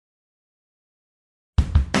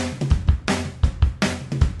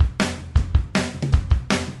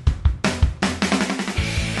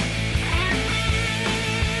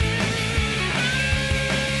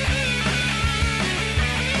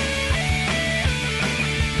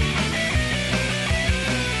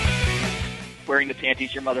wearing the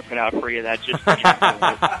panties your mother put out for you. That just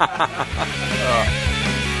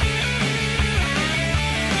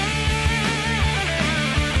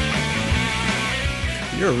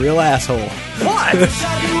You're a real asshole. What? I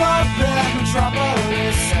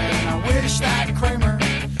wish that Kramer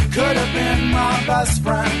could have been my best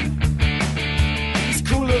friend. He's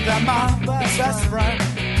cooler than my best friend.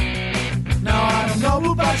 Now I don't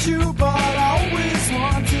know about you, but I always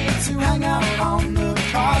wanted to hang out on the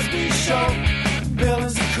Cosby Show. Bill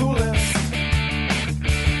is the coolest.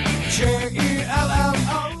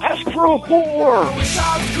 J-E-L-L-O. ask for a whore. I wish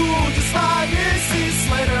I was cool just like E.C.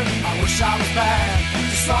 Slater. I wish I was bad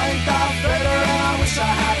just like Darth Vader. And I wish I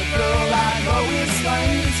had a girl like Lois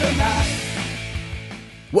Lane tonight.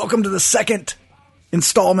 Welcome to the second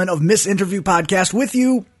installment of Miss Interview Podcast with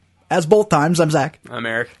you, as both times. I'm Zach. I'm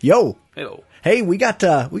Eric. Yo. Hello. Hey, we got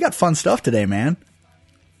fun stuff today, man.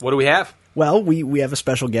 What do we have? Well, we have a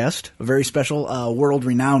special guest, a very special,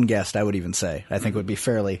 world-renowned guest, I would even say. I think would be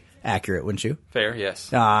fairly accurate, wouldn't you? Fair, yes.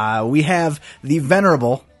 We have the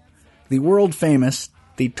venerable, the world-famous,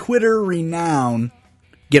 the Twitter-renowned,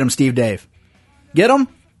 Get 'em Steve Dave. Get 'em?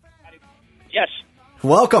 Yes.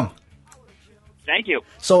 Welcome. Thank you.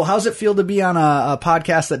 So how's it feel to be on a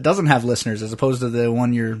podcast that doesn't have listeners as opposed to the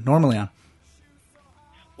one you're normally on?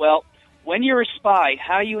 Well, when you're a spy,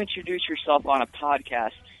 how you introduce yourself on a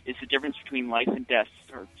podcast is the difference between life and death.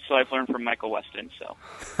 Or so I've learned from Michael Weston. So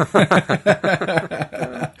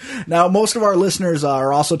now, most of our listeners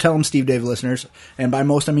are also Tell 'em Steve Dave listeners, and by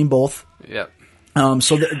most I mean both. Yep.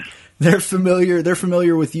 So they're familiar. They're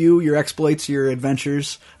familiar with you, your exploits, your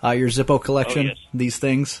adventures, your Zippo collection, yes. These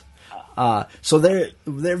things. So they're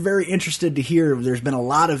very interested to hear. There's been a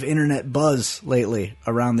lot of internet buzz lately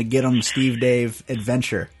around the Get 'em Steve Dave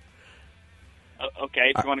adventure.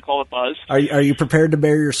 okay, if you want to call it buzz. Are you prepared to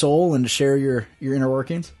bare your soul and to share your inner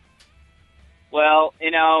workings? Well,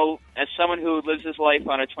 you know, as someone who lives his life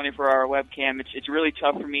on a 24-hour webcam, it's really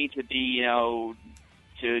tough for me to be,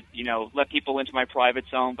 to let people into my private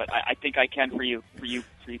zone. But I think I can for you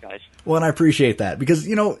guys. Well, and I appreciate that because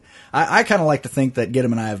I kind of like to think that Get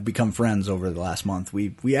 'em and I have become friends over the last month.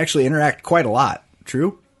 We actually interact quite a lot.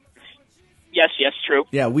 True. Yes, true.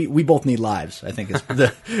 Yeah, we both need lives. I think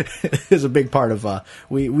is a big part of I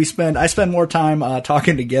spend more time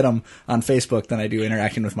talking to Get 'em on Facebook than I do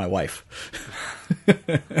interacting with my wife.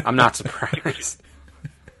 I'm not surprised.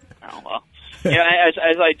 Oh well. Yeah,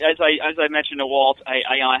 as I mentioned to Walt,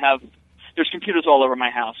 I have there's computers all over my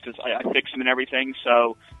house because I fix them and everything.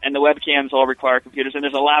 So and the webcams all require computers, and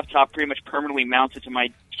there's a laptop pretty much permanently mounted to my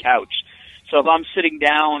couch. So if I'm sitting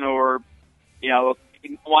down or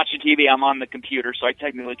watching TV, I'm on the computer, so I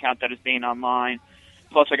technically count that as being online.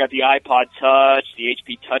 Plus, I got the iPod Touch, the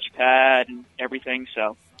HP Touchpad, and everything.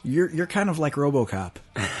 So you're kind of like RoboCop.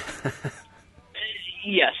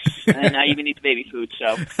 Yes, and I even eat the baby food.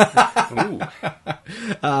 So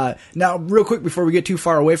now, real quick before we get too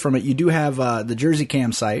far away from it, you do have the Jersey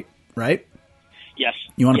Cam site, right? Yes.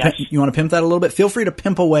 You want to pimp that a little bit? Feel free to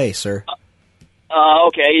pimp away, sir.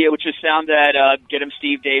 Okay, which is found at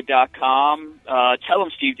getemstevedave.com,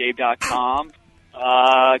 tellemstevedave.com,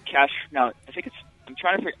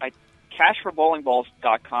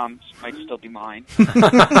 cashforbowlingballs.com might still be mine.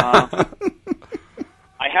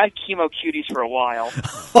 I had Chemo Cuties for a while.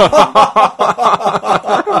 I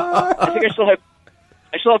think I still have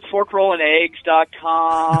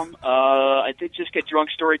porkrollandeggs.com. I did just get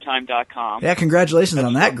drunkstorytime.com. Yeah, congratulations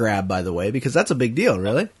on that grab, by the way, because that's a big deal,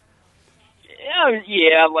 really.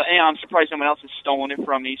 Yeah, I'm surprised no one else has stolen it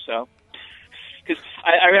from me. So, because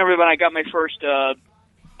I remember when I got my first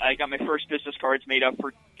business cards made up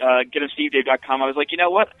for getemstevedave.com. I was like, you know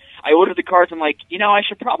what? I ordered the cards. I'm like, I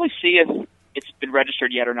should probably see if it's been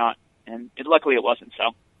registered yet or not. And luckily, it wasn't.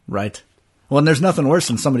 So, right. Well, and there's nothing worse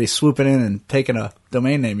than somebody swooping in and taking a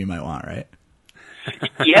domain name you might want, right?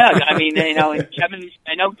 Yeah, I mean, and Kevin.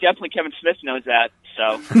 I know definitely Kevin Smith knows that.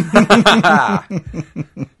 So.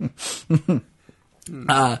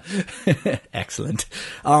 Excellent.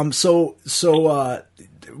 So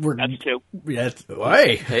we're That's two.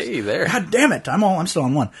 Hey there. God damn it! I'm still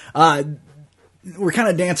on one. We're kind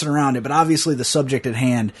of dancing around it, but obviously the subject at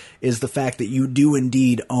hand is the fact that you do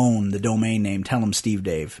indeed own the domain name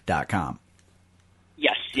tellemstevedave.com.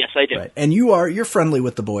 Yes, I do. Right. And you're friendly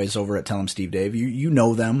with the boys over at Tell 'em Steve Dave. You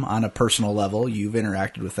know them on a personal level. You've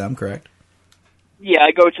interacted with them, correct? Yeah,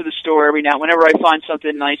 I go to the store every now. Whenever I find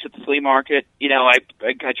something nice at the flea market, I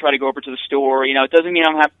try to go over to the store. It doesn't mean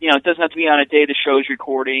it doesn't have to be on a day the show's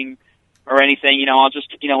recording or anything. I'll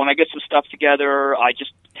just when I get some stuff together, I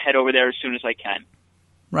just head over there as soon as I can.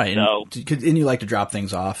 Right, So, and you like to drop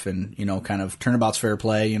things off, and kind of turnabout's fair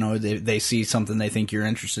play. They see something they think you're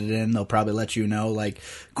interested in, they'll probably let you know, like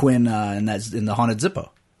Quinn, and that's in the Haunted Zippo.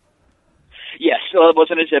 yes, so it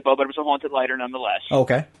wasn't a Zippo, but it was a haunted lighter nonetheless.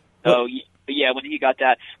 Okay. So yeah, when he got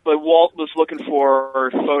that, but Walt was looking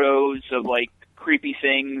for photos of like creepy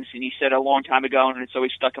things, and he said a long time ago, and it's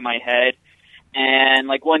always stuck in my head. And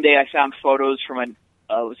like one day, I found photos from it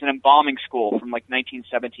was an embalming school from like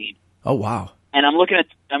 1917. Oh wow. And I'm looking at,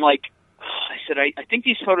 I said, I think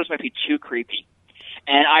these photos might be too creepy.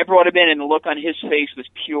 And I brought him in, and the look on his face was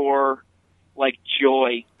pure, like,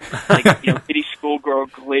 joy. Like, giddy schoolgirl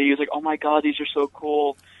glee. He was like, oh my God, these are so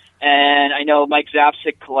cool. And I know Mike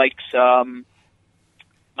Zapsik likes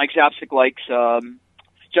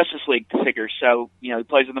Justice League figures. So, he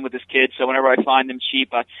plays with them with his kids. So whenever I find them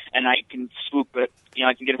cheap, and I can swoop it,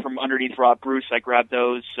 I can get it from underneath Rob Bruce, I grab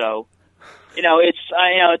those. So, I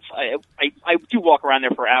do walk around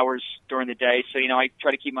there for hours during the day, so I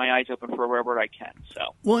try to keep my eyes open for wherever I can.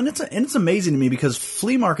 So well, and it's amazing to me because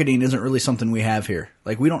flea marketing isn't really something we have here.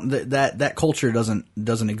 Like we don't that culture doesn't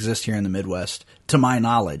exist here in the Midwest, to my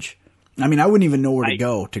knowledge. I mean, I wouldn't even know where to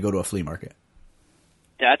go to a flea market.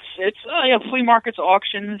 It's flea markets,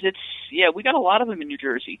 auctions. We got a lot of them in New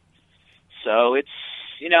Jersey, so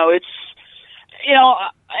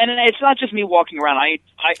and it's not just me walking around.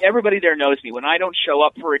 Everybody there knows me. When I don't show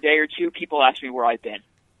up for a day or two, people ask me where I've been.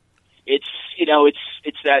 It's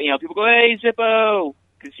that people go, hey, Zippo,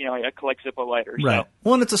 because I collect Zippo lighters. Right. So.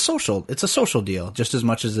 Well, and it's a social deal just as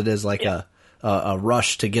much as it is like a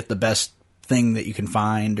rush to get the best thing that you can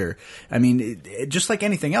find. Or I mean, just like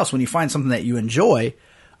anything else, when you find something that you enjoy,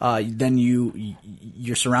 then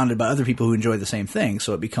you're surrounded by other people who enjoy the same thing.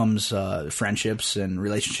 So it becomes friendships and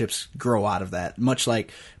relationships grow out of that, much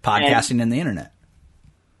like podcasting and the internet.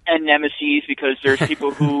 And nemesis, because there's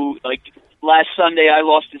people who, like, last Sunday I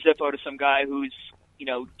lost a Zippo to some guy who's,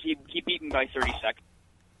 he beat me by 30 seconds.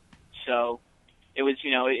 So it was,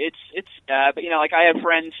 but, like I have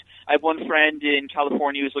friends. I have one friend in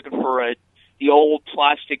California who's looking for the old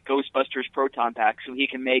plastic Ghostbusters proton pack so he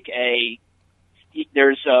can make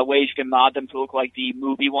there's ways you can mod them to look like the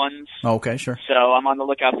movie ones. Okay, sure. So I'm on the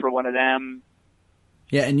lookout for one of them.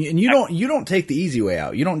 Yeah, and you don't take the easy way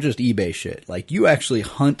out. You don't just eBay shit. Like you actually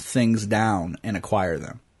hunt things down and acquire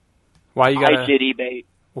them. I did eBay.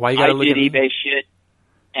 Why you gotta look at eBay shit.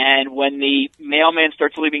 And when the mailman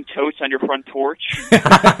starts leaving totes on your front porch,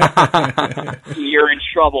 you're in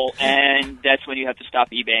trouble, and that's when you have to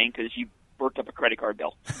stop eBaying because you worked up a credit card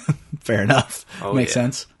bill. Fair enough. Oh, Makes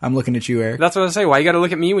sense. I'm looking at you, Eric. That's what I was saying. Why you got to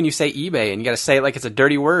look at me when you say eBay, and you got to say it like it's a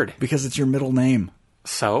dirty word? Because it's your middle name.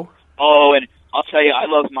 So? Oh, and I'll tell you, I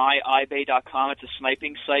love myiBay.com. It's a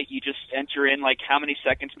sniping site. You just enter in like how many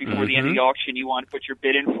seconds before the end of the auction you want to put your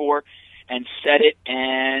bid in for, and set it.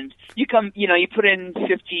 And you put in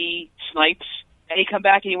 50 snipes, and you come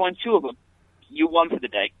back and you won 2 of them. You won for the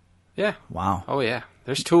day. Yeah. Wow. Oh yeah.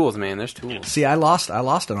 There's tools, man. There's tools. See, I lost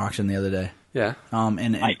an auction the other day. Yeah.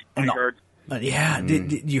 I heard. Yeah.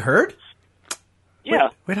 Did you heard? Yeah.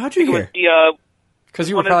 Wait, how'd you hear? Because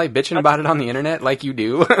you were probably bitching about it on the internet, like you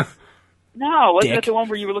do. No, wasn't that the one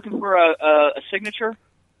where you were looking for a signature?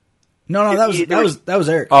 No, that was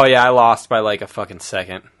Eric. Oh yeah, I lost by like a fucking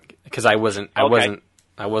second because I wasn't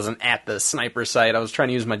at the sniper site. I was trying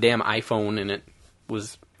to use my damn iPhone, and it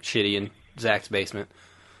was shitty in Zach's basement.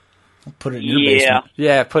 Put it in your basement.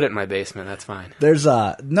 Yeah, put it in my basement. That's fine. There's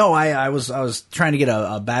I was trying to get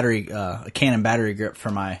a battery, a Canon battery grip for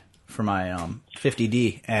my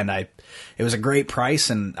 50D, and it was a great price,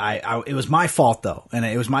 and it was my fault though, and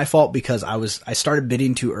it was my fault because I started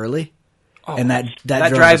bidding too early, and that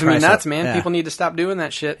drives me nuts, up. man. Yeah. People need to stop doing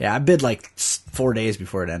that shit. Yeah, I bid like 4 days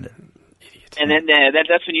before it ended. Idiot. And then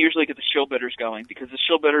that's when you usually get the shill bidders going, because the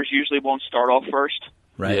shill bidders usually won't start off first.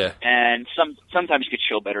 Right. Yeah. And sometimes you get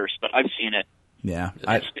shill bidders, but I've seen it. Yeah.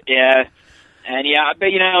 But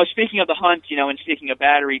speaking of the hunt, and speaking of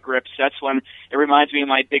battery grips, that's when it reminds me of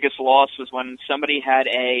my biggest loss was when somebody had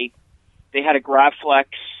a Graflex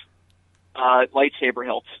lightsaber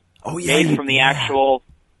hilt. Oh yeah. Made from the actual.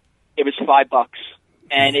 It was $5,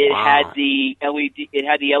 and it had the LED. It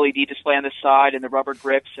had the LED display on the side and the rubber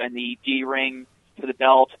grips and the D-ring for the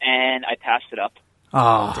belt, and I passed it up.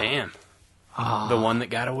 Oh damn. The one that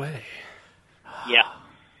got away. Yeah,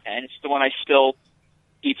 and it's the one I still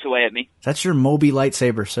eats away at me. That's your Moby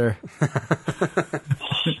lightsaber, sir.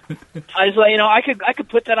 I was like, I could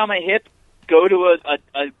put that on my hip, go to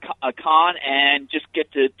a con, and just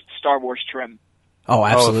get the Star Wars trim. Oh,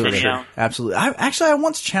 absolutely, for sure. Absolutely. I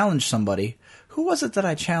once challenged somebody. Who was it that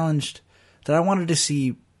I challenged? That I wanted to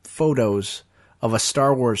see photos of a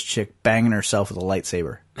Star Wars chick banging herself with a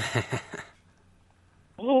lightsaber.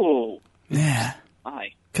 Oh. Yeah.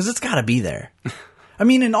 Why? Because it's got to be there. I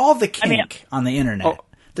mean, in all the kink on the internet,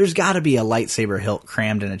 there's got to be a lightsaber hilt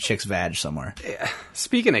crammed in a chick's vag somewhere.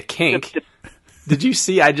 Speaking of kink, did you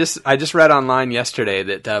see? I just read online yesterday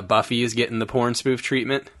that Buffy is getting the porn spoof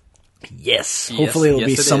treatment. Yes. Hopefully it'll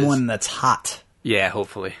be someone that's hot. Yeah,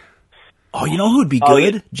 hopefully. Oh, you know who would be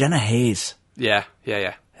good? Yeah. Jenna Hayes. Yeah.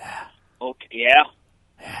 Okay, yeah.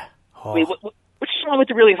 Oh. Wait, which is the one with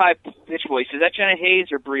the really high pitch voice? Is that Jenna Hayes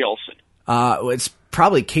or Brie Olson? It's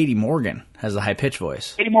probably Katie Morgan has the high pitch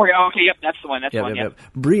voice. Katie Morgan. Oh, okay, yep, that's the one. That's the one. Yep.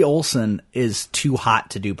 Brie Olson is too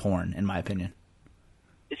hot to do porn, in my opinion.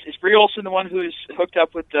 Is Brie Olson the one who's hooked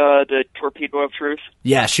up with the Torpedo of Truth?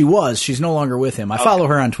 Yeah, she was. She's no longer with him. I follow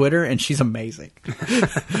her on Twitter, and she's amazing.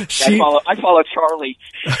 I follow Charlie.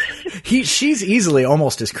 She's easily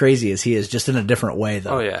almost as crazy as he is, just in a different way,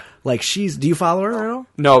 though. Oh, yeah. Like, do you follow her at all?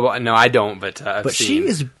 No, I don't, but I've seen. She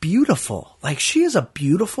is beautiful. Like, she is a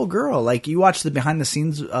beautiful girl. Like, you watch the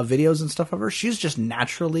behind-the-scenes videos and stuff of her, she's just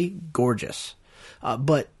naturally gorgeous.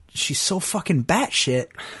 But she's so fucking batshit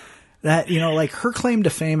that, like, her claim to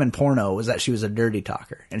fame in porno was that she was a dirty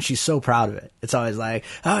talker, and she's so proud of it. It's always like,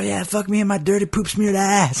 oh yeah, fuck me in my dirty poop smeared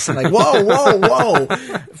ass. And like, whoa.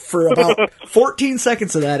 For about 14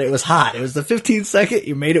 seconds of that, it was hot. It was the 15th second,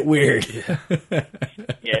 you made it weird. Yeah,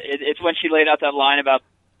 it's when she laid out that line about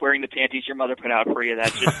wearing the panties your mother put out for you.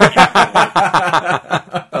 That's just...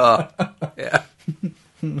 yeah.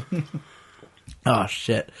 Oh,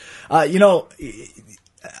 shit.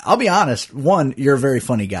 I'll be honest. One, you're a very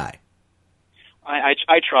funny guy.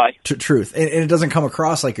 I try. Truth. And it doesn't come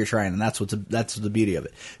across like you're trying, and that's the beauty of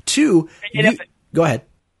it. Two, go ahead.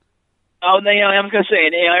 Oh, I was going to say,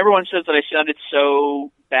 and everyone says that I sounded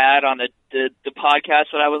so bad on the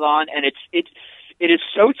podcast that I was on, and it is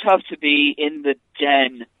so tough to be in the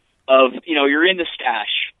den of, you're in the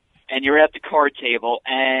stash, and you're at the card table,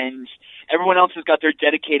 and everyone else has got their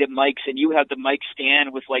dedicated mics, and you have the mic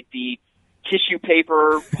stand with, like, the tissue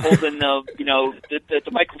paper holding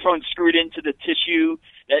the microphone screwed into the tissue,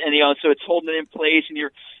 and so it's holding it in place, and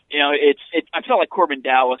you're I felt like Corbin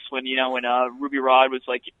Dallas when Ruby Rod was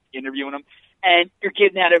like interviewing him, and you're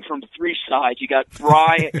getting at it from three sides. You got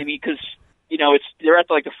Brian, because they're at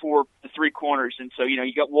like the three corners, and so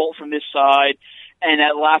you got Walt from this side, and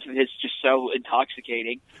that laugh of his is just so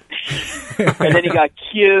intoxicating. And then you got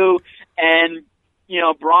Q, and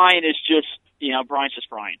Brian is just Brian's just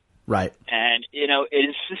Brian. Right. And, it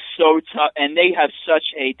is just so tough. And they have such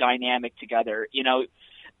a dynamic together.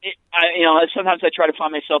 Sometimes I try to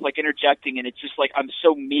find myself like interjecting, and it's just like I'm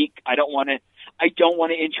so meek. I don't want to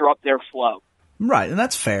interrupt their flow. Right. And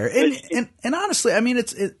that's fair. And honestly, I mean,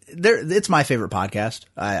 it's my favorite podcast.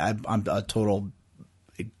 I'm a total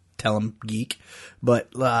tell 'em geek, but,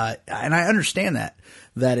 and I understand that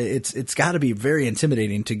it's got to be very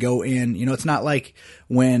intimidating to go in. It's not like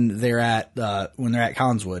when they're at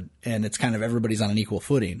Collinswood and it's kind of everybody's on an equal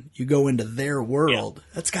footing. You go into their world. Yeah.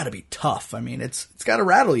 That's got to be tough. I mean, it's got to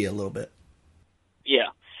rattle you a little bit. Yeah.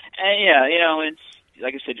 And it's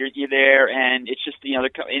like I said, you're there, and it's just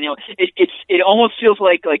it almost feels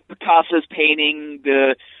like Picasso's painting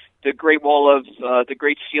the Great Wall of the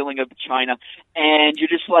Great Ceiling of China, and you're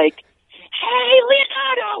just like, "Hey,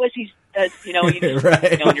 Leonardo!" As he's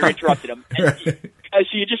right. And you're interrupted him. And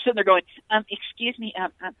so you're just sitting there going, "Excuse me,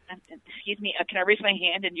 can I raise my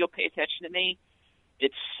hand and you'll pay attention to me?"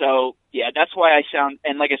 It's so that's why I sound.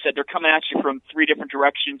 And like I said, they're coming at you from three different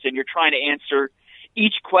directions, and you're trying to answer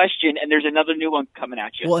each question, and there's another new one coming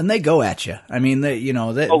at you. Well, and they go at you. I mean,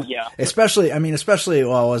 oh yeah. Especially,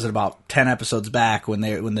 was it about 10 episodes back when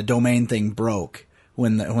the domain thing broke,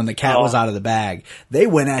 when the cat was out of the bag, they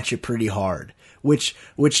went at you pretty hard. Which,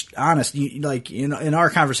 honest, in our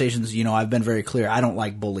conversations, I've been very clear. I don't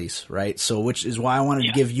like bullies, right? So, which is why I wanted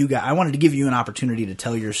to give you an opportunity to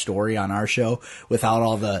tell your story on our show without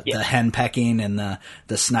all the hen pecking and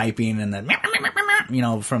the sniping and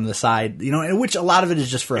the, from the side, and which a lot of it is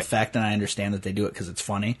just for effect, and I understand that they do it because it's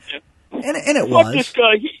funny. And it was. Fuck this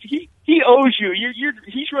guy. He owes you.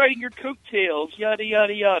 He's riding your coattails. Yada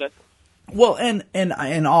yada yada. Well, and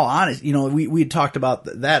in all honesty, we talked about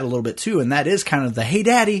that a little bit too, and that is kind of the hey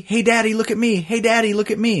daddy, look at me, hey daddy,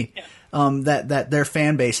 look at me, that their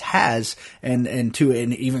fan base has, and to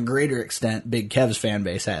an even greater extent, Big Kev's fan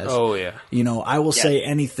base has. Oh yeah. I will say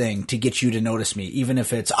anything to get you to notice me, even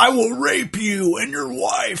if it's I will rape you and your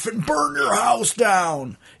wife and burn your house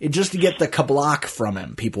down. Just to get the kablock from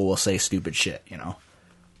him, people will say stupid shit.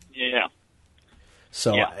 Yeah.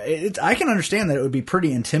 So I can understand that it would be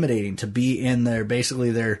pretty intimidating to be in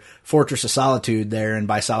basically their fortress of solitude there. And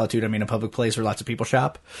by solitude, I mean a public place where lots of people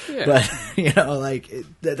shop. Yeah. But,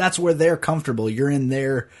 that's where they're comfortable. You're in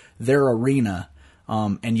their arena,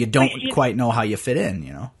 and you don't quite know how you fit in,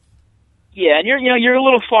 Yeah, and you're a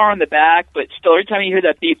little far in the back, but still, every time you hear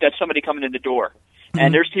that beep, that's somebody coming in the door.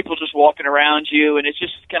 And there's people just walking around you, and it's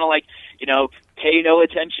just kind of like, pay no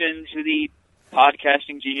attention to the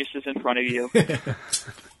podcasting geniuses in front of you.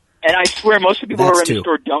 And I swear most of the people who are in the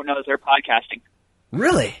store don't know that they're podcasting.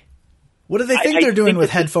 Really? What do they think they're doing with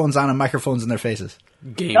headphones on and microphones in their faces?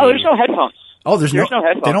 Gaming. No, there's no headphones. Oh, there's no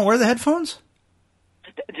headphones. They don't wear the headphones?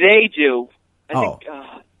 They do. I think,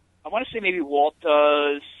 I want to say maybe Walt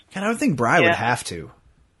does. God, I would think Bri would have to.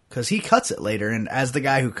 Because he cuts it later, and as the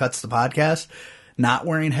guy who cuts the podcast, not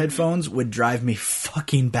wearing headphones would drive me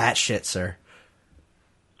fucking batshit, sir.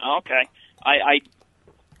 Okay. I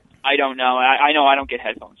don't know. I know I don't get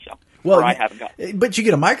headphones, so. Well, I haven't got. But you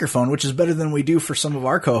get a microphone, which is better than we do for some of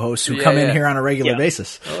our co-hosts who come in here on a regular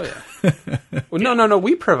basis. Oh, yeah. Well, no.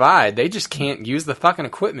 We provide. They just can't use the fucking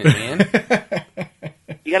equipment, man.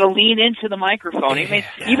 You got to lean into the microphone.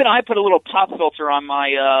 Even I put a little pop filter on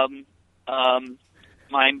my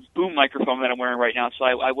my boom microphone that I'm wearing right now, so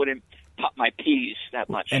I wouldn't pop my P's that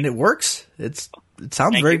much. And it works. It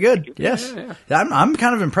sounds very good. Yes. Yeah. I'm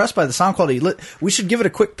kind of impressed by the sound quality. We should give it a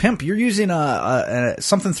quick pimp. You're using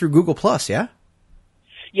something through Google Plus, yeah?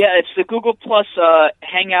 Yeah, it's the Google Plus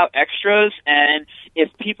Hangout Extras, and if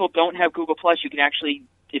people don't have Google Plus, you can actually,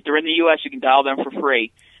 if they're in the U.S., you can dial them for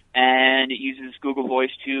free, and it uses Google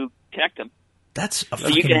Voice to connect them. So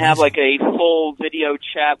you can have like a full video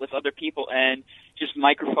chat with other people and just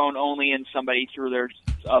microphone only and somebody through their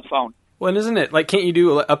phone. Well, and isn't it, can't you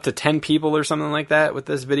do up to 10 people or something like that with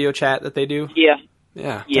this video chat that they do? Yeah.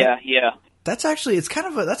 Yeah. Yeah. That's actually, that's kind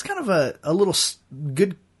of a little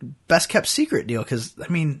good best kept secret deal, because, I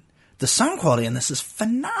mean, the sound quality in this is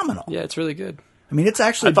phenomenal. Yeah, it's really good. I mean, it's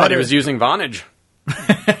actually I thought he was using Vonage.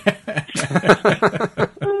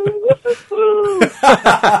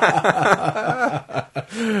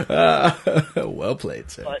 Well played,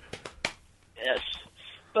 sir. Yes.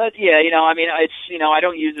 But yeah, it's I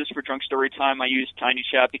don't use this for drunk story time. I use Tiny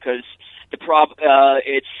Chat because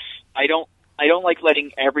I don't like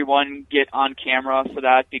letting everyone get on camera for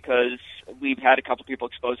that, because we've had a couple people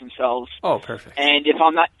expose themselves. Oh, perfect. And if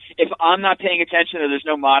I'm not paying attention or there's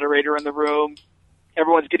no moderator in the room,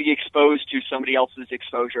 everyone's going to get exposed to somebody else's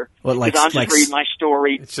exposure. Well, because I'm just reading my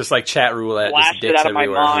story. It's just like chat roulette. Blast it out of my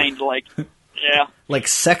mind, yeah. Like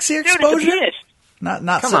sexy exposure? Dude, it's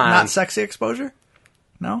not sexy exposure?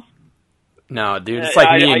 No? No, dude, it's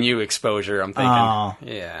like me and you exposure, I'm thinking. Oh.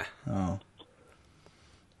 Yeah. Oh.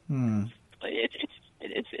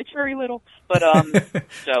 It's very little, but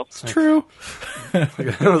so it's true.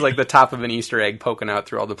 It was like the top of an Easter egg poking out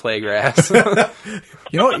through all the play grass.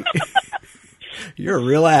 You know what? You're a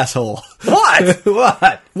real asshole. What?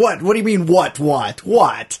 What? What do you mean? What?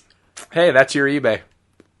 Hey, that's your eBay,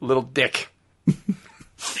 little dick.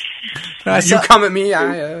 No, you come at me.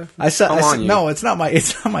 I sell. No, it's not my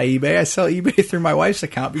eBay. I sell eBay through my wife's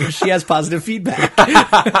account because she has positive feedback.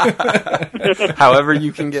 However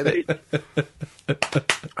you can get it.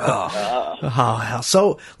 Oh hell!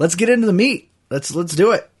 So let's get into the meat. Let's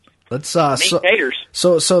do it. Let's meat and taters.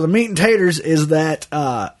 So the meat and taters is that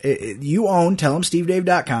you own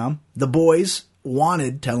TellHimSteveDave.com. The boys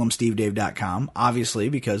wanted TellHimSteveDave.com, obviously,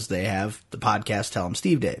 because they have the podcast Tell 'em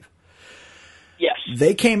Steve Dave. Yes.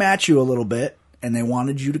 They came at you a little bit, and they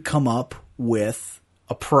wanted you to come up with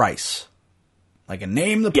a price, like a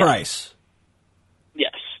name the price.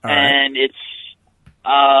 Yes, all and right. It's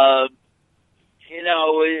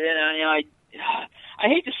I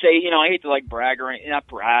hate to say, I hate to brag or not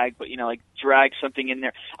brag, but drag something in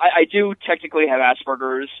there. I do technically have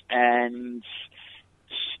Asperger's, and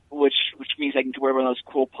which means I can wear one of those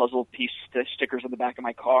cool puzzle piece stickers on the back of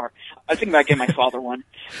my car. I was thinking about getting my father one,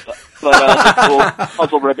 but cool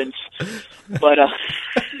puzzle ribbons. But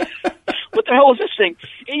what the hell is this thing?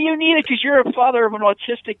 And you need it because you're a father of an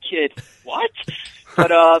autistic kid. What?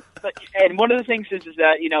 But and one of the things is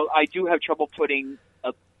that I do have trouble putting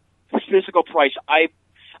a physical price. I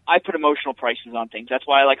put emotional prices on things. That's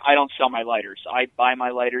why I don't sell my lighters. I buy my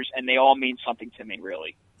lighters, and they all mean something to me,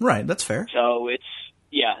 really. Right, that's fair. So it's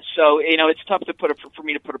it's tough to for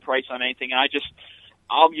me to put a price on anything. And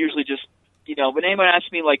I'll usually just when anyone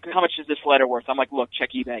asks me how much is this letter worth, I'm like, look,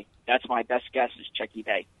 check eBay. That's my best guess is check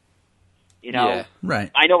eBay. Yeah,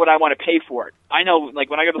 right. I know what I want to pay for it. I know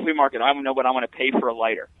when I go to the flea market, I know what I want to pay for a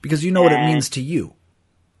lighter because you know what it means to you.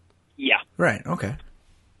 Yeah. Right. Okay.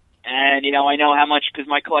 And, you know, I know how much, because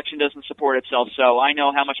my collection doesn't support itself, so I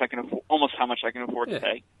know how much I can almost how much I can afford to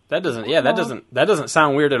pay. That doesn't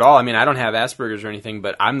sound weird at all. I mean, I don't have Asperger's or anything,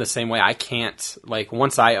 but I'm the same way. I can't, like,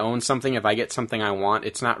 once I own something, if I get something I want,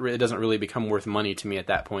 it doesn't really become worth money to me at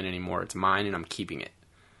that point anymore. It's mine and I'm keeping it.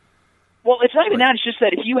 Well, it's not even that. It's just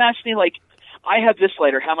that if you ask me, like, I have this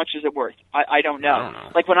lighter, how much is it worth? I don't know. I don't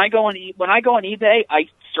know. Like, when I go on eBay, I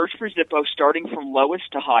search for Zippo starting from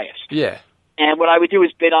lowest to highest. Yeah. And what I would do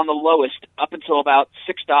is bid on the lowest up until about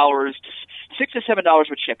 $6 to $7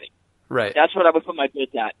 with shipping. Right. That's what I would put my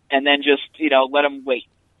bids at, and then just, you know, let them wait.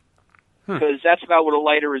 Because that's about what a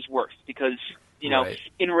lighter is worth. Because, you know,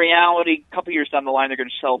 in reality, a couple years down the line, they're going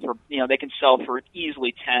to sell for, you know, they can sell for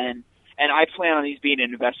easily 10. And I plan on these being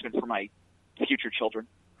an investment for my future children.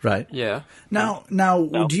 Right. Yeah. Now,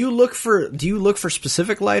 do you look for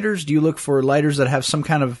specific lighters? Do you look for lighters that have some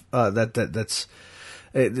kind of that's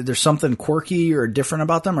there's something quirky or different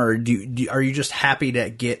about them, or are you just happy to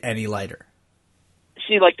get any lighter?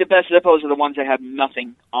 See, like, the best Zippos are the ones that have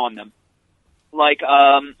nothing on them. Like,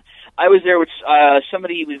 I was there with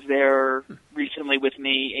somebody was there recently with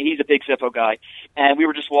me. He's a big Zippo guy, and we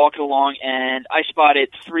were just walking along, and I spotted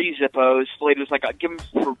 3 Zippos. The lady was like, "Give them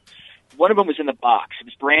for." One of them was in the box. It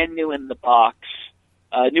was brand new in the box,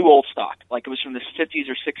 new old stock. Like, it was from the 50s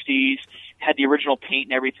or 60s. Had the original paint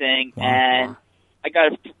and everything, and I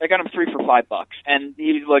got him 3 for $5, and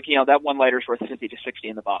he was like, you know, that one lighter's worth 50 to 60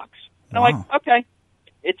 in the box. And I'm like, okay,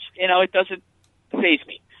 it's, you know, it doesn't faze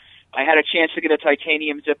me. I had a chance to get a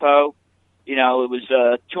titanium Zippo. You know, it was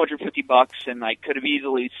 $250, and I could have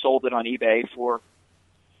easily sold it on eBay for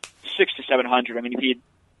 $600 to $700. I mean, if you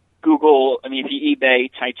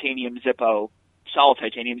eBay titanium Zippo, solid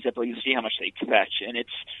titanium Zippo, you see how much they fetch, and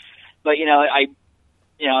it's. But it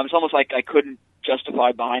was almost like I couldn't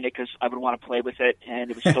justify buying it because I would want to play with it,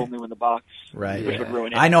 and it was still new in the box, right? Which would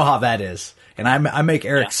ruin it. I know how that is, and I make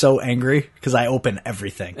Eric so angry because I open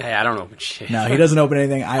everything. Hey, I don't open shit. No, he doesn't open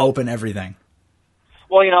anything. I open everything.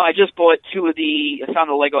 Well, you know, I just bought I found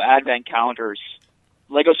the Lego Advent calendars,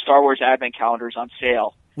 Lego Star Wars Advent calendars on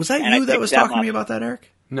sale. Was that you that was talking to me about that,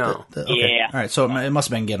 Eric? No. Okay. Yeah. All right, so it must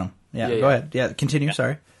have been get them. Yeah, go ahead. Yeah, continue. Yeah.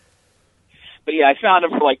 Sorry. But yeah, I found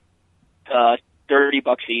them for like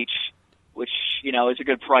 $30 each, which, you know, is a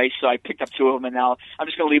good price. So I picked up 2 of them, and now I'm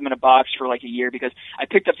just going to leave them in a box for like a year because I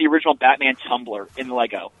picked up the original Batman tumbler in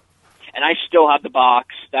Lego, and I still have the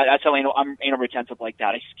box. That's how I'm anal retentive like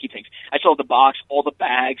that. I just keep things. I still have the box, all the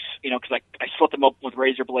bags, you know, because I split them open with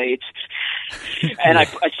razor blades, and I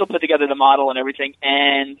still put together the model and everything.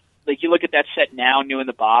 And like, you look at that set now, new in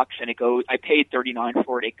the box, and it goes. I paid $39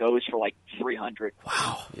 for it. It goes for like $300.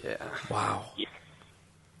 Wow. Yeah. Wow. Yeah.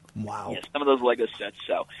 Wow. Yeah, some of those Lego sets.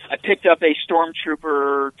 So I picked up a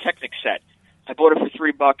Stormtrooper Technic set. I bought it for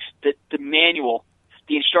 $3. The manual,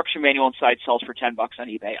 the instruction manual inside sells for $10 on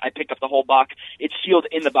eBay. I picked up the whole box. It's sealed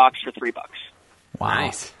in the box for $3. Wow.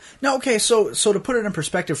 Nice. Now, okay, so to put it in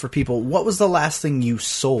perspective for people, what was the last thing you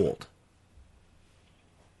sold?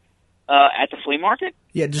 At the flea market?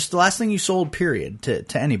 Yeah, just the last thing you sold, period,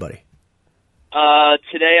 to anybody.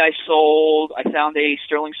 Today I found a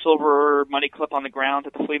sterling silver money clip on the ground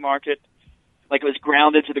at the flea market. Like, it was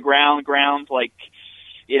grounded to the ground, like,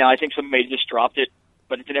 you know, I think somebody just dropped it,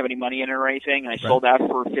 but it didn't have any money in it or anything, and I sold that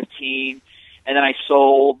for $15. And then I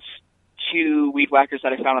sold 2 weed whackers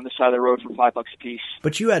that I found on the side of the road for $5 a piece.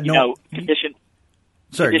 But you had condition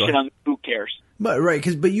on who cares.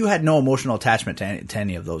 But you had no emotional attachment to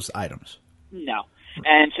any of those items. No.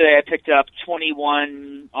 And today I picked up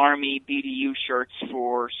 21 Army BDU shirts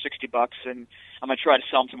for $60, and I'm going to try to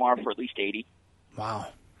sell them tomorrow for at least $80. Wow.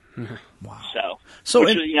 Wow. So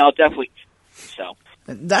which is, you know, definitely. So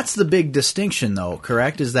that's the big distinction, though,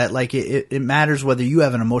 correct? Is that, like, it matters whether you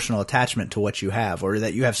have an emotional attachment to what you have, or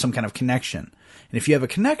that you have some kind of connection. And if you have a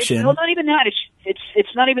connection, not even that.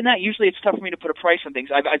 It's not even that. Usually, it's tough for me to put a price on things.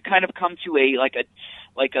 I've kind of come to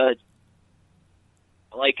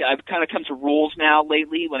I've kind of come to rules now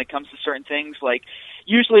lately when it comes to certain things. Like,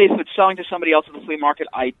 usually if it's selling to somebody else at the flea market,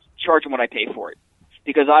 I charge them what I pay for it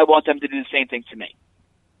because I want them to do the same thing to me.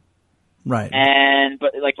 Right.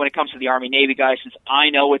 But like, when it comes to the Army Navy guys, since I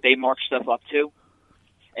know what they mark stuff up to,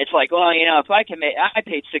 it's like, well, you know, if I can make, I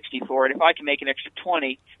paid $60 for it. If I can make an extra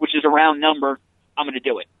 $20, which is a round number, I'm going to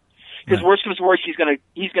do it. Because worst comes to worst, he's going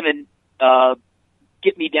to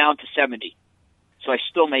get me down to $70. So I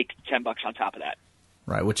still make $10 on top of that.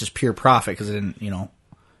 Right, which is pure profit because it didn't, you know,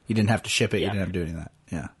 you didn't have to ship it, you didn't have to do any of that.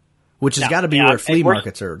 Yeah, which has got to be where flea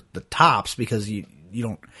markets are the tops because you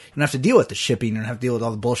don't have to deal with the shipping, you don't have to deal with all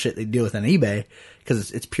the bullshit they deal with on eBay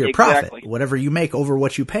because it's pure profit. Whatever you make over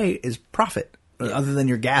what you pay is profit, other than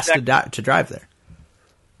your gas to drive there.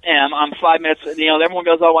 And I'm 5 minutes. You know, everyone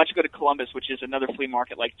goes, "Oh, why don't you go to Columbus, which is another flea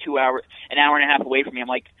market, like an hour and a half away from me?" I'm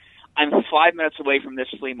like, I'm 5 minutes away from this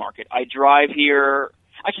flea market. I drive here.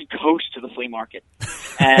 I can coast to the flea market,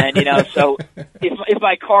 and you know, so if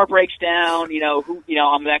my car breaks down,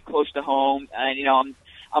 I'm that close to home, and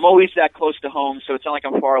I'm always that close to home, so it's not like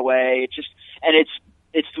I'm far away.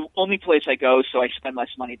 It's the only place I go, so I spend less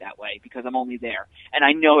money that way because I'm only there, and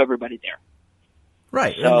I know everybody there.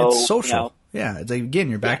 Right, so, and it's social. Yeah, it's like, again,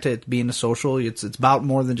 you're back to it being a social. It's about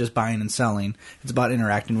more than just buying and selling. It's about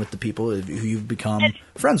interacting with the people who you've become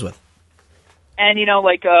friends with. And they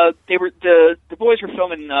were the boys were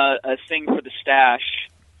filming a thing for the Stash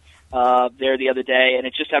there the other day, and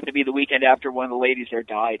it just happened to be the weekend after one of the ladies there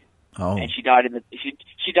died. Oh, and she died in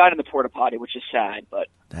the porta potty, which is sad, but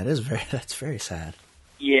that's very sad.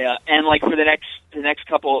 Yeah, and like for the next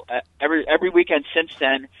couple every weekend since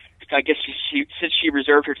then. I guess since she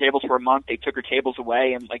reserved her tables for a month, they took her tables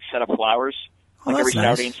away and like set up flowers every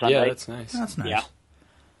Saturday and Sunday. Yeah, that's nice. That's nice. Yeah.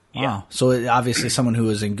 Wow. Yeah. So obviously, someone who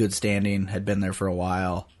was in good standing had been there for a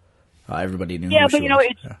while. Everybody knew. Yeah, who but she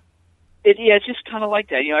was. it's just kind of like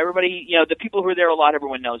that. Everybody, the people who are there a lot,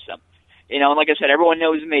 everyone knows them. And like I said, everyone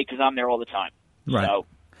knows me because I'm there all the time. Right. So,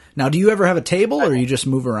 now, do you ever have a table, or you just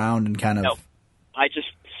move around and kind of? No, I just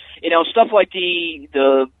stuff like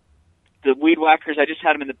the weed whackers. I just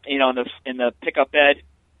had them in the pickup bed,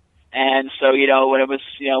 and so when it was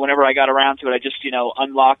whenever I got around to it, I just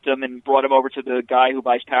unlocked them and brought them over to the guy who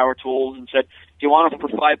buys power tools and said, "Do you want them for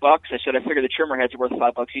 $5?" I said, "I figure the trimmer heads are worth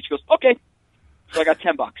 $5 each." He goes, "Okay." So I got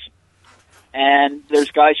 $10. And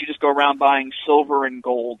there's guys who just go around buying silver and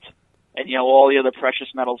gold, and all the other precious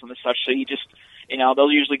metals and such. So you just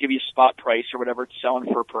they'll usually give you spot price or whatever it's selling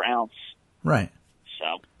for per ounce. Right.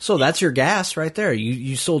 So that's your gas right there.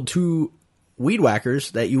 You sold 2 weed whackers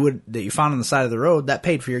that you found on the side of the road. That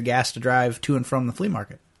paid for your gas to drive to and from the flea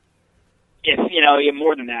market. If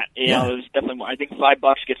more than that, it was definitely more. I think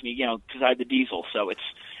 $5 gets me, because I have the diesel, so it's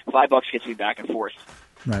 $5 gets me back and forth.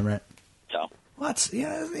 Right. So well, that's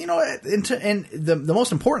and the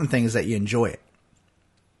most important thing is that you enjoy it.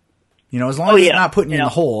 As long as it's not putting you in the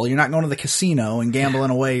hole, you're not going to the casino and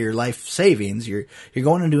gambling away your life savings. You're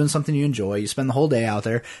going and doing something you enjoy. You spend the whole day out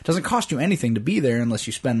there. It doesn't cost you anything to be there unless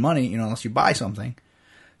you spend money, unless you buy something.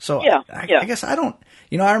 So I guess I don't,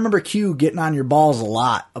 I remember Q getting on your balls a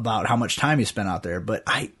lot about how much time you spent out there, but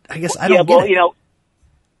I guess I don't get it.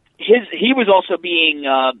 He was also being,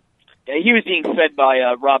 he was being fed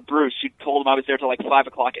by Rob Bruce, who told him I was there till like 5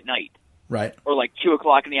 o'clock at night. Right. Or like 2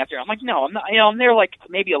 o'clock in the afternoon. I'm like, no, I'm not. I'm there like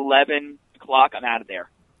maybe 11 o'clock. I'm out of there.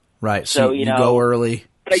 Right. So you go early.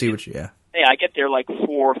 See what you. Yeah. Yeah, I get there like 4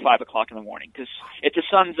 or 5 o'clock in the morning because if the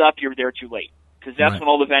sun's up, you're there too late because that's when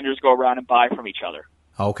all the vendors go around and buy from each other.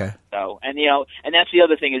 Okay. So and that's the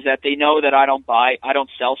other thing is that they know that I don't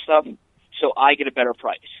sell stuff, so I get a better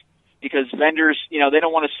price because vendors, they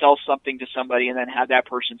don't want to sell something to somebody and then have that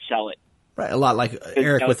person sell it. Right. A lot like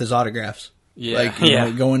Eric with his autographs. Yeah,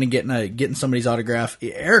 going and getting somebody's autograph.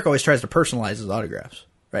 Eric always tries to personalize his autographs,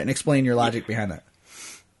 right? And explain your logic behind that.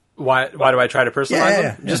 Why do I try to personalize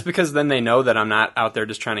them? Yeah. Just because then they know that I'm not out there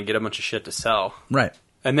just trying to get a bunch of shit to sell. Right.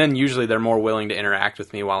 And then usually they're more willing to interact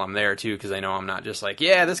with me while I'm there too, because they know I'm not just like,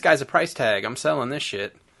 this guy's a price tag. I'm selling this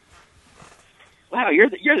shit. Wow, you're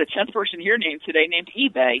the 10th person here named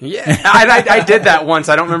eBay. Yeah, I did that once.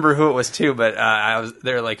 I don't remember who it was to, but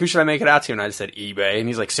they were like, who should I make it out to? And I just said eBay. And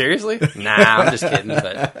he's like, seriously? Nah, I'm just kidding.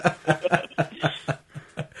 But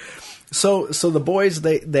So the boys,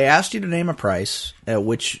 they asked you to name a price,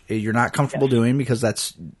 which you're not comfortable doing because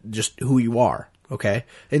that's just who you are. Okay.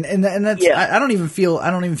 And that's, I don't even feel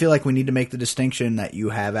like we need to make the distinction that you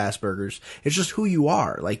have Asperger's. It's just who you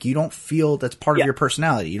are. Like you don't feel that's part of your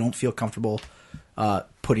personality. You don't feel comfortable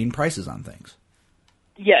putting prices on things.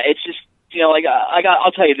 Yeah, it's just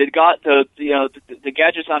I'll tell you the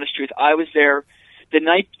Gadget's honest truth. I was there the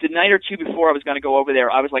night or two before I was going to go over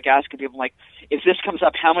there. I was like asking people like, if this comes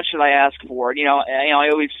up, how much should I ask for? I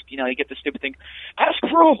always you get the stupid thing, ask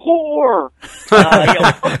for a whore,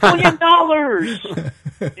 $1 million.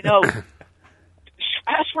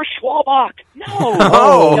 Ask for Schwalbach. No.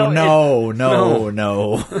 Oh,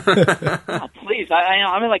 no. Oh, please,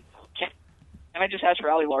 I mean like. Can I just ask for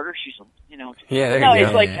Ali Larder? She's, Yeah, there no, you go.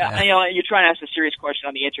 it's like, Yeah. you're trying to ask a serious question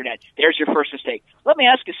on the internet. There's your first mistake. Let me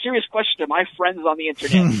ask a serious question to my friends on the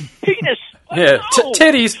internet. Penis. Yeah, No.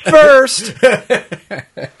 titties first.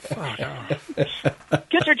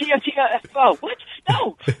 Kiss her TFTFO. What?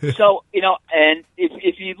 No. So, and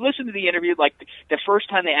if you listen to the interview, like the first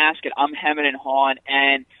time they ask it, I'm hemming and hawing,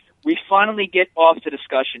 and we finally get off the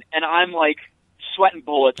discussion, and I'm like sweating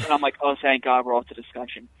bullets, and I'm like, oh, thank God we're off the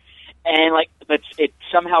discussion. And like, but it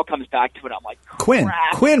somehow comes back to it. I'm like, Quinn.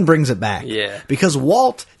 crap. Quinn brings it back. Yeah. Because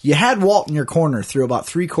Walt, you had Walt in your corner through about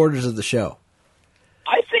 3/4 of the show.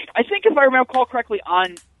 I think if I remember correctly,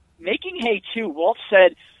 on Making Hay 2, Walt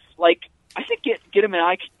said, like, I think get him and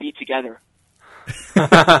I could be together.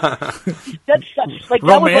 That's like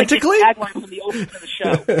romantically? That was like the tagline from the opening of the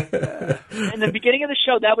show. In the beginning of the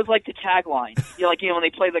show, that was like the tagline. When they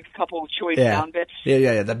played like a couple of choice sound bits.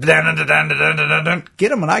 Yeah. The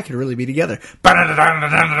get him and I could really be together.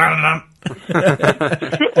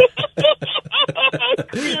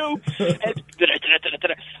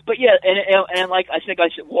 But yeah, and like I think I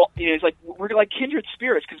said, well, it's like we're like kindred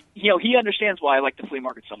spirits because he understands why I like the flea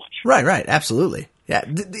market so much. Right, absolutely. Yeah,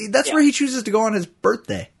 that's where he chooses to go on his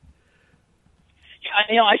birthday.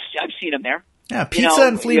 Yeah, I've seen him there. Yeah, pizza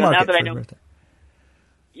and flea market. Now that I know,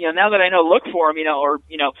 now that I know, look for him.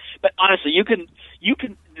 But honestly, you can.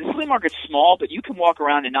 The flea market's small, but you can walk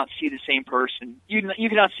around and not see the same person. You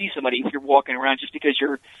cannot see somebody if you're walking around just because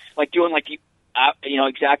you're like doing like the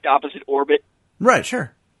exact opposite orbit. Right,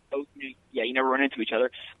 sure. So, yeah, you never run into each other.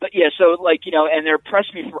 But yeah, so like and they're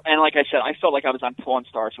pressing me for, and like I said, I felt like I was on Pawn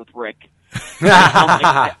Stars with Rick.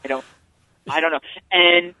 I don't know.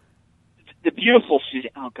 And the beautiful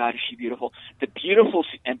Suzanne. Oh God, is she beautiful? The beautiful,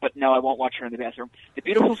 but no, I won't watch her in the bathroom. The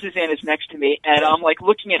beautiful Suzanne is next to me, and I'm like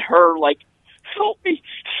looking at her like, help me,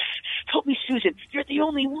 Susan. You're the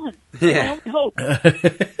only one. Yeah. I hope.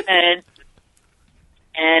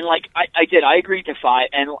 And like I agreed to 5,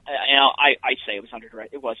 and I say it was under duress.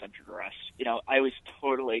 It was under duress. I was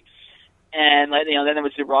totally. And then there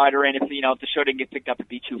was the rider, and if the show didn't get picked up, it'd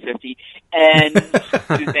be $250. And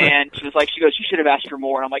Suzanne, she goes, you should have asked for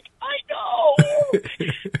more. And I'm like, I know.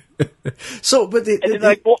 So, but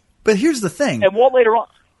here's the thing. And Walt later on,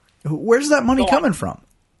 where's that money coming from?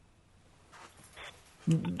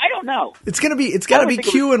 I don't know. It's gotta be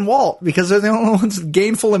Q and Walt because they're the only ones with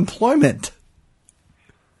gainful employment.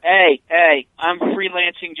 Hey, I'm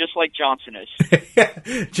freelancing just like Johnson is.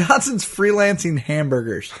 Johnson's freelancing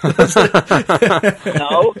hamburgers.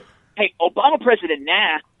 No. Hey, Obama president,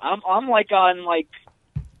 nah. I'm like on like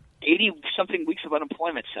 80-something weeks of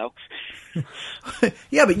unemployment, so.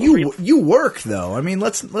 Yeah, but you work though. I mean,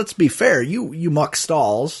 let's be fair. You muck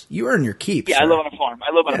stalls. You earn your keep. Yeah, sir. I live on a farm.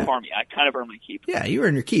 A farm. Yeah, I kind of earn my keep. Yeah, you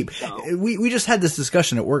earn your keep. So. We just had this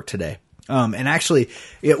discussion at work today. And actually,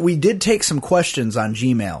 we did take some questions on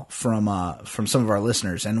Gmail from some of our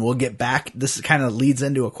listeners, and we'll get back. This kind of leads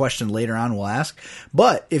into a question later on we'll ask.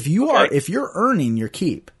 But if you're earning your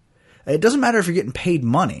keep, it doesn't matter if you're getting paid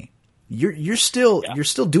money. You're still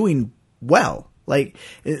doing well. Like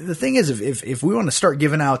the thing is, if we want to start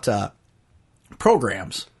giving out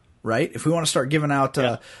programs, right? If we want to start giving out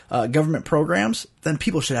government programs, then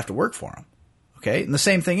people should have to work for them. Okay, and the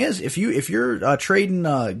same thing is if you're trading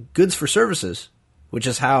goods for services, which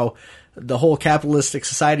is how the whole capitalistic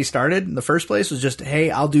society started in the first place, was just, hey,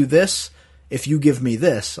 I'll do this if you give me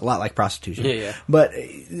this. A lot like prostitution. Yeah. But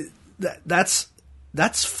that's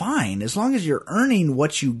fine as long as you're earning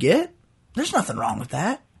what you get. There's nothing wrong with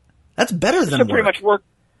that. That's better than pretty much work.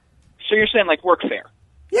 So you're saying like work fair?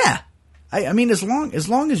 Yeah, I mean as long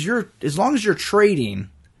as you're trading.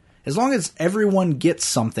 As long as everyone gets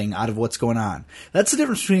something out of what's going on. That's the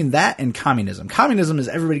difference between that and communism. Communism is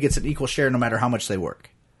everybody gets an equal share no matter how much they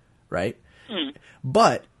work. Right?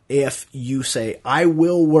 But if you say, I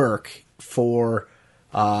will work for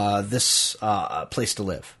this place to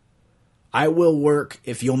live. I will work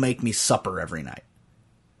if you'll make me supper every night.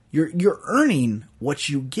 You're earning what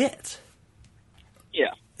you get.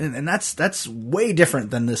 Yeah. And that's way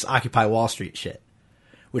different than this Occupy Wall Street shit.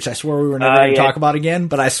 Which I swore we were never going to talk about again,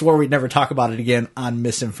 but I swore we'd never talk about it again on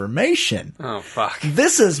Misinformation. Oh, fuck.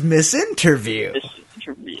 This is Misinterview.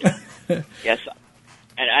 Yes.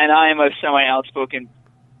 And I am a semi-outspoken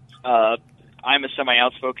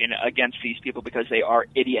against these people because they are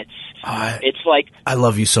idiots. It's like... I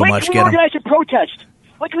love you so much. Can we organize a protest?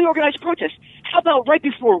 When can we organize a protest? How about right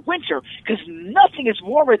before winter? Because nothing is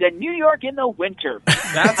warmer than New York in the winter.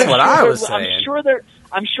 That's what I was saying.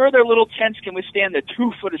 I'm sure their little tents can withstand the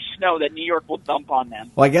 2 foot of snow that New York will dump on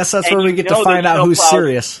them. Well, I guess that's where we get to find out who's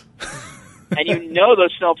serious. And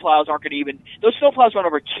those snowplows aren't going to even... Those snowplows run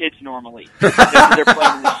over kids normally. They're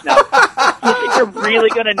playing in the snow. You think they're really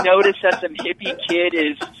going to notice that some hippie kid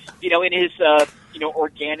is, in his,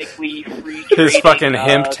 organically free trading... His fucking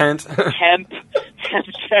hemp tent. Hemp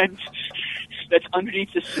tent that's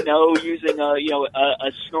underneath the snow using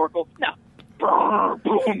a snorkel? No. Brrr,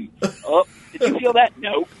 boom. Oh, did you feel that?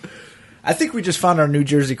 No. I think we just found our New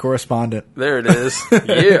Jersey correspondent. There it is.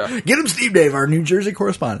 Yeah. Get him, Steve Dave, our New Jersey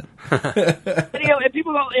correspondent. And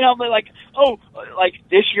people go, like, oh, like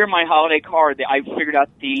this year my holiday card, I figured out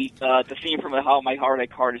the theme for my holiday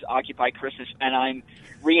card is Occupy Christmas, and I'm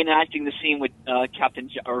reenacting the scene with Captain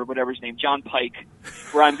or whatever his name, John Pike,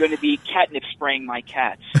 where I'm going to be catnip spraying my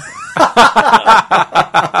cats.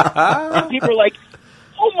 And people are like,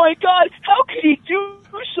 oh my God, how could he do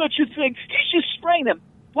such a thing? He's just spraying them.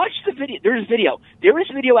 Watch the video. There is video. There is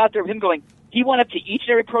video out there of him going, he went up to each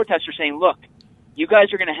and every protester saying, look, you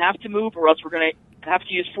guys are going to have to move or else we're going to have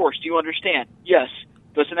to use force. Do you understand? Yes.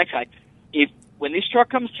 Goes to the next guy. When this truck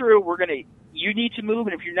comes through, you need to move,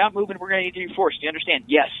 and if you're not moving, we're going to need to use force. Do you understand?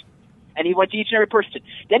 Yes. And he went to each and every person.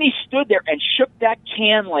 Then he stood there and shook that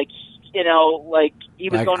can like he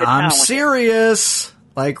was going to town. I'm serious.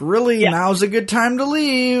 Like, really, now's a good time to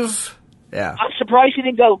leave. Yeah. I'm surprised he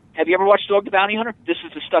didn't go, have you ever watched Dog the Bounty Hunter? This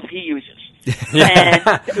is the stuff he uses.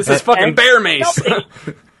 This is fucking bear mace.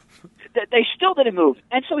 They still didn't move,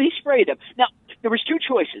 and so he sprayed them. Now, there was two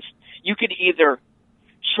choices. You could either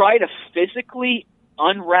try to physically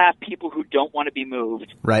unwrap people who don't want to be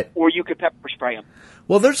moved, right? Or you could pepper spray them.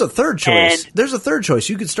 Well, there's a third choice.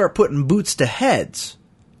 You could start putting boots to heads.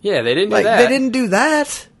 Yeah, they didn't do that. that. They didn't do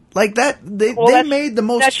that. Like that, they made the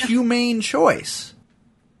most humane choice.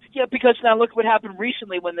 Yeah, because now look what happened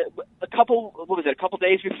recently when a couple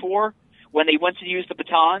days before, when they went to use the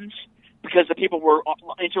batons, because the people were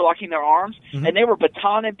interlocking their arms, and they were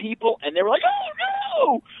batoning people, and they were like,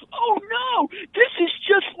 oh no, this is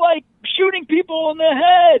just like shooting people in the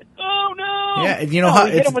head. Oh no. Yeah, you know how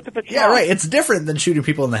hit them with the baton. Yeah, right. It's different than shooting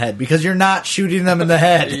people in the head because you're not shooting them in the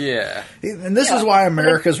head. Yeah. And this is why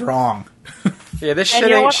America's wrong. Yeah, this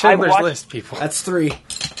shit ain't Schindler's List, people. That's 3.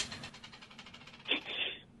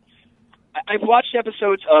 I've watched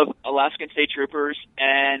episodes of Alaskan State Troopers,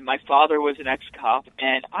 and my father was an ex-cop,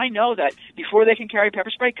 and I know that before they can carry pepper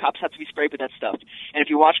spray, cops have to be sprayed with that stuff. And if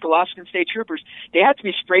you watch Alaskan State Troopers, they have to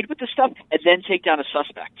be sprayed with the stuff and then take down a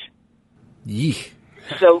suspect. Yeesh.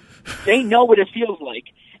 So they know what it feels like.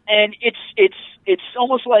 And it's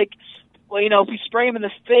almost like, well, if you spray them in the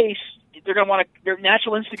face, they're going to want to, their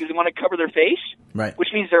natural instinct is they want to cover their face, right? Which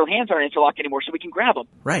means their hands aren't interlocked anymore, so we can grab them.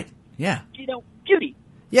 Right, yeah. Beauty.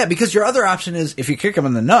 Yeah, because your other option is if you kick them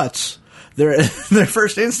in the nuts, their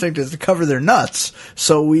first instinct is to cover their nuts.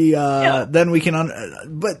 So then we can,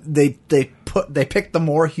 but they pick the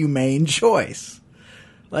more humane choice.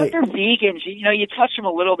 But they're vegans. You touch them a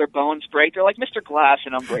little, their bones break. They're like Mr. Glass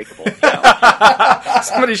and Unbreakable.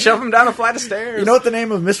 Somebody shove them down a flight of stairs. You know what the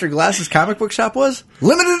name of Mr. Glass's comic book shop was?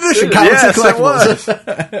 Limited Edition Comics and Collectibles.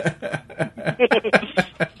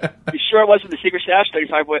 You sure it wasn't the Secret Stash,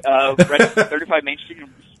 35 Main Street?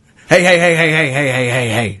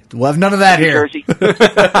 Hey! We'll have none of that here. Jersey.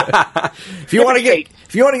 If you want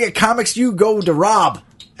to get comics, you go to Rob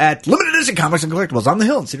at Limited Edition Comics and Collectibles on the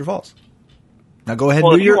Hill in Cedar Falls. Now go ahead.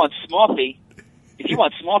 Well, if you want small fee,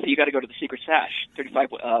 you got to go to the Secret Stash, 35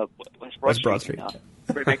 West Broad Street.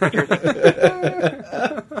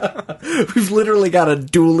 We've literally got a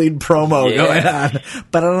dueling promo going on.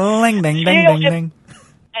 Ding.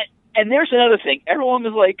 And there's another thing. Everyone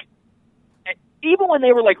was like, even when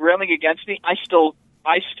they were like railing against me, I still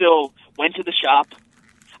went to the shop.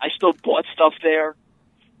 I still bought stuff there,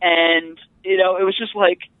 and it was just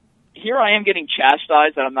like, here I am getting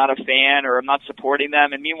chastised that I'm not a fan or I'm not supporting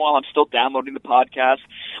them, and meanwhile I'm still downloading the podcast.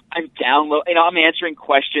 I'm answering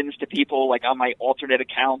questions to people like on my alternate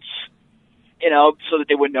accounts, so that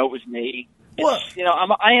they would know it was me. Well,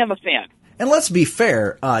 I am a fan. And let's be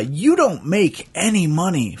fair, you don't make any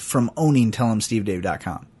money from owning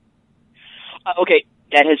TellHimSteveDave.com. Okay,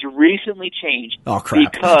 that has recently changed. Oh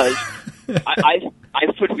crap! Because I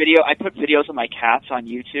put videos of my cats on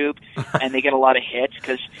YouTube, and they get a lot of hits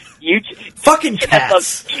because YouTube fucking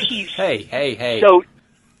cats. Hey. So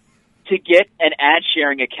to get an ad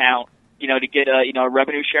sharing account, to get a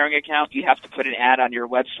revenue sharing account, you have to put an ad on your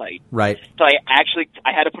website. Right. So I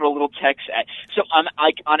had to put a little text ad. So I'm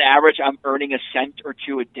on average I'm earning $1 or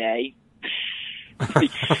 $2 a day.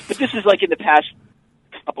 But this is like in the past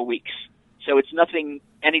couple weeks. So it's nothing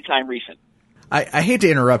anytime recent. I hate to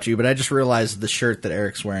interrupt you, but I just realized the shirt that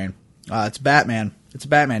Eric's wearing. It's Batman. It's a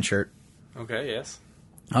Batman shirt. Okay, yes.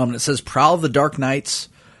 It says Prowl of the Dark Knights,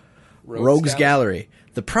 Rogues Gallery.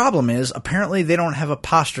 The problem is, apparently they don't have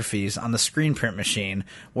apostrophes on the screen print machine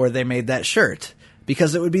where they made that shirt.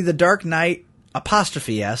 Because it would be the Dark Knight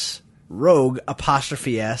 'S, Rogue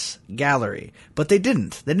 'S, Gallery. But they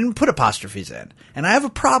didn't. They didn't put apostrophes in. And I have a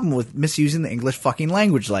problem with misusing the English fucking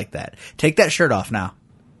language like that. Take that shirt off now.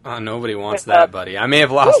 Nobody wants that, buddy. I may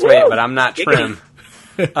have lost weight, but I'm not trim.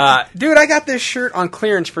 Dude, I got this shirt on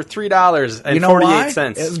clearance for $3.48. You know why?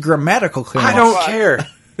 It's grammatical clearance. I don't care.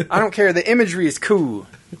 I don't care. The imagery is cool.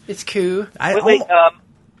 It's cool. Wait,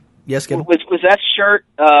 yes, Kim? was that shirt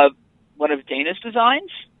one of Dana's designs?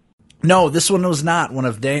 No, this one was not one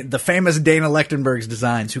of the famous Dana Lechtenberg's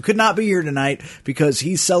designs, who could not be here tonight because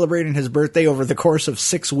he's celebrating his birthday over the course of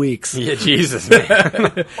 6 weeks. Yeah, Jesus,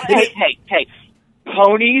 man. Hey.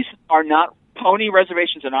 Pony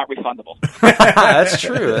reservations are not refundable. That's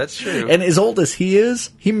true. And as old as he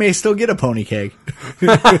is, he may still get a pony keg.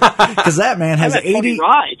 Because that man has 80 pony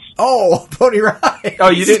rides. Oh, pony ride. Oh,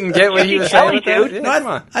 you didn't get what he was saying with that? Dude. Yeah, No, come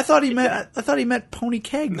on. I thought he meant pony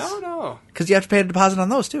kegs. No. Because you have to pay a deposit on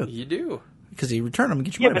those too. You do. Because you return them and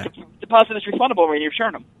get your money but back. the deposit is refundable when you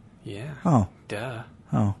return them. Yeah. Oh. Duh.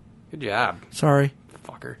 Oh. Good job, Sorry.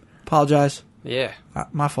 fucker. Apologize. Yeah.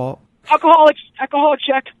 My fault. Alcoholic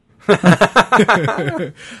check.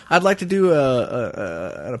 I'd like to do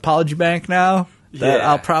an apology bank now. That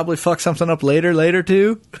Yeah. I'll probably fuck something up later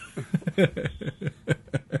too.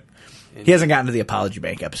 He hasn't gotten to the apology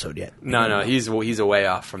bank episode yet. No, he's a way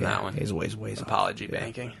off from that one. He's ways off. Apology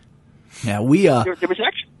banking. Yeah, we There was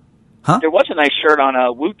actually Huh? there was a nice shirt on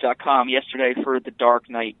Woot.com yesterday for the Dark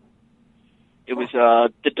Knight. It was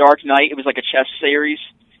the Dark Knight. It was like a chess series,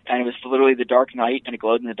 and it was literally the Dark Knight, and it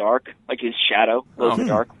glowed in the dark, like his shadow glows in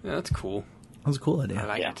the dark. Yeah, that's cool. that was a cool idea. I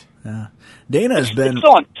like Yeah. it. Yeah. Dana has been It's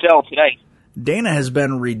still on sale today. Dana has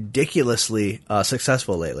been ridiculously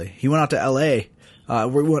successful lately. He went out to L.A.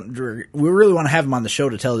 We really want to have him on the show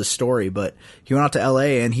to tell this story, but he went out to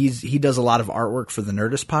L.A. and he does a lot of artwork for the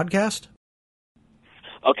Nerdist podcast.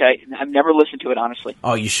 Okay, I've never listened to it, honestly.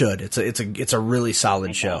 Oh, you should. It's a really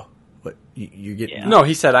solid show. What you get? Yeah. No,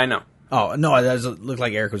 he said I know. Oh no, it looked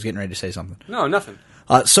like Eric was getting ready to say something. No, nothing.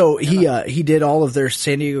 So he did all of their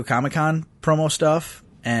San Diego Comic-Con promo stuff,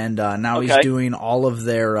 and now he's doing all of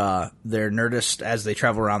their Nerdist as they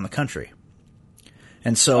travel around the country.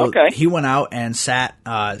 And so he went out and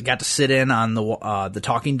got to sit in on the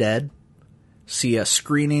Talking Dead, see a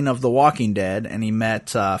screening of The Walking Dead, and he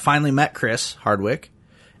finally met Chris Hardwick,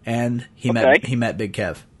 and he met Big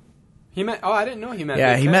Kev. He met. Oh, I didn't know he met.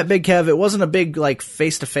 Yeah, Big he Kev. met Big Kev. It wasn't a big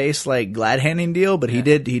face to face glad handing deal, but he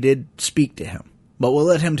did speak to him. But we'll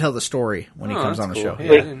let him tell the story when he comes on the show. Yeah,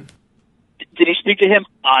 Wait. I didn't- Did he speak to him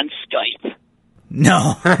on Skype?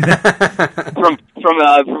 No. from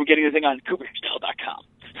getting the thing on CooperHill.com.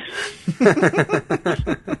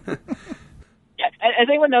 Yeah, has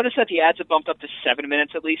anyone noticed that the ads have bumped up to 7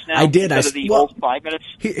 minutes at least now? I did. Instead of the old 5 minutes?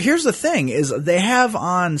 Here's the thing: is they have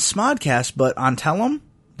on Smodcast, but on Tellum,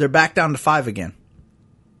 they're back down to 5 again.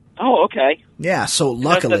 Oh, okay. Yeah. So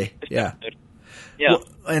luckily, Yeah. Well,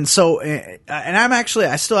 and so, and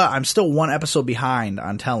I'm still one episode behind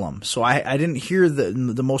on Tellum. So I didn't hear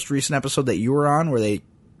the most recent episode that you were on, where they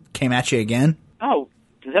came at you again. Oh,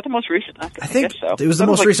 is that the most recent? I think guess so. it was the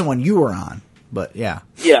most recent one you were on. But yeah.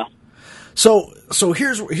 Yeah. So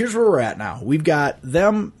here's where we're at now. We've got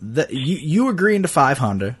them. You agreeing to 5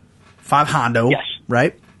 Hondo, Yes.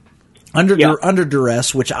 right? Under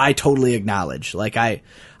duress, which I totally acknowledge. Like I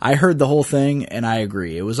heard the whole thing and I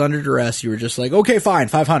agree. It was under duress. You were just like, okay, fine,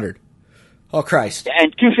 500. Oh Christ!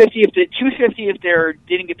 And $250 if they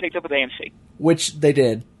didn't get picked up with AMC, which they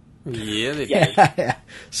did. Yeah, they did. Yeah.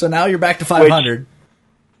 So now you're back to 500.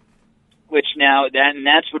 Which now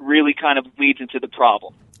that's what really kind of leads into the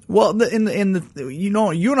problem. Well,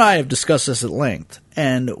 you and I have discussed this at length,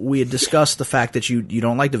 and we had discussed the fact that you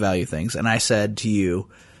don't like to value things, and I said to you,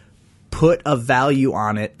 put a value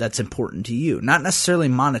on it that's important to you, not necessarily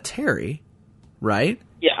monetary, right?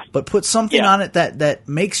 Yeah. But put something on it that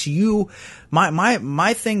makes you.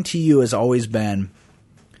 My thing to you has always been,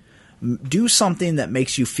 do something that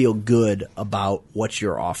makes you feel good about what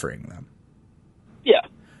you're offering them. Yeah.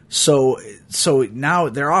 So now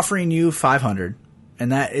they're offering you 500.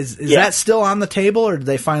 And that is that still on the table, or did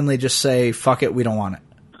they finally just say, fuck it, we don't want it?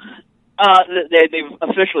 They've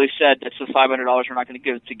officially said that's the $500 we're not going to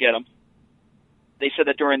give to get them. They said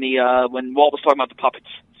that during the when Walt was talking about the puppets.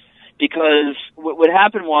 Because what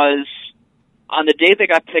happened was, on the day they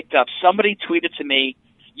got picked up, somebody tweeted to me,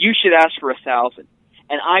 you should ask for 1,000.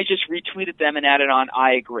 And I just retweeted them and added on,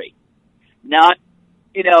 I agree.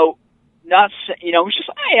 It was just,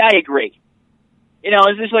 I agree.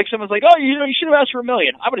 It's just like someone's like, oh, you should have asked for $1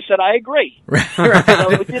 million. I would have said, I agree.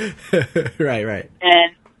 Right.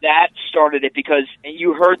 And that started it because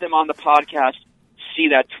you heard them on the podcast see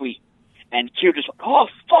that tweet. And Q just like, oh,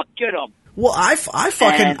 fuck, get him. Well, I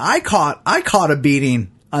caught a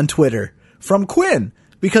beating on Twitter from Quinn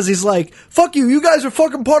because he's like, fuck you guys are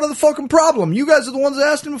fucking part of the fucking problem. You guys are the ones that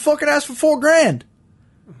asked him to fucking ask for $4,000.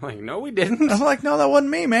 I'm like, no, we didn't. I'm like, no, that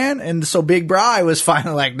wasn't me, man. And so Big Bri was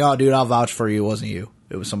finally like, no, dude, I'll vouch for you. It wasn't you.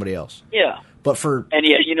 It was somebody else. Yeah. But for... And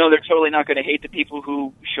yeah, you know they're totally not going to hate the people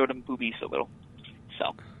who showed them boobies a little.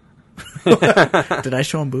 So. Did I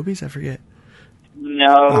show him boobies? I forget.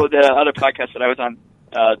 No, the other podcast that I was on,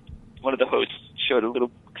 one of the hosts showed a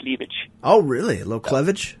little cleavage. Oh, really? A little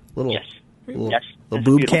cleavage? Yes. Little Yes. boob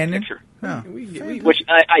Beautiful canyon? picture. Oh. Which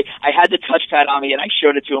I had the touchpad on me, and I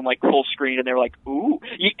showed it to them like full screen, and they were like, "Ooh!"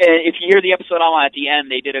 If you hear the episode I'm on at the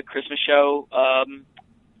end, they did a Christmas show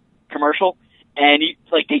commercial, and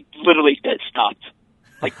they literally stopped.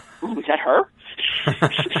 Like, "Ooh, is that her?"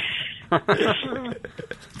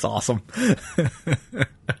 It's awesome.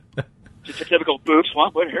 Just a typical boobs.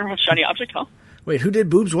 What? Shiny object? Huh? Wait, who did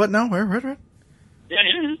boobs? What now? Where?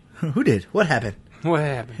 Yeah. Who did? What happened? What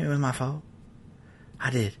happened? It was my fault.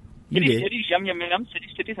 I did. You Titties, did. titties, yum, yum, yum.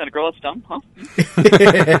 Titties, titties, and a girl that's dumb, huh?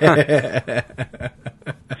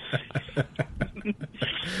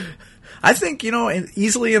 I think,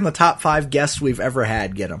 easily in the top 5 guests we've ever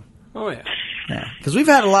had get them. Oh, yeah. Yeah, because we've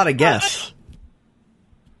had a lot of guests.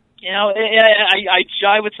 I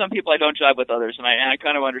jive with some people. I don't jive with others, and I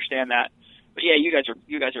kind of understand that. But yeah, you guys are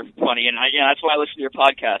funny, and that's why I listen to your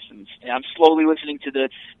podcast, and I'm slowly listening to the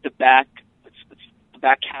back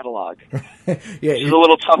catalog. Yeah, it's a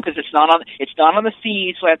little tough because it's not on the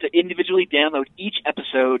feed, so I have to individually download each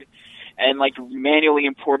episode and manually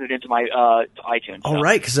import it into my iTunes. Oh,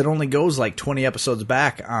 right, because it only goes 20 episodes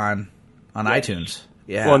back on iTunes.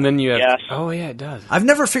 Yeah. Well, and then you have... Yes. Oh, yeah, it does. I've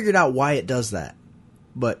never figured out why it does that,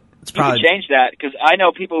 but it's You probably... can change that, because I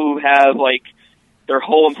know people who have, their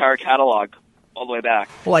whole entire catalog all the way back.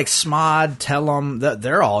 Well, like Smod, Tellum,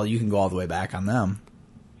 they're all... You can go all the way back on them.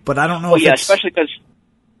 But I don't know if yeah, it's... especially because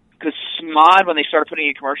Smod, when they started putting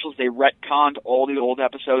in commercials, they retconned all the old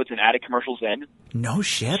episodes and added commercials in. No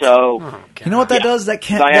shit. So, you know what that does? That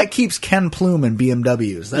that keeps Ken Plume in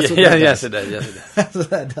BMWs. That's what that does. Yes, it does. Yes, it does. That's what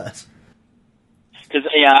that does. Because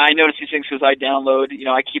I notice these things because I download.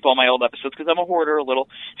 I keep all my old episodes because I'm a hoarder a little.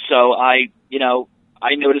 So I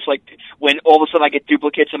notice when all of a sudden I get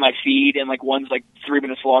duplicates in my feed and one's 3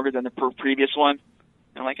 minutes longer than the previous one.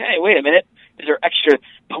 I'm like, hey, wait a minute. Is there extra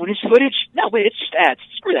bonus footage? No, wait, it's just ads.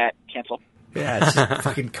 Screw that. Cancel. Yeah, it's just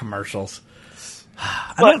fucking commercials.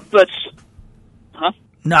 Huh?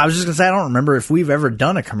 No, I was just gonna say I don't remember if we've ever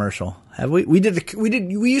done a commercial. Have we? We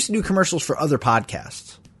used to do commercials for other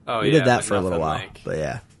podcasts. Oh, we did that for a little while. But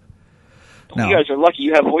yeah. No. You guys are lucky.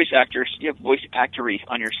 You have voice actors. You have voice actory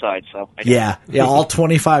on your side. So yeah, all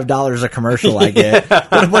 $25 a commercial I get.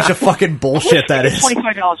 What a bunch of fucking bullshit that is.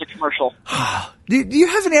 $25 a commercial. Do you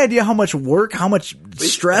have any idea how much work, how much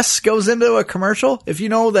stress goes into a commercial? If you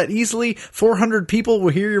know that easily 400 people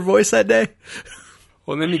will hear your voice that day.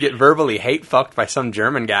 Well, then you get verbally hate fucked by some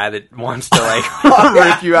German guy that wants to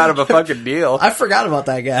rape you out of a fucking deal. I forgot about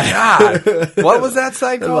that guy. God, what was that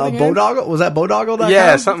site called? Bodoggle? Was that Bodoggle?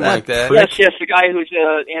 Yeah, something like that. Yes, the guy who's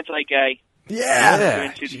anti-gay.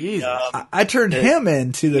 Yeah. Jesus. I turned him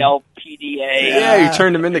into the LPDA. Yeah, you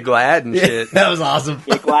turned him into Glad and shit. That was awesome.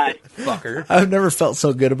 Yeah, Glad. Fucker. I've never felt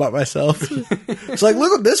so good about myself. It's like,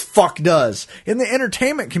 look what this fuck does in the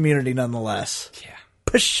entertainment community, nonetheless. Yeah.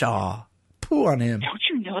 Pshaw. Poo on him. Don't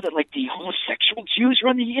you know that the homosexual Jews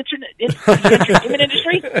run the entertainment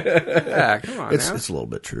industry? Yeah, come on. It's a little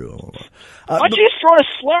bit true. Why don't you just throw a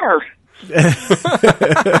slur?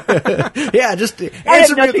 Yeah, just I have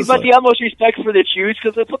answer me with nothing a but slur. the utmost respect for the Jews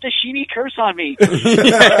because they put the Shini curse on me.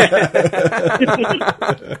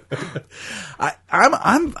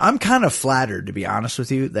 I'm kind of flattered, to be honest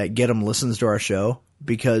with you, that Get 'em listens to our show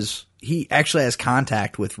because he actually has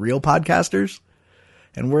contact with real podcasters,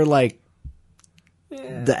 and we're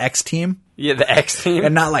the X team. Yeah, the X team.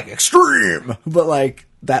 And not extreme, but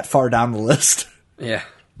that far down the list. Yeah.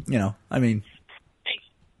 I mean.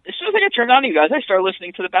 As soon as I got turned on to you guys, I started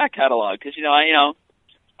listening to the back catalog because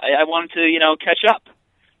I wanted to catch up.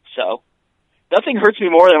 So nothing hurts me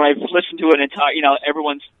more than when I've listened to an entire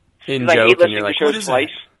everyone's. In I hate joke, and listening you're to like, shows what is twice.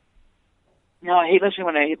 that? No, I hate listening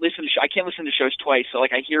when I listen to. I can't listen to shows twice. So I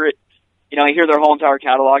hear it. I hear their whole entire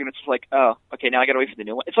catalog, and it's like, oh, okay, now I got to wait for the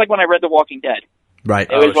new one. It's like when I read The Walking Dead. Right.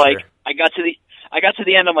 It was like, I got to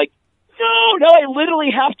the end. I'm like, no, I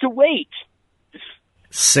literally have to wait.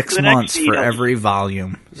 6 the next months for season. every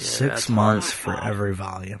volume. Yeah, 6 months for every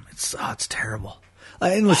volume. It's terrible.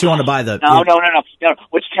 Unless you want to buy the. No.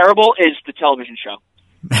 What's terrible is the television show.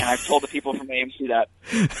 And I've told the people from AMC that.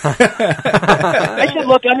 I said,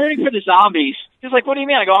 look, I'm rooting for the zombies. He's like, what do you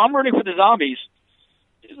mean? I go, I'm rooting for the zombies.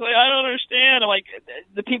 He's like, I don't understand. I'm like,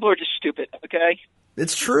 the people are just stupid. Okay.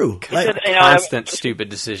 It's true. Constant stupid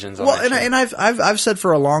decisions. On that show. And I've said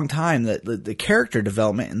for a long time that the character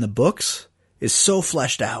development in the books is so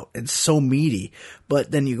fleshed out and so meaty,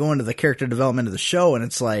 but then you go into the character development of the show, and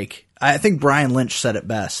it's like, I think Brian Lynch said it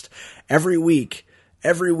best. Every week,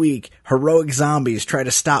 heroic zombies try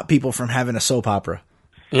to stop people from having a soap opera.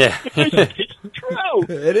 Yeah, it's true.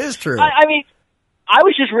 It is true. I mean, I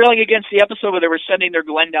was just railing against the episode where they were sending their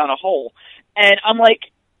Glenn down a hole, and I'm like,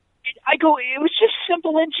 it was just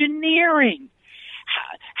simple engineering.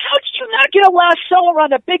 How did you not get a lasso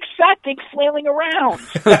around a big fat thing flailing around?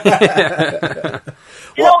 It's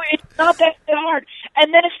not that hard.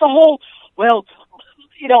 And then it's the whole,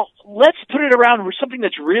 let's put it around with something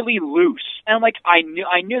that's really loose. And I'm like, I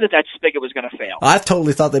knew that spigot was going to fail. I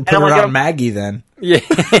totally thought they'd put it around Maggie then. Yeah.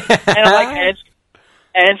 And I'm like,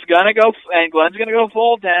 and it's gonna go, and Glenn's gonna go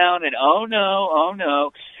fall down, and oh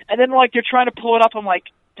no. And then like they're trying to pull it up. I'm like,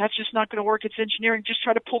 that's just not going to work. It's engineering. Just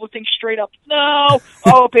try to pull the thing straight up. No.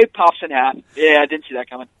 Oh, it pops in half. Yeah, I didn't see that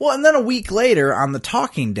coming. Well, and then a week later on The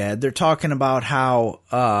Talking Dead, they're talking about how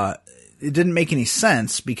it didn't make any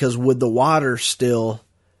sense because would the water still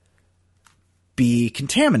be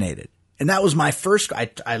contaminated? And that was my first.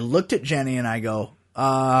 I looked at Jenny and I go,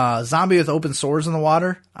 zombie with open sores in the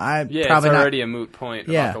water? Probably it's already a moot point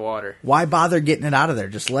about the water. Why bother getting it out of there?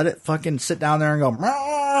 Just let it fucking sit down there and go.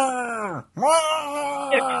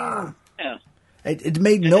 Yeah. It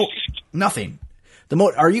made nothing.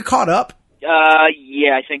 Are you caught up?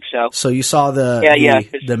 Yeah, I think so. So you saw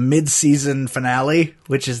the mid-season finale,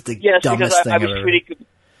 which is the dumbest thing ever.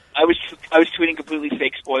 I was tweeting completely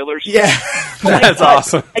fake spoilers. Yeah, that's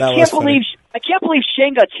awesome. I can't believe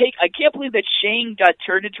that Shane got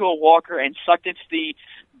turned into a walker and sucked into the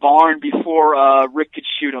barn before Rick could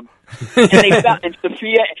shoot him. And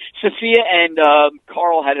Sophia and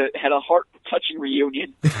Carl had a heart-touching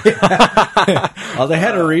reunion. Oh, they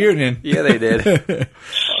had a reunion. Yeah, they did.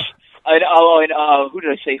 And who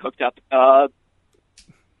did I say hooked up?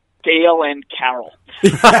 Dale and Carol.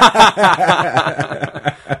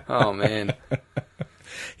 Oh man.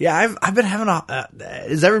 Yeah, I've been having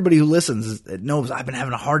as everybody who listens knows, I've been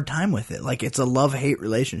having a hard time with it. Like, it's a love-hate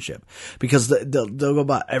relationship because they'll go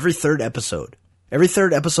about every third episode. Every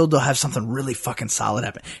third episode, they'll have something really fucking solid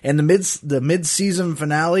happen. And the mid-season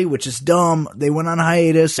finale, which is dumb, they went on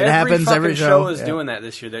hiatus. It happens every show is doing that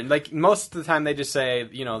this year. They're, like, most of the time they just say,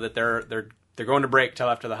 that they're going to break till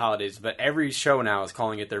after the holidays, but every show now is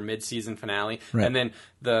calling it their mid-season finale. Right. And then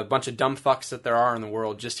the bunch of dumb fucks that there are in the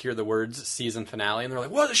world just hear the words season finale, and they're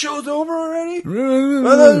like, what, the show's over already?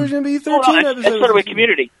 Well, there's going to be 13 episodes. That's sort of a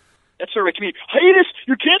Community. Hiatus,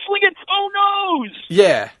 you're canceling it? Oh, no!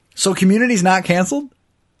 Yeah. So Community's not canceled?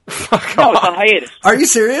 No, it's on hiatus. Are you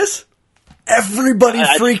serious? Everybody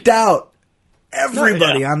freaked out.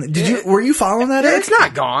 Everybody were you following that? It's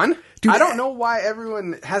not gone. Dude, I don't know why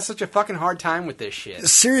everyone has such a fucking hard time with this shit.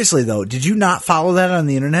 Seriously, though, did you not follow that on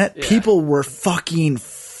the internet? Yeah. People were fucking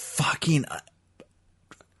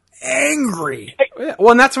angry. Yeah.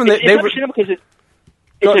 Well, and that's when they were... Because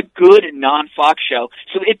it's a good non-Fox show,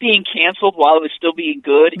 so it being canceled while it was still being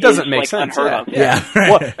good doesn't make sense. Unheard of. Yeah.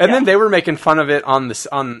 Well, and then they were making fun of it on the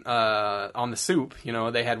Soup.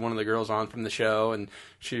 They had one of the girls on from the show, and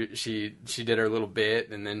she did her little bit,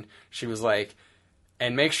 and then she was like,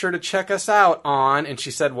 and make sure to check us out on, and she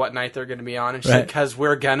said what night they're going to be on, and she said, because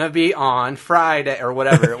we're going to be on Friday, or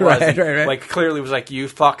whatever it was. Right. Like, clearly was like, you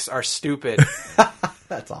fucks are stupid.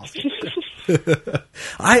 That's awesome.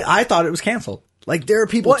 I thought it was canceled. Like, there are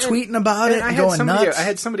people tweeting about it and going nuts. I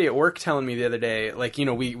had somebody at work telling me the other day, like,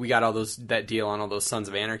 we got all that deal on all those Sons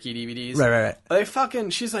of Anarchy DVDs. Right.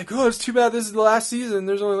 She's like, oh, it's too bad this is the last season.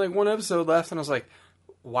 There's only like one episode left. And I was like,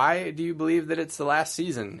 why do you believe that it's the last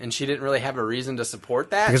season? And she didn't really have a reason to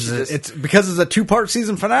support that. Because it's a 2-part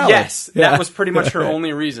season finale. Yes, that was pretty much her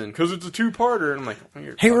only reason. Because it's a 2-parter. And I'm like,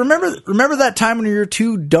 hey, remember that time when you were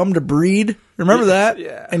too dumb to breed? Remember that?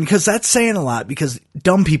 Yeah. And because that's saying a lot, because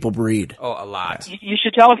dumb people breed. Oh, a lot. You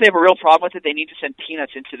should tell them if they have a real problem with it, they need to send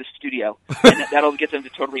Peanuts into the studio. And that'll get them to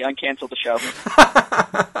totally uncancel the show.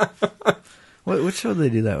 What show did they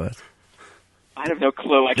do that with? I have no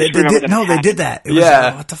clue. They did that. It was,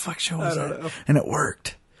 what the fuck show was that? And it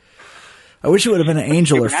worked. I wish it would have been an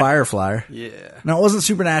Angel or Firefly. Yeah. No, it wasn't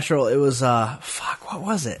Supernatural. It was, what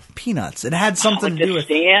was it? Peanuts. It had something to do with...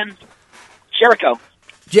 Jericho.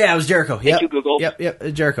 Yeah, it was Jericho. Yep. Thank you, Google.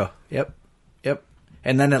 Yep, Jericho. Yep.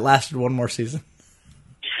 And then it lasted one more season.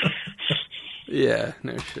 Yeah,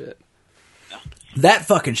 no shit. That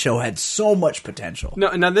fucking show had so much potential.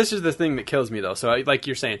 No, now this is the thing that kills me, though. So, like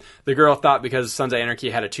you're saying, the girl thought because Sons of Anarchy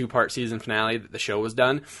had a 2-part season finale that the show was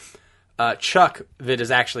done. Chuck, that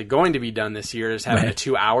is actually going to be done this year, is having a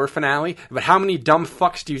 2-hour finale. But how many dumb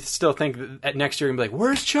fucks do you still think that next year are going to be like,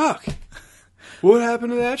 where's Chuck? What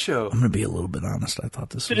happened to that show? I'm going to be a little bit honest. I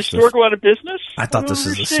thought this Did was... the store go out of business? I thought this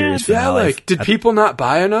was the series Yeah, finale. like, did people not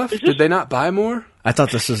buy enough? Did they not buy more? I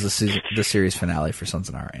thought this was the series finale for Sons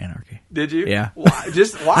of Anarchy. Did you? Yeah. Why?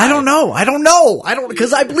 Just why? I don't know.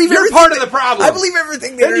 Because I believe You're everything. part of the problem. I believe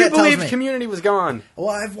everything the Then you internet tells believe me. Community was gone. Well,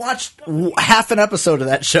 I've watched half an episode of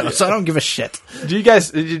that show, so I don't give a shit. Do you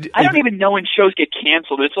guys? I don't even know when shows get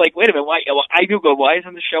canceled. It's like, wait a minute, why? I Google, why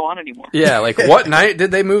isn't the show on anymore? Yeah, like what night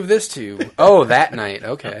did they move this to? Oh, that night.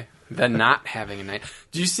 Okay, then not having a night.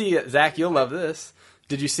 Do you see, Zach? You'll love this.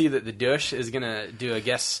 Did you see that the Dush is gonna do a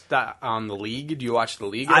guest spot on The League? Do you watch The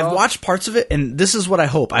League? I've watched parts of it, and this is what I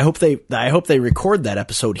hope. I hope they record that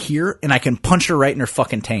episode here, and I can punch her right in her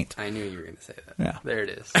fucking taint. I knew you were gonna say that. Yeah. There it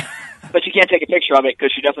is. But you can't take a picture of it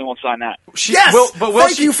because she definitely won't sign that. Yes!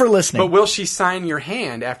 Thank you for listening. But will she sign your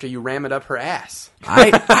hand after you ram it up her ass?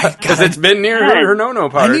 Because it's been near her no-no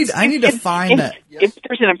parts. I need to find that. If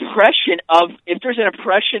there's an impression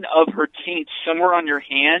of her taint somewhere on your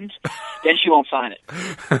hand, then she won't sign it.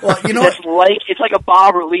 Well, you know what? It's like a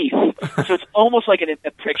bas relief, so it's almost like a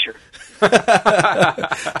picture.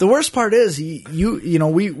 The worst part is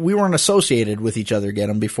we weren't associated with each other, Get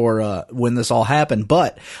 'em, before when this all happened,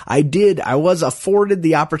 but I was afforded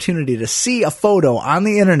the opportunity to see a photo on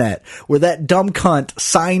the internet where that dumb cunt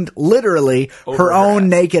signed literally her own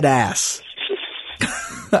naked ass.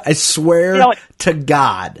 I swear to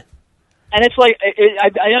God. And it's like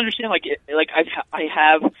I understand.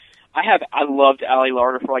 I loved Allie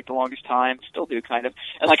Larder for like the longest time, still do kind of.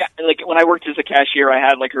 And like when I worked as a cashier, I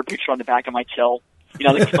had like her picture on the back of my till,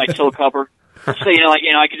 my till cover. So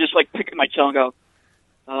I could just like pick up my till and go,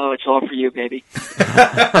 "Oh, it's all for you, baby."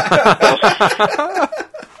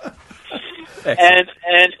 And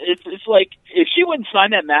it's like if she wouldn't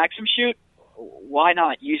sign that Maxim shoot, why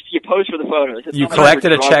not? You pose for the photos. You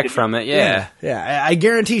collected a check from it, yeah. Yeah, I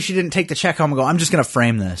guarantee she didn't take the check home and go, I'm just going to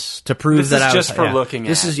frame this to prove that I was... This is just for looking at.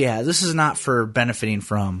 This is not for benefiting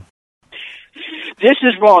from. This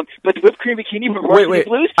is wrong, but the whipped cream bikini from Varsity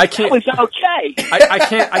Blues, I can't, that was okay.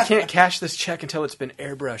 I can't cash this check until it's been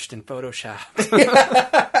airbrushed in Photoshop.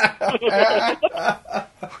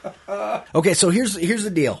 Okay, so here's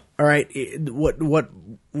the deal. All right, what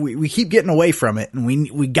we keep getting away from it, and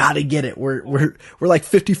we got to get it. We're like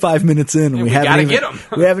 55 minutes in, and we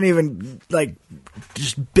haven't even like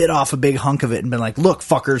just bit off a big hunk of it and been like, look,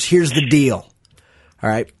 fuckers, here's the deal. All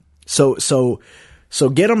right, so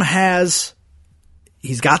Get 'em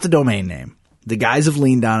he's got the domain name. The guys have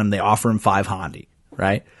leaned on him. They offer him $500,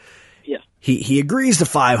 right? Yeah. He agrees to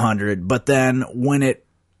 $500, but then when it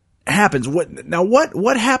happens,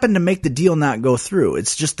 what happened to make the deal not go through?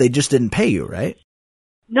 It's just they just didn't pay you, right?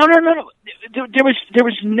 No. There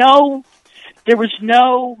was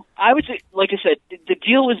no. I would say, like I said, the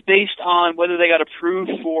deal was based on whether they got approved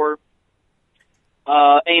for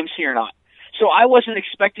AMC or not. So I wasn't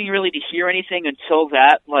expecting really to hear anything until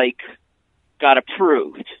that got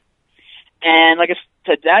approved. And like I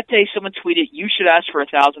said, that day someone tweeted, "You should ask for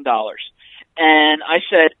 $1,000," and I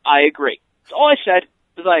said, "I agree." So all I said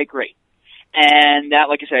was, "I agree." And that,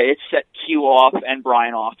 like I said, it set Q off and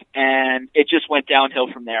Brian off, and it just went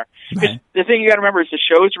downhill from there. Because the thing you got to remember is the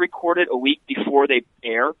shows recorded a week before they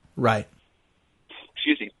air. Right.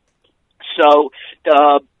 Excuse me. So,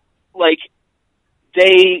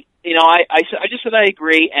 they, I just said I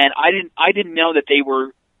agree, and I didn't know that they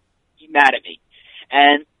were mad at me.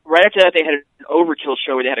 And right after that, they had an Overkill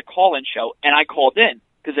show where they had a call-in show, and I called in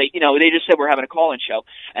because they just said we're having a call-in show,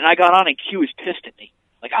 and I got on, and Q was pissed at me.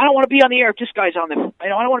 Like, I don't want to be on the air if this guy's on the. I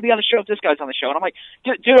don't want to be on the show if this guy's on the show. And I'm like,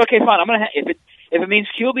 dude, okay, fine. I'm gonna if it means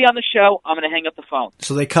Q will be on the show, I'm gonna hang up the phone.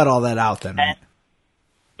 So they cut all that out then. Right?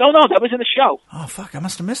 No, that was in the show. Oh fuck, I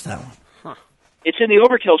must have missed that one. Huh. It's in the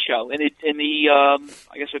Overkill show, in the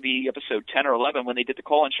I guess it would be episode 10 or 11 when they did the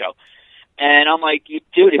call-in show. And I'm like,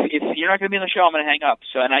 dude, if you're not gonna be on the show, I'm gonna hang up.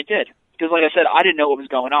 So, and I did because, like I said, I didn't know what was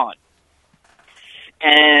going on.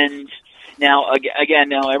 And now,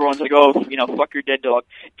 again, everyone's like, oh, fuck your dead dog.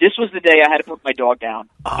 This was the day I had to put my dog down.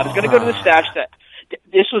 I was going to go to the stash.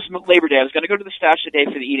 This was Labor Day. I was going to go to the stash today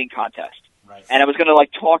for the eating contest. Right. And I was going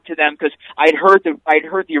to, talk to them because I'd heard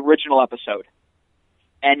the original episode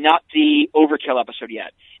and not the Overkill episode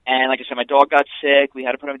yet. And like I said, my dog got sick. We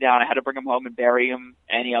had to put him down. I had to bring him home and bury him.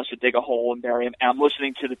 And he also dig a hole and bury him. And I'm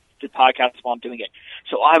listening to the podcast while I'm doing it.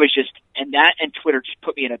 So I was just, and Twitter just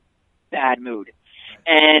put me in a bad mood.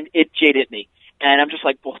 And it jaded me. And I'm just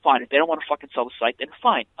like, well, fine. If they don't want to fucking sell the site, then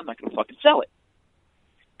fine. I'm not going to fucking sell it.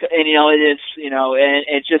 And it is,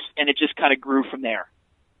 and it just kind of grew from there.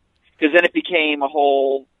 Because then it became a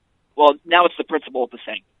whole. Well, now it's the principle of the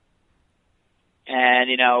thing. And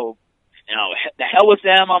the hell with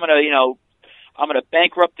them. I'm gonna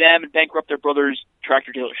bankrupt them and bankrupt their brother's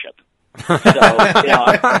tractor dealership.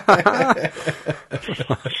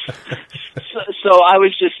 So I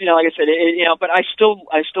was just, like I said, but I still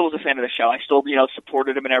was a fan of the show. I still,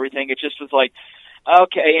 supported him and everything. It just was like,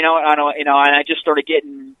 okay, I don't, and I just started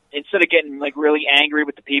getting, instead of getting like really angry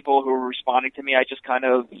with the people who were responding to me, I just kind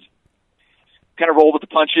of rolled with the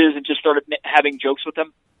punches and just started having jokes with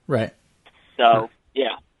them. Right. So,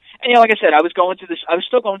 yeah. And, like I said, I was still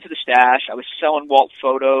going to the stash. I was selling Walt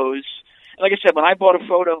photos. And like I said, when I bought a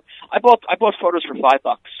photo, I bought photos for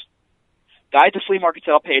 $5. Guy at the flea market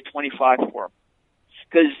said I'll pay $25 for them.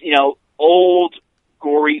 Because, old,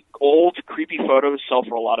 gory, creepy photos sell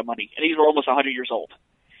for a lot of money. And these were almost 100 years old.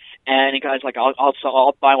 And the guy's like,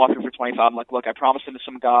 I'll buy one for $25. I'm like, look, I promised them to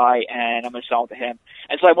some guy, and I'm going to sell them to him.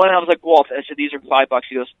 And so I went and I was like, Walt, I said, these are $5.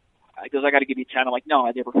 He goes, I got to give you 10. I'm like,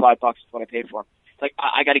 no, they were $5. That's what I paid for them. It's like,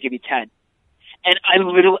 I got to give you 10. And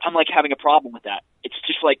I'm like having a problem with that. It's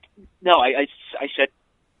just like, no, I said,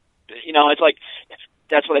 it's like,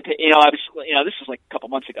 that's what I paid. This was like a couple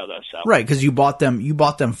months ago though. So right, because you bought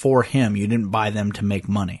them for him. You didn't buy them to make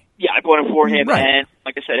money. Yeah, I bought them for him, right. And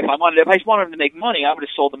like I said, if I wanted them to make money, I would have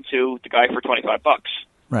sold them to the guy for $25.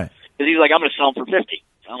 Right. Because he's like, I'm going to sell them for $50.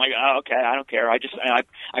 I'm like, oh, okay, I don't care. I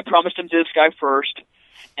promised him to this guy first,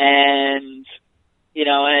 and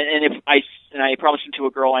and I promised him to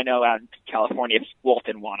a girl I know out in California if Walt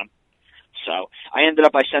didn't want him. So I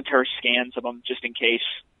sent her scans of them just in case,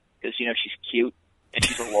 because she's cute and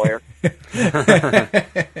she's a lawyer.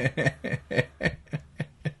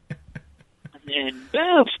 And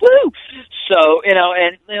boom, woo. So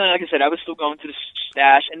and like I said, I was still going to the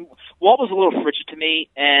stash, and Walt was a little frigid to me,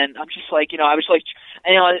 and I'm just like, I was like,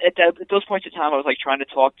 at those points in time, I was like trying to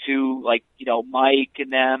talk to Mike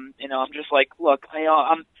and them. I'm just like, look,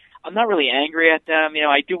 I'm not really angry at them.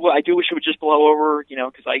 I do wish it would just blow over.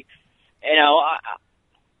 Because I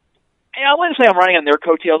wouldn't say I'm running on their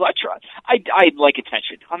coattails. I like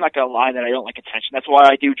attention. I'm not going to lie that I don't like attention. That's why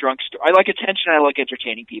I do drunk story. I like attention. And I like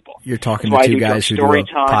entertaining people. You're talking to two guys who do a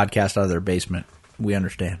podcast out of their basement. We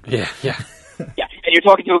understand. Yeah. Yeah, and you're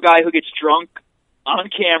talking to a guy who gets drunk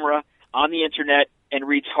on camera, on the internet, and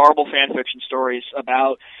reads horrible fan fiction stories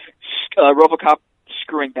about RoboCop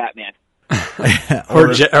screwing Batman.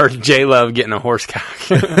 or J-Love getting a horse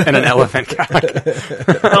cock and an elephant cock.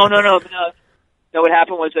 No. No, what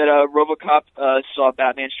happened was that RoboCop saw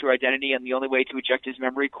Batman's true identity, and the only way to eject his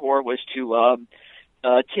memory core was to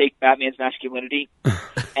take Batman's masculinity.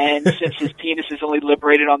 And since his penis is only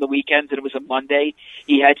liberated on the weekends and it was a Monday,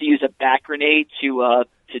 he had to use a bat grenade to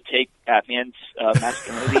take Batman's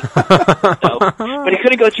masculinity. But he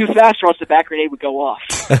couldn't go too fast, or else the bat grenade would go off.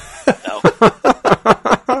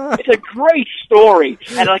 It's a great story,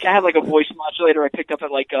 and I have a voice modulator I picked up at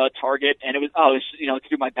Target, and it was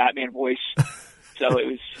through my Batman voice. So it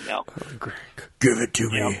was, Give it to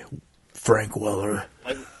me, Frank Weller.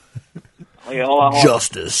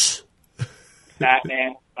 Justice.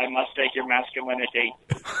 Batman, I must take your masculinity.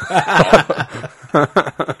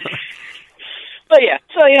 But yeah,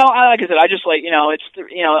 so like I said, I just like it's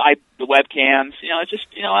the webcams. It's just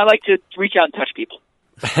I like to reach out and touch people.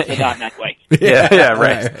 So not in that way. Yeah,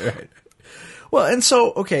 right. Well, and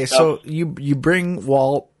so you bring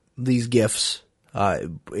Walt these gifts.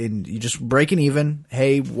 And you just breaking even.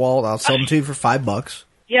 Hey, Walt, I'll sell them to you for $5.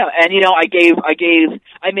 Yeah, and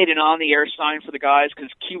I made an on the air sign for the guys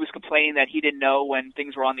because Q was complaining that he didn't know when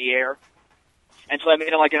things were on the air, and so I made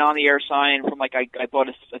an on the air sign from I bought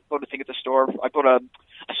a thing at the store. I bought a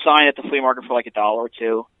sign at the flea market for $1 or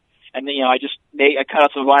 $2, and then I cut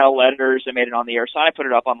out some vinyl letters and made an on the air sign. I put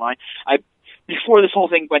it up online. Before this whole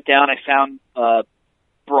thing went down, I found I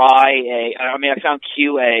found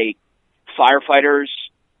Q a firefighter's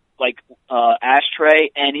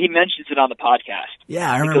ashtray, and he mentions it on the podcast. Yeah,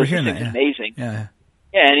 I remember hearing that. It's amazing. Yeah.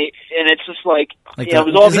 Yeah, and it's just it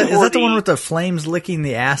was all is that the one with the flames licking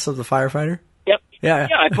the ass of the firefighter? Yep. Yeah.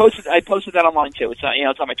 I posted that online too. It's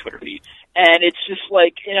it's on my Twitter feed, and it's just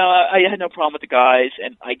I had no problem with the guys,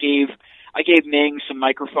 and I gave Ming some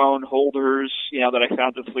microphone holders, that I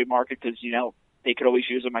found at the flea market because they could always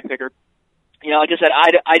use them. I figured, like I said,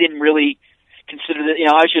 I didn't really consider that,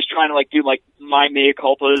 I was just trying to do my mea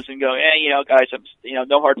culpas and go, guys, I'm,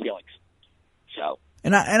 no hard feelings. So.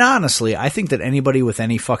 And honestly, I think that anybody with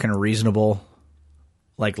any fucking reasonable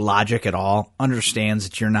logic at all understands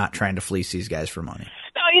that you're not trying to fleece these guys for money.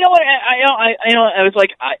 No, you know what? I was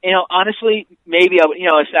like, honestly, maybe I would,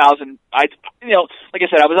 1,000. Like I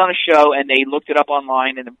said, I was on a show and they looked it up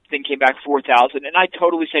online and the thing came back 4,000, and I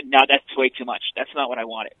totally said, no, that's way too much. That's not what I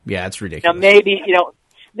wanted. Yeah, it's ridiculous. Now maybe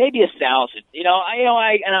 1,000.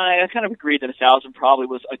 I kind of agreed that 1,000 probably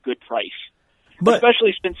was a good price, but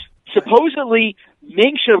especially since supposedly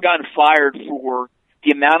Ming should have gotten fired for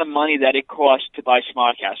the amount of money that it cost to buy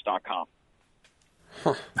Smodcast.com.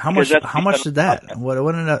 How much did that? What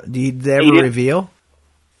did they ever reveal?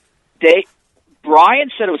 Brian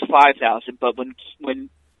said it was 5,000, but when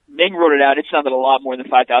Ming wrote it out, it sounded a lot more than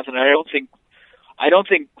 5,000. I don't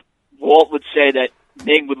think Walt would say that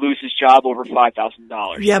Ming would lose his job over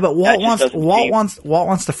 $5,000. Yeah, but Walt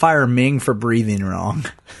wants to fire Ming for breathing wrong.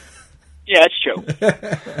 Yeah, that's true.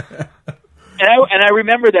 and I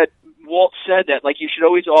remember that Walt said that you should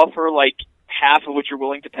always offer half of what you're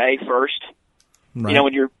willing to pay first. Right.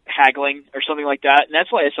 When you're haggling or something like that. And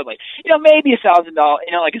that's why I said, maybe $1,000.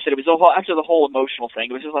 Like I said, it was after the whole emotional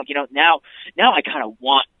thing. It was just now I kind of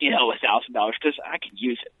want, $1,000 because I can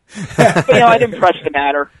use it. But, I didn't press the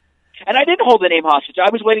matter. And I didn't hold the name hostage. I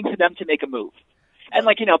was waiting for them to make a move. And,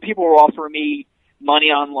 people were offering me money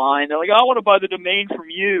online. They're like, I want to buy the domain from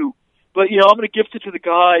you. But, I'm going to gift it to the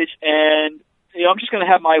guys and I'm just going to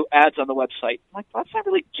have my ads on the website. I'm like, that's not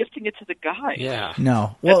really gifting it to the guy. Yeah.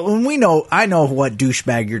 No. Well, I know what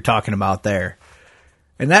douchebag you're talking about there.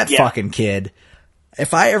 And that fucking kid,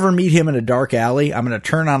 if I ever meet him in a dark alley, I'm going to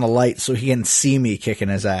turn on a light so he can see me kicking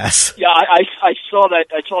his ass. Yeah, I saw that.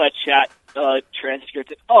 I saw that chat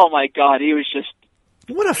transcript. Oh my God, he was just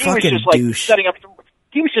what a fucking douche. Setting up.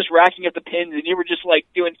 He was just racking up the pins, and you were just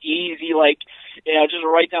doing easy, just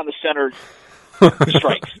right down the center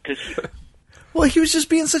strikes. Well, he was just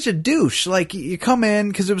being such a douche. You come in,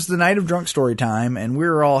 because it was the night of drunk story time, and we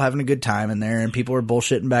were all having a good time in there, and people were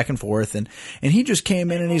bullshitting back and forth, and he just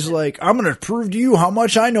came in and he's like, I'm going to prove to you how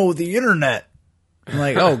much I know of the internet. I'm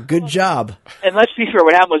like, oh, good job. And let's be fair,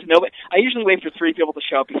 what happened was nobody. I usually wait for 3 people to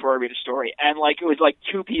show up before I read a story, and it was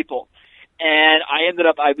 2 people, and I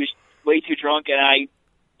was way too drunk, and I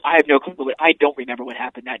have no clue. I don't remember what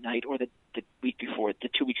happened that night or the week before, the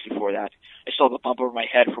 2 weeks before that. I still have a bump over my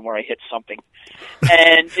head from where I hit something.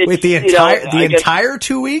 And wait, the entire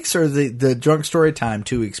 2 weeks or the drunk story time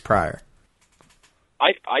 2 weeks prior?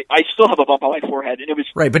 I still have a bump on my forehead, and it was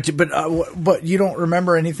right. But you don't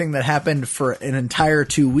remember anything that happened for an entire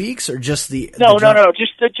 2 weeks, or just the no,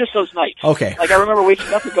 just those nights. Okay. I remember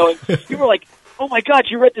waking up and going, you were like, oh my God,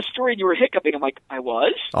 you read the story and you were hiccuping. I'm like, I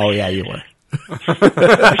was. Oh yeah, you were.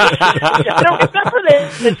 I don't remember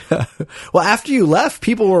this. Well, after you left,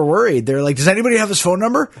 people were worried. They're like, does anybody have his phone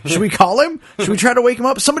number? Should we call him? Should we try to wake him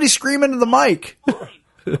up? Somebody scream into the mic.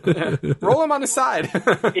 Roll him on his side.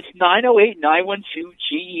 It's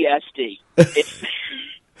 908-912-GESD.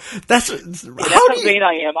 That's how vain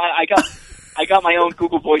I am. I got my own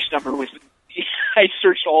Google Voice number with. I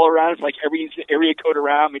searched all around, every area code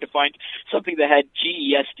around me to find something that had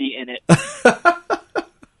GESD in it.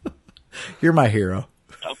 You're my hero.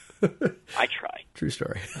 Oh, I try. True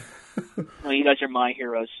story. No, you guys are my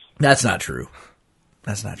heroes. That's not true.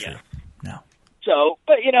 That's not true. No. So,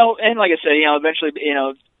 but and like I said, eventually,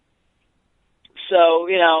 so,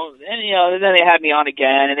 and then they had me on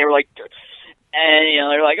again, and they were like,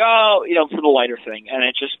 and they're like, oh, for the lighter thing, and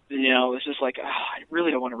it just, it was just I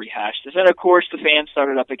really don't want to rehash this. And of course, the fans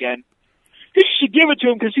started up again. You should give it to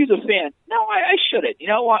him because he's a fan. No, I shouldn't.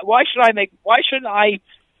 Why shouldn't I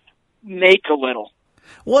make a little?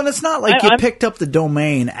 Well, and it's not like you picked up the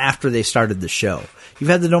domain after they started the show. You've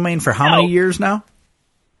had the domain for how many years now?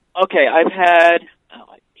 Okay, I've had.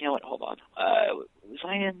 Oh, you know what? Hold on. Was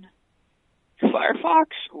I in Firefox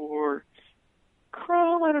or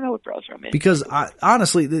Chrome? I don't know what browser I'm in. Because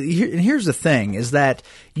honestly, here's the thing: is that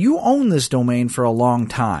you own this domain for a long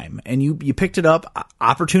time, and you picked it up.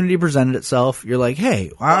 Opportunity presented itself. You're like,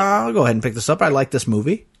 hey, I'll go ahead and pick this up. I like this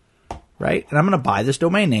movie, right? And I'm going to buy this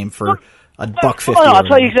domain name for $1.50. I'll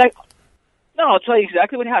tell you exactly. No, I'll tell you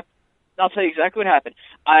exactly what happened.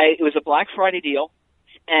 It was a Black Friday deal.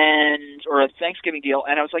 Or a Thanksgiving deal,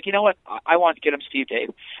 and I was like, you know what, I want to get him Steve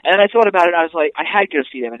Dave. And then I thought about it, and I was like, I had to get him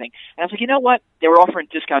Steve Dave, I think. And I was like, you know what, they were offering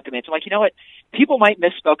discount domains. I'm like, you know what, people might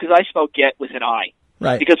misspell, because I spell get with an I.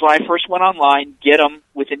 Right. Because when I first went online, get 'em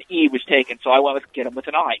with an E was taken, so I went with get 'em with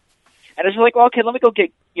an I. And I was like, well, okay, let me go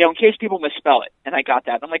get, in case people misspell it. And I got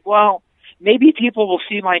that. And I'm like, well, maybe people will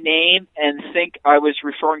see my name and think I was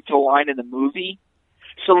referring to a line in the movie.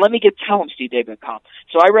 So let me tell them SteveDave.com.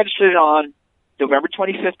 So I registered it on November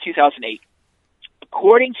 25th, 2008.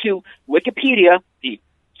 According to Wikipedia, the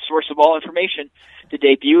source of all information, the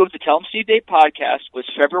debut of the Tell 'em Steve Dave podcast was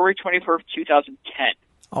February 21st, 2010.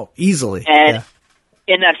 Oh, easily. And yeah.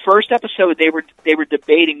 in that first episode, they were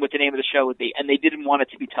debating what the name of the show would be, and they didn't want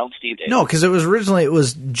it to be Tell 'em Steve Dave. No, because it was originally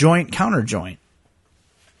joint counterjoint.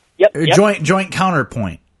 Yep. Joint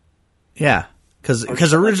counterpoint. Yeah,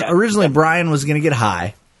 because originally Brian was going to get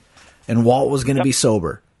high, and Walt was going to be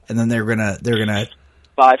sober, and then they're gonna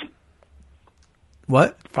 5.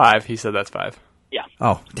 What? 5. He said that's 5. Yeah.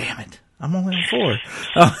 Oh, damn it! I'm only on 4.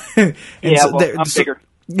 Yeah, I'm bigger.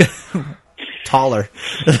 Taller.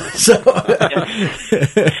 So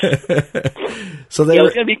they it were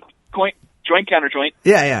was going to be joint counterjoint.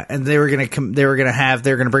 Yeah, and they were gonna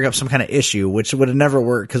bring up some kind of issue, which would have never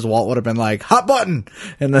worked because Walt would have been like hot button,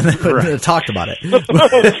 and then they would have talked about it.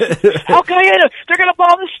 Al Qaeda, they're gonna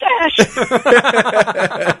bomb the stash.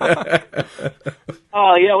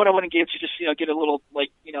 Oh, what I want to give to just get a little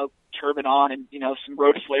turban on and some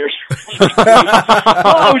road flares.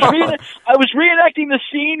 I was reenacting the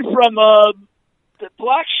scene from the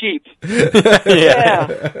Black Sheep. Yeah.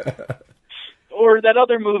 Or that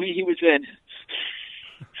other movie he was in.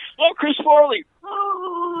 Oh, Chris Farley.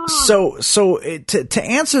 So to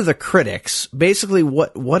answer the critics, basically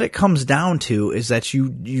what it comes down to is that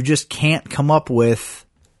you just can't come up with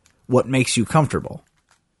what makes you comfortable,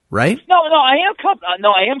 right? No, I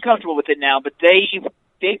am comfortable with it now, but they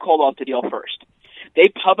called off the deal first. They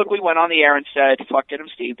publicly went on the air and said, "Fuck Get 'em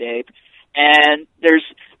Steve Dave." And there's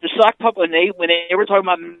the sock puppet when they were talking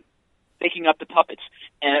about making up the puppets,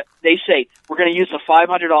 and they say we're going to use the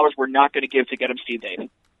 $500 we're not going to give to Get 'em Steve Dave.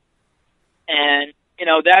 And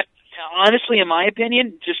that honestly, in my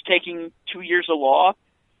opinion, just taking 2 years of law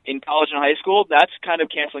in college and high school, that's kind of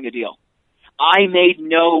canceling a deal. I made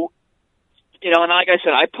no, and like I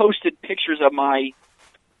said, I posted pictures of my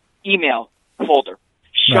email folder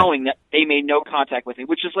showing that they made no contact with me,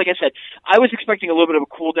 which is, like I said, I was expecting a little bit of a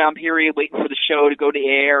cool down period, waiting for the show to go to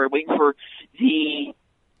air, waiting for the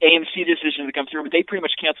AMC decision to come through, but they pretty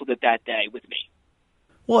much canceled it that day with me.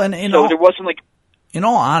 Well, so there wasn't in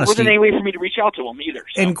all honesty, there wasn't any way for me to reach out to him either.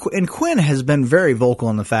 So. And Quinn has been very vocal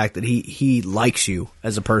in the fact that he likes you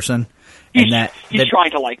as a person, and he's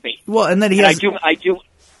trying to like me. Well, and that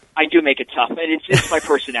I do make it tough, and it's my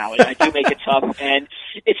personality. I do make it tough, and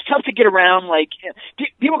it's tough to get around. Like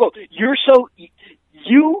people go, "You're so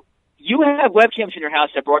you have webcams in your house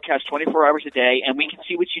that broadcast 24 hours a day, and we can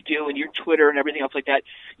see what you do and your Twitter and everything else like that.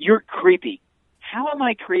 You're creepy." How am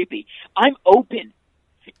I creepy? I'm open.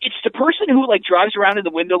 It's the person who drives around in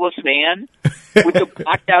the windowless van with the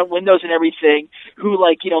blacked out windows and everything, who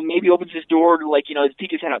maybe opens his door to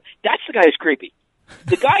peek his head out. That's the guy who's creepy.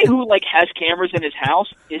 The guy who has cameras in his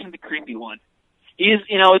house isn't the creepy one. He's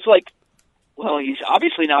it's well, he's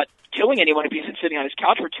obviously not killing anyone if he's sitting on his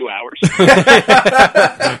couch for 2 hours.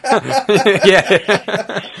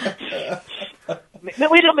 Yeah. Wait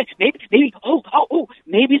a minute, maybe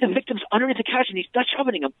maybe the victim's underneath the couch and he's Dutch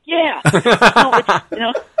ovening him. Yeah.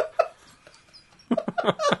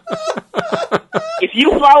 If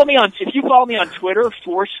you follow me on Twitter,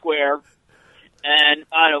 Foursquare, and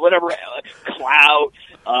I don't know, whatever, Clout,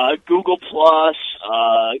 Google Plus,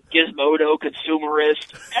 Gizmodo,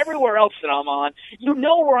 Consumerist, everywhere else that I'm on,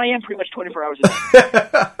 where I am pretty much 24 hours a day.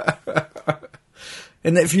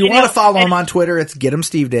 And if you want to follow him on Twitter, it's Get 'em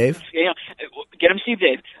Steve Dave. Get 'em Steve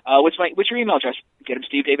Dave. What's your email address?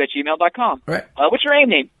 Get'emSteveDave@gmail.com. Right. What's your AIM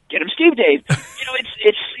name? Get 'em Steve Dave.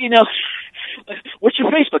 What's your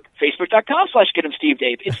Facebook?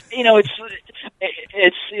 Facebook.com/Get'emSteveDave.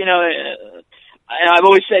 And I've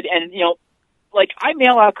always said, and I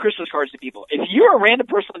mail out Christmas cards to people. If you're a random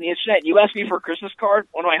person on the internet and you ask me for a Christmas card,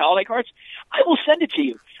 one of my holiday cards, I will send it to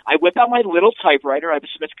you. I whip out my little typewriter, I have a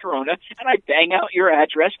Smith Corona, and I bang out your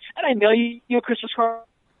address, and I mail you a Christmas card.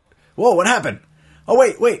 Whoa, what happened? Oh,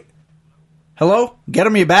 wait. Hello? Get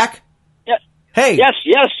him, you back? Yeah. Hey. Yes.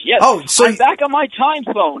 Oh, so I'm back on my time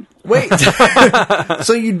phone. Wait.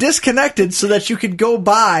 So you disconnected so that you could go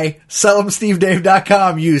buy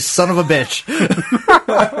sellemstevedave.com, you son of a bitch.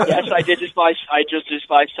 Yes, I just buy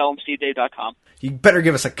sellemstevedave.com. You better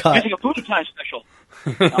give us a cut. Using a Foodie Time special.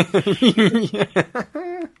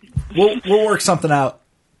 We'll work something out.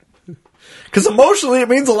 Because emotionally, it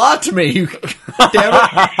means a lot to me. Damn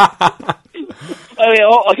it.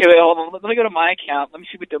 Okay, wait, hold on. Let me go to my account. Let me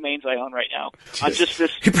see what domains I own right now. I'm just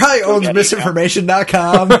this. He probably owns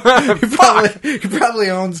misinformation.com. he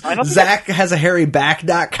probably owns Zach has a hairy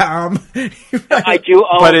back.com. I do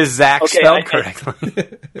own. But is Zach spelled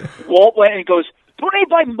correctly? Walt went and goes, donate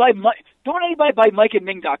by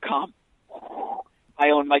MikeandMing.com. I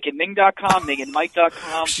own MikeandMing.com,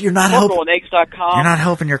 MingandMike.com, You're not helping. Eggs.com. You're not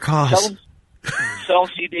helping your cause.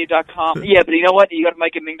 SellCDave.com. Yeah, but you know what? You go to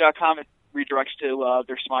MikeandMing.com, it redirects to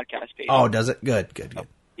their Smodcast page. Oh, does it? Good.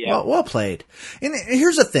 Yeah. Well played. And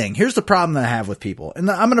here's the thing. Here's the problem that I have with people. And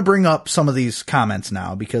I'm going to bring up some of these comments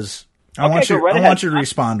now because I want you to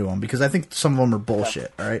respond to them because I think some of them are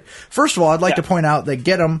bullshit. All right. First of all, I'd like to point out that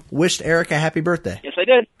Get 'em wished Eric a happy birthday. Yes, I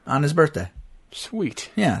did. On his birthday. Sweet.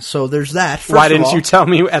 Yeah, so there's that. Why didn't you tell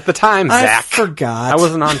me at the time, Zach? I forgot. I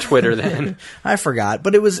wasn't on Twitter then. I forgot.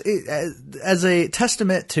 But it was as a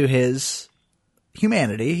testament to his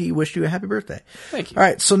humanity, he wished you a happy birthday. Thank you. All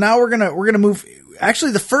right, so now we're gonna move.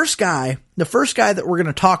 Actually, the first guy that we're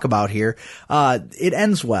gonna talk about here, it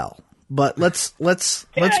ends well. But let's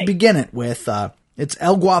begin it with it's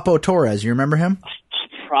El Guapo Torres. You remember him?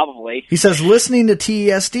 Probably. He says, listening to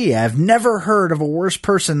TESD, I've never heard of a worse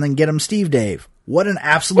person than Get 'em Steve Dave. What an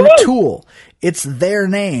absolute tool. It's their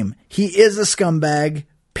name. He is a scumbag,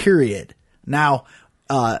 period. Now,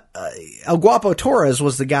 El Guapo Torres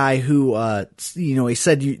was the guy who, he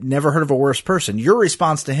said you never heard of a worse person. Your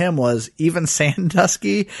response to him was even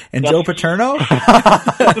Sandusky and Joe Paterno?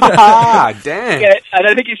 Ah, dang. Yeah, and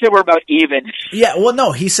I think you said we're about even. Yeah, well,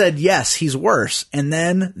 no, he said, yes, he's worse. And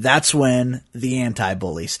then that's when the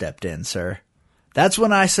anti-bully stepped in, sir. That's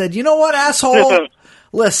when I said, you know what, asshole?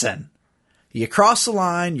 Listen, you cross the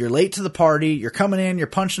line, you're late to the party, you're coming in, you're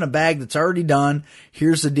punching a bag that's already done.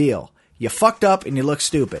 Here's the deal. You fucked up and you look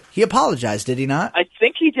stupid. He apologized, did he not? I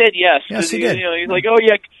think he did, yes. Yes, he did. He's like, oh,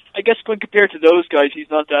 yeah, I guess when compared to those guys, he's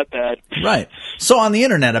not that bad. Right. So on the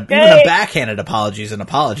internet, even a backhanded apology is an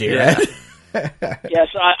apology, right? Yes,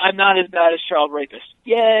 I'm not as bad as child rapist.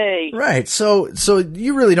 Yay! Right. So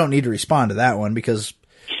you really don't need to respond to that one because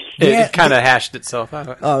it kind of hashed itself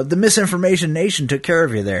out. The Misinformation Nation took care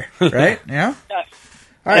of you there, right? Yeah. All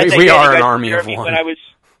right. We are an army of one. When I was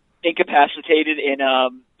incapacitated in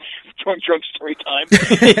drunk story time.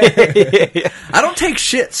 I don't take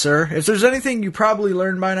shit, sir. If there's anything you probably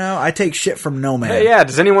learned by now, I take shit from no man. Hey, yeah.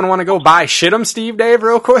 Does anyone want to go buy Shit 'em Steve Dave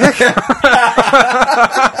real quick? and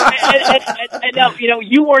now,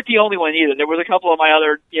 you weren't the only one either. There was a couple of my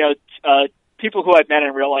other, people who I've met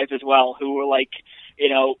in real life as well who were like,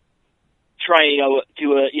 trying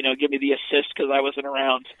to give me the assist because I wasn't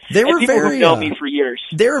around. They were people very who know me for years.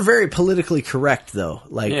 They were very politically correct, though.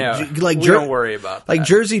 Like, we don't worry about that. Like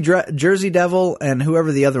Jersey Devil and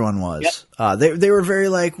whoever the other one was. Yep. They were very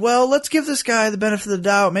like, well, let's give this guy the benefit of the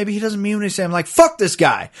doubt. Maybe he doesn't mean what he's saying. I'm like, fuck this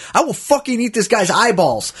guy. I will fucking eat this guy's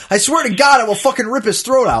eyeballs. I swear to God, I will fucking rip his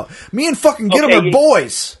throat out. Me and fucking Get 'em are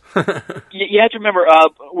boys. You have to remember,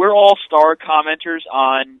 we're all star commenters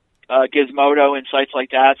on Gizmodo and sites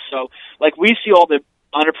like that. So, like, we see all the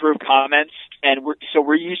unapproved comments, and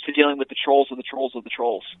we're used to dealing with the trolls of the trolls of the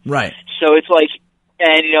trolls. Right. So it's like,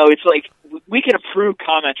 we can approve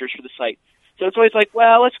commenters for the site. So it's always like,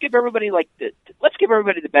 well, let's give everybody the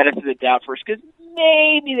benefit of the doubt first, because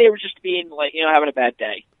maybe they were just being like, having a bad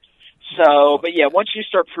day. So, but yeah, once you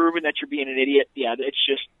start proving that you're being an idiot, yeah, it's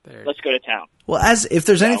just, let's go to town. Well, if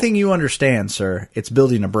there's anything you understand, sir, it's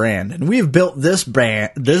building a brand. And we've built this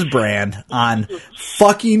brand on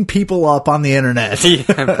fucking people up on the internet.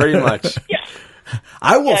 Yeah, pretty much. Yeah.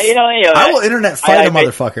 I will internet fight a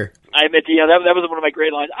motherfucker. I admit, that was one of my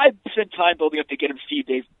great lines. I spent time building up the Get 'em Steve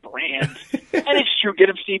Dave brand. And it's true, Get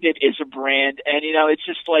 'em Steve Dave is a brand. And, it's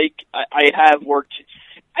just like,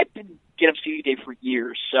 I've been Get 'em Steve Dave for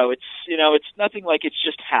years, so it's nothing like it's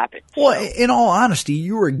just happened. Well, in all honesty,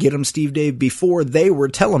 you were Get 'em Steve Dave before they were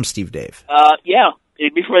Tell 'em Steve Dave. Yeah,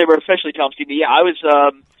 before they were officially Tell 'em Steve Dave. Yeah, I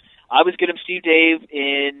was Get 'em Steve Dave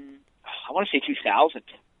in, I want to say 2000.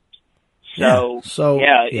 So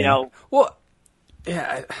yeah. Well,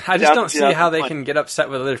 yeah, I just don't see how they can get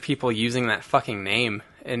upset with other people using that fucking name.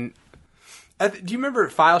 And do you remember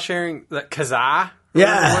file sharing that Kazaa?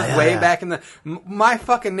 Yeah, way back in the my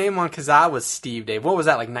fucking name on Kazaa was Steve Dave. What was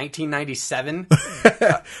that, like 1997?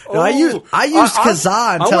 I used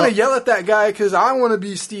Kazaa until I want to yell at that guy because I want to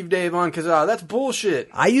be Steve Dave on Kazaa. That's bullshit.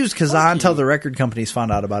 I used Kazaa until the record companies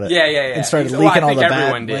found out about it. Yeah, and started leaking all the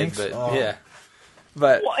everyone bad did, links. But yeah.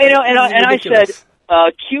 But and I said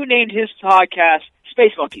Q named his podcast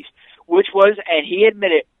Space Monkeys, which was, and he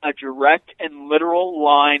admitted, a direct and literal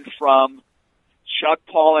line from Chuck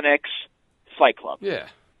Palahniuk's Fight Club. Yeah.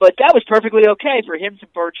 But that was perfectly okay for him to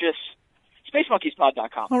purchase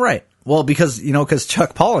SpaceMonkeysPod.com. All right. Well, because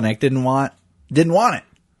Chuck Palahniuk didn't want it.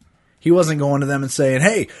 He wasn't going to them and saying,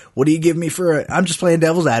 "Hey, what do you give me for it?" I'm just playing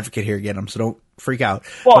devil's advocate here, Get 'em, so don't freak out.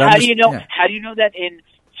 Well, how do you know that in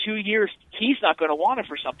 2 years he's not going to want it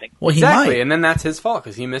for something? Well, he exactly, might. and then that's his fault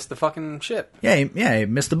because he missed the fucking ship. Yeah, he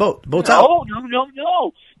missed the boat. The boat's out.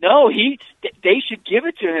 No, they should give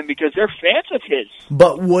it to him because they're fans of his.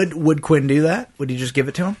 But would Quinn do that? Would he just give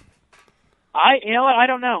it to him? I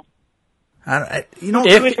don't know.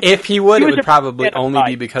 If he would, he it was would a probably fan of only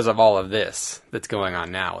be Mike. because of all of this that's going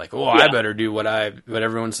on now. Like, I better do what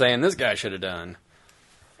everyone's saying this guy should have done.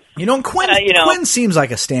 And Quinn seems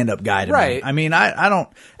like a stand-up guy to Right. me. I mean, I don't.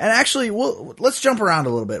 And actually, let's jump around a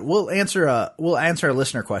little bit. We'll answer a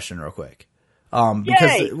listener question real quick.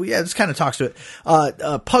 Because this kind of talks to it.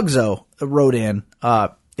 Pugzo wrote in,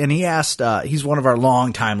 and he asked. He's one of our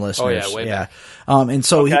long-time listeners. Oh yeah, way back. And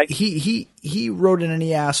so Okay. he wrote in and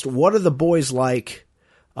he asked, "What are the boys like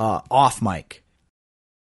off mic?"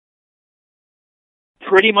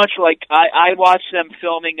 Pretty much like I watched them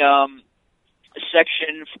filming a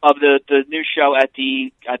section of the new show at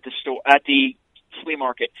the store at the flea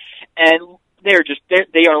market, and they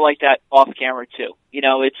are like that off camera too.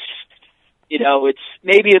 It's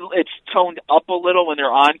maybe it's toned up a little when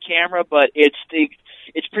they're on camera, but it's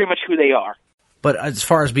pretty much who they are. But as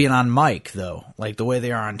far as being on mic, though, like the way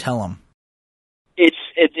they are on Tell'em, It's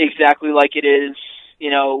exactly like it is.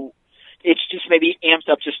 It's just maybe amped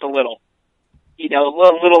up just a little. A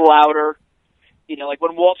little louder. Like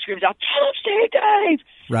when Walt screams out, "Tell him, stay, Dave!"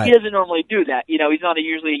 right? He doesn't normally do that. He's not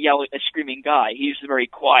usually a screaming guy. He's very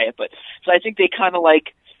quiet. But so I think they kind of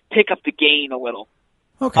like pick up the gain a little.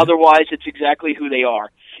 Okay. Otherwise, it's exactly who they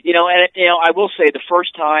are. I will say the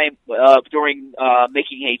first time during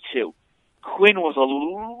Making Hate 2, Quinn was a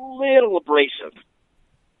little abrasive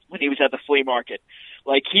when he was at the flea market.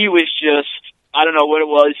 Like he was just, I don't know what it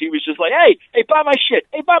was. He was just like, hey, buy my shit.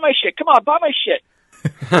 Hey, buy my shit. Come on, buy my shit.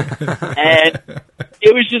 And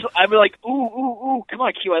it was just, I'm like, ooh, come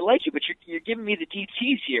on, Q, I like you, but you're giving me the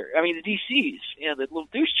DTs here. I mean, the DCs, the little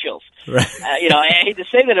douche chills. Right. I hate to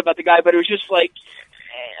say that about the guy, but it was just like,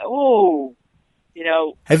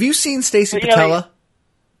 Have you seen Stacey But, Patella?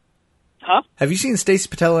 Huh? Have you seen Stacey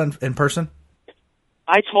Patella in person?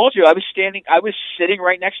 I told you, I was sitting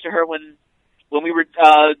right next to her when we were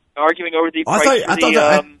arguing over the price I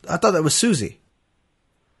thought that was Susie.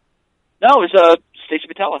 No, it was Stacey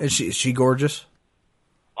Patella. Is she gorgeous?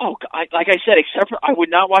 Oh, like I said, except for I would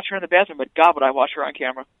not watch her in the bathroom, but God, would I watch her on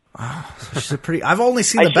camera. She's a pretty. I've only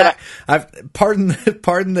seen the back.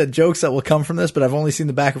 Pardon the jokes that will come from this, but I've only seen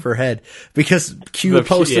the back of her head because Q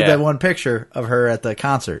posted that one picture of her at the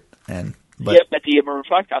concert, at the Maroon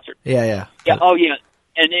 5 concert. Yeah. Oh, yeah.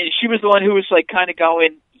 And then she was the one who was like kind of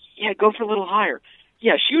going, go for a little higher.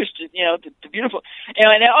 Yeah, she was, the beautiful.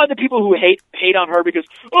 And other people who hate on her because,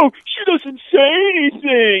 she doesn't say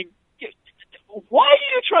anything. Why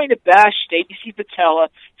are you trying to bash Stacey Patella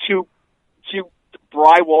to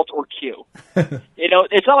Bry, Walt, or Q?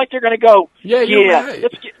 It's not like they're going to go, right.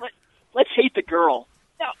 let's hate the girl.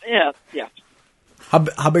 No, yeah.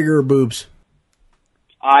 How big are her boobs?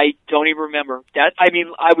 I don't even remember. It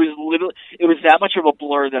was that much of a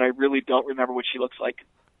blur that I really don't remember what she looks like.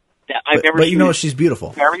 But she's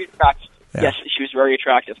beautiful. Very attractive. Yeah. Yes, she was very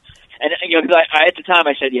attractive. And cause I at the time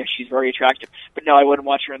I said, yes, she's very attractive. But no, I wouldn't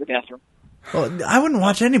watch her in the bathroom. Well, I wouldn't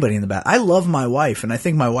watch anybody in the bath. I love my wife, and I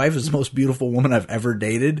think my wife is the most beautiful woman I've ever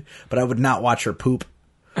dated, but I would not watch her poop.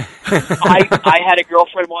 I had a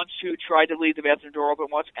girlfriend once who tried to leave the bathroom door open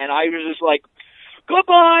once, and I was just like,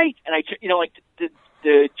 goodbye! And I,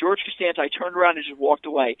 the George Costanza, I turned around and just walked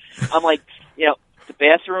away. I'm like, the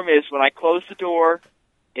bathroom is when I close the door,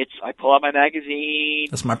 I pull out my magazine.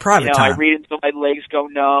 That's my private time. I read until my legs go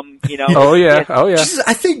numb. Oh yeah. Jesus,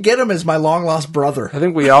 I think get him as my long lost brother. I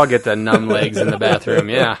think we all get the numb legs in the bathroom.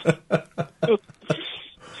 Yeah.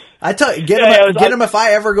 I tell you, get him if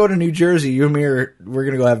I ever go to New Jersey. You and me we're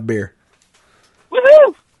gonna go have a beer.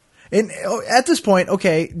 Woohoo! And at this point,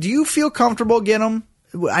 okay, do you feel comfortable getting him?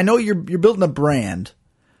 I know you're building a brand,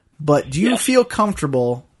 but do you feel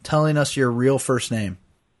comfortable telling us your real first name?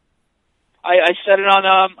 I said it on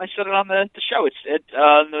the show.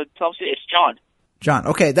 It's John. John.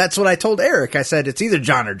 Okay, that's what I told Eric. I said it's either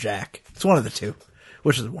John or Jack. It's one of the two,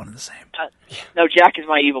 which is one and the same. No, Jack is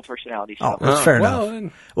my evil personality. So. Oh, that's fair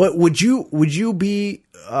enough. Well, would you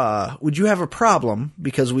have a problem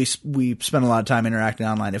because we spend a lot of time interacting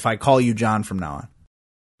online if I call you John from now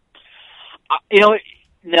on?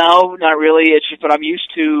 No, not really. It's just, but I'm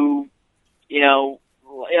used to,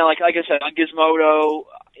 like I said, on Gizmodo,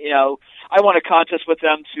 I won a contest with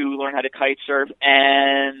them to learn how to kite surf,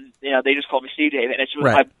 and they just called me Steve Dave, and it's just,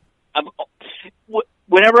 right.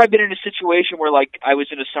 Whenever I've been in a situation where like I was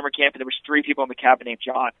in a summer camp and there was 3 people in the cabin named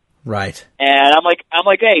John, right? And I'm like,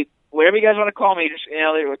 hey, whatever you guys want to call me, just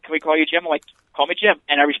can we call you Jim? I'm like, call me Jim,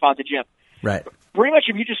 and I respond to Jim. Right. Pretty much,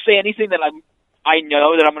 if you just say anything that I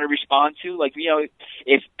know that I'm going to respond to, like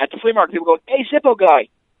if at the flea market people go, hey, Zippo guy,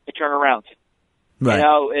 I turn around. Right.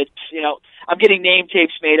 I'm getting name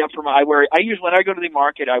tapes made up for when I go to the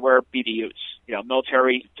market, I wear BDUs,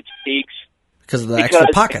 military fatigues, Because of the extra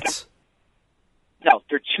pockets. No,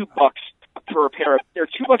 they're $2 for a pair. They're $2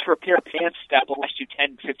 for a pair of pants that will last you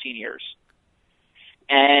 10, 15 years,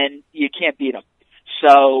 and you can't beat them.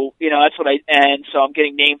 So that's what so I'm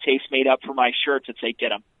getting name tapes made up for my shirts that say "Get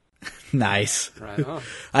them." Nice. Right on.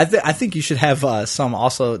 I think you should have some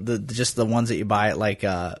also just the ones that you buy at like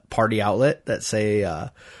Party Outlet that say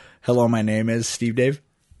 "Hello, my name is Steve Dave."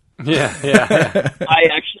 Yeah.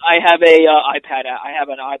 I have a iPad. I have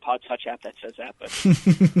an iPod Touch app that says that, but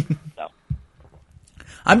no.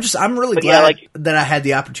 I'm really glad that I had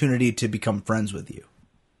the opportunity to become friends with you.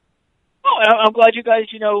 Oh, and I'm glad you guys,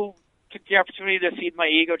 took the opportunity to feed my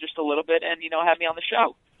ego just a little bit and, have me on the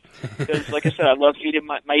show. Because, like I said, I love feeding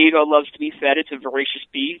my ego loves to be fed. It's a voracious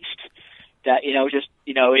beast that, it's,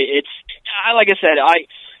 like I said,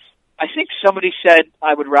 I think somebody said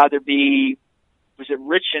I would rather be, was it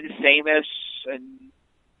rich and famous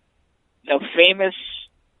famous,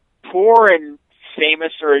 poor and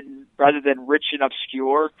famous, or rather than rich and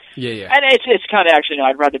obscure. Yeah. And it's kind of actually,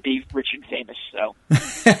 I'd rather be rich and famous. So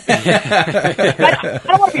I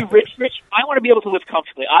don't want to be rich. I want to be able to live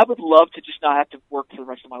comfortably. I would love to just not have to work for the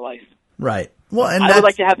rest of my life. Right. Well, and I would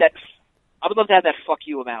like to have that. I would love to have that "fuck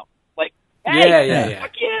you" amount. Like, hey, yeah.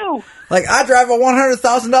 fuck you. Like, I drive a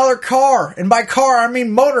 $100,000 car, and by car I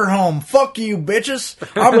mean motorhome. Fuck you, bitches.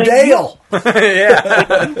 I'm Dale.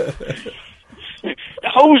 The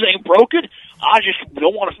hose ain't broken. I just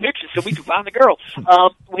don't want to fix it so we can find the girl.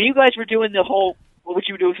 When you guys were doing the whole, what would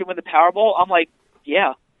you do if you win the Powerball? I'm like,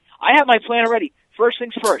 yeah. I have my plan already. First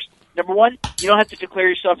things first. Number one, you don't have to declare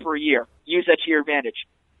yourself for a year. Use that to your advantage.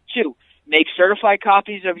 2, make certified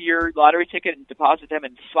copies of your lottery ticket and deposit them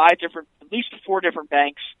in at least 4 different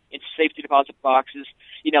banks in safety deposit boxes,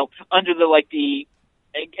 under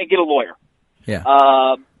and get a lawyer. Yeah.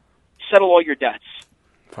 Settle all your debts.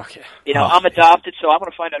 Fuck yeah. I'm adopted, so I'm going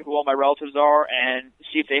to find out who all my relatives are and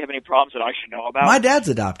see if they have any problems that I should know about. My dad's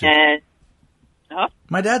adopted. And,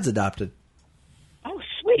 My dad's adopted. Oh,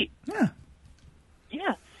 sweet. Yeah.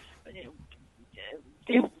 Yeah.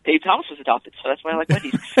 Dave Thomas was adopted, so that's why I like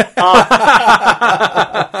Wendy's.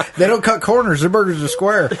 They don't cut corners. Their burgers are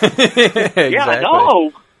square. Exactly. Yeah, I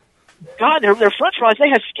know. God, their French fries, they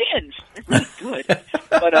have skins. They're really good.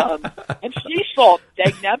 But, and sea salt,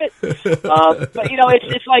 dagnabbit. But,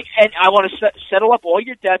 it's like, and I want to settle up all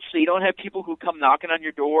your debts so you don't have people who come knocking on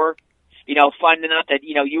your door, finding out that,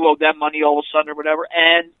 you owe them money all of a sudden or whatever,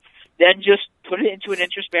 and then just put it into an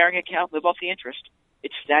interest-bearing account, live off the interest.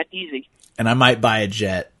 It's that easy. And I might buy a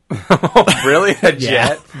jet. Really? A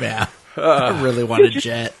jet? Yeah. I really want a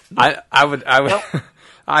jet. I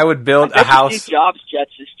would build a house. Steve Jobs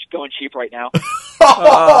jets is going cheap right now.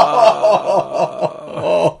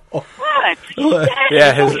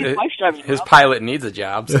 Yeah, his pilot needs a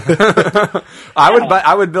job.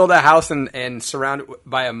 I would build a house and surround it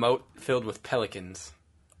by a moat filled with pelicans.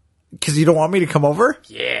 Because you don't want me to come over?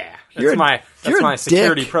 Yeah, that's my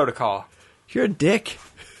security protocol. You're a dick.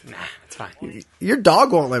 Nah, it's fine. Your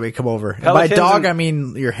dog won't let me come over. And by dog, I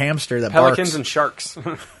mean your hamster that pelicans barks. And sharks.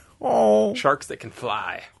 Oh, sharks that can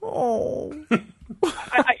fly. Oh.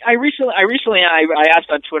 I recently asked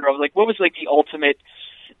on Twitter. I was like, what was like the ultimate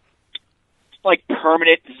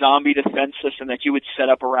permanent zombie defense system that you would set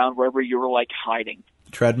up around wherever you were hiding?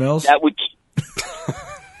 Treadmills. That would.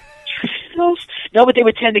 Treadmills? No, but they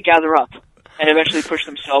would tend to gather up and eventually push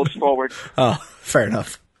themselves forward. Oh, fair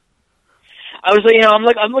enough. I was I'm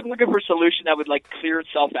looking for a solution that would clear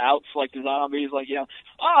itself out. So the zombies, I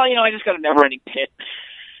just got a never-ending pit.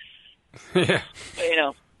 Yeah.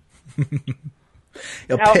 But,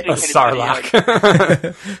 a Sarlacc.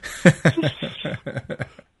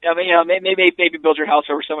 Maybe build your house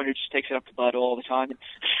over someone who just takes it up to bud all the time.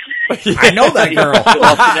 I know that girl.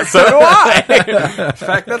 So do I. In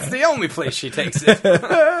fact, that's the only place she takes it.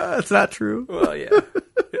 That's not true. Well, yeah.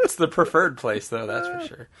 It's the preferred place, though, that's for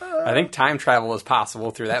sure. I think time travel is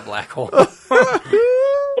possible through that black hole. Oh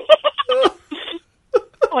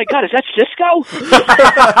my God, is that Cisco?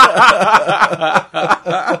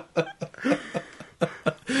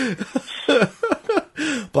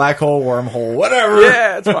 Black hole, wormhole, whatever.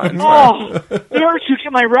 Yeah, it's fine. Nerds who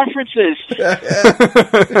get my references.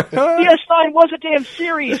 DS9 was a damn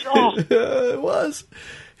series. Oh, it was,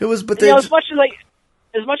 but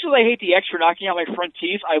as much as I hate the X for knocking out my front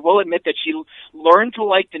teeth, I will admit that she learned to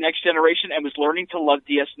like the next generation and was learning to love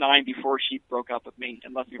DS9 before she broke up with me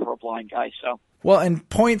and left me for a blind guy. So well, and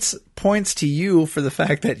points to you for the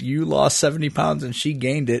fact that you lost 70 pounds and she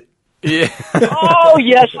gained it. Yeah. Oh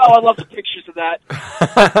yes. Oh, I love the pictures of that.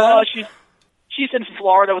 She's in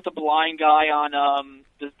Florida with a blind guy on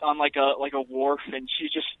like a wharf, and she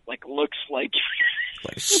just looks like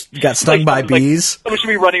Got stung by bees. Someone should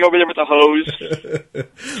be running over there with a hose.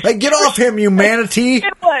 Like, get off him, you manatee!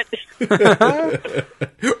 Skin wet. You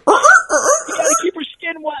gotta keep her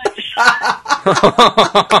skin wet.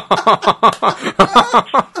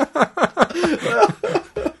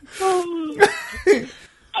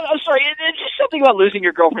 I'm sorry. It's just something about losing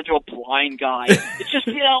your girlfriend to a blind guy. It's just,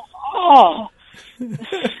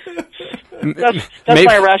 That's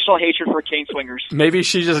my irrational hatred for cane swingers. Maybe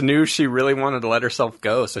she just knew she really wanted to let herself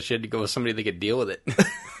go, so she had to go with somebody that could deal with it.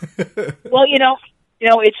 Well,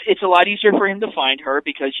 it's a lot easier for him to find her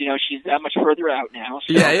because she's that much further out now.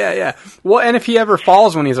 So. Yeah. Well, and if he ever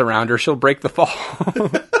falls when he's around her, she'll break the fall.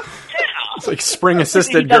 It's like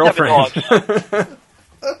spring-assisted girlfriend.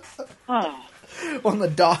 Well,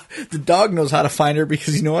 the dog knows how to find her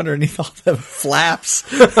because underneath all the flaps,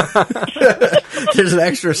 there's an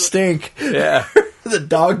extra stink. Yeah. The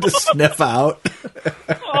dog to sniff out.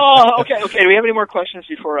 Oh, okay. Do we have any more questions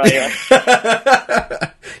before I?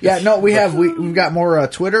 Yeah, no, we've got more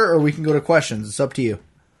Twitter, or we can go to questions. It's up to you.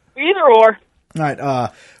 Either or. All right.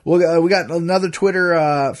 We got another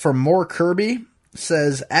Twitter from More Kirby.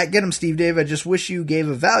 Says, @Get him Steve Dave. I just wish you gave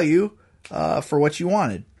a value for what you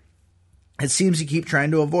wanted. It seems you keep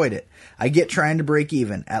trying to avoid it. I get trying to break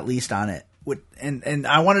even, at least on it. And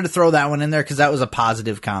I wanted to throw that one in there because that was a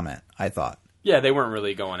positive comment, I thought. Yeah, they weren't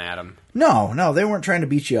really going at him. No, they weren't trying to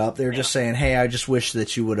beat you up. They were just saying, hey, I just wish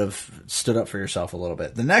that you would have stood up for yourself a little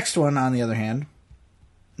bit. The next one, on the other hand,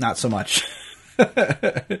 not so much.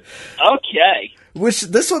 Okay. Which,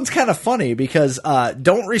 this one's kind of funny because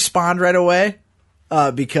don't respond right away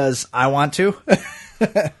because I want to.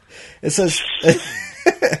 It says...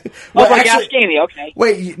 okay.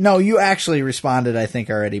 Wait, no, you actually responded, I think,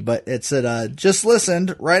 already, but it said, just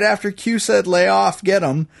listened, right after Q said lay off, get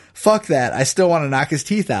him. Fuck that, I still want to knock his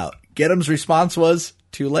teeth out. Get him's response was,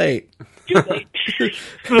 too late. Too late.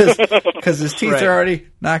 Because his teeth are already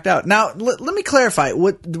knocked out. Now, let me clarify,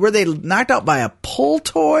 were they knocked out by a pull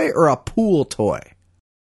toy or a pool toy?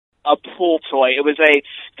 A pool toy.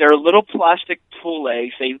 They're little plastic pool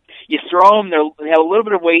eggs. You throw them. They have a little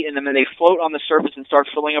bit of weight in them, and they float on the surface and start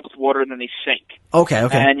filling up with water, and then they sink. Okay.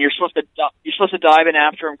 And you're supposed to dive in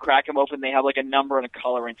after them, crack them open. They have like a number and a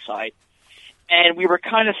color inside. And we were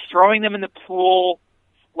kind of throwing them in the pool,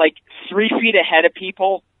 like 3 feet ahead of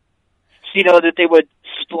people, so that they would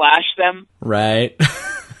splash them. Right.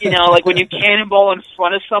 Like when you cannonball in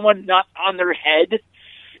front of someone, not on their head.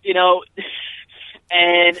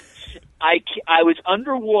 And I was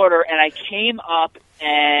underwater, and I came up,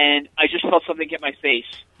 and I just felt something hit my face.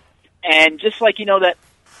 And just like,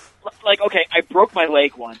 okay, I broke my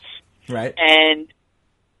leg once. Right. And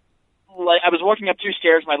I was walking up 2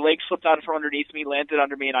 stairs, my leg slipped out from underneath me, landed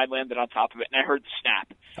under me, and I landed on top of it, and I heard the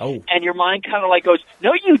snap. Oh. And your mind kind of goes,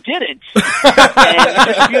 no, you didn't. And you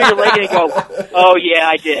just feel your leg, and you go, oh, yeah,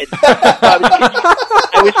 I did.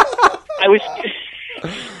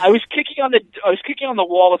 I was kicking on the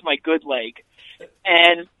wall with my good leg,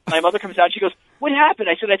 and my mother comes out. And she goes, "What happened?"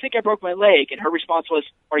 I said, "I think I broke my leg." And her response was,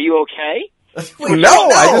 "Are you okay?" No,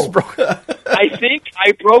 I just broke. I think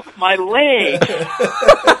I broke my leg.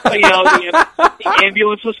 The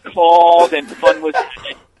ambulance was called and fun was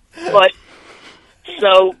had. But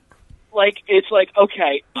so, it's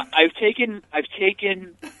okay. I've taken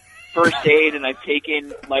first aid and I've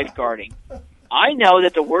taken lifeguarding. I know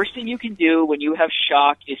that the worst thing you can do when you have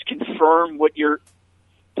shock is confirm what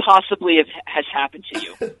possibly has happened to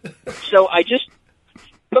you. So I just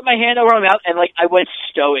put my hand over my mouth and I went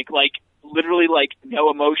stoic, literally no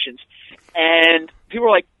emotions. And people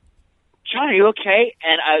were like, "John, are you okay?"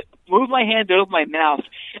 And I moved my hand over my mouth,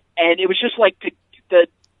 and it was just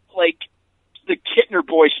the Kittner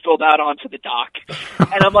boy spilled out onto the dock.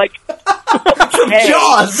 And I'm like, okay.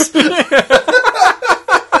 Jaws.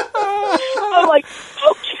 I'm like,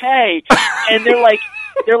 okay. And they're like,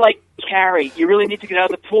 "Carrie, you really need to get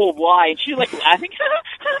out of the pool. Why?" And she's laughing.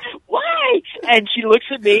 Why? And she looks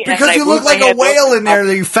at me because you look like a whale in there,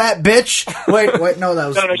 you fat bitch. Wait, no, that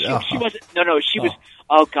was she wasn't. No, she was.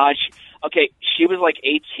 Oh God. She was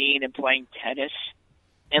 18 and playing tennis,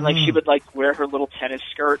 and she would wear her little tennis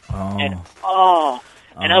skirt, and I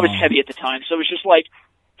was heavy at the time, so it was just fat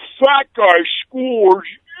guy scores.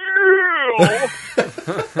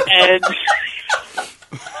 And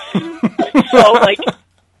so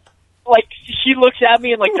she looks at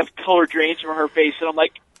me and the color drains from her face, and I'm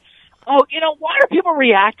like, oh, why are people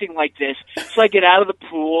reacting like this? So I get out of the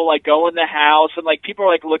pool, I go in the house, and people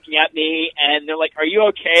are looking at me, and they're like, "Are you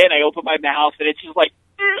okay?" And I open my mouth, and it's just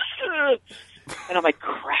and I'm like,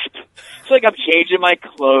 crap. So I'm changing my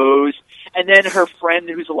clothes, And then her friend,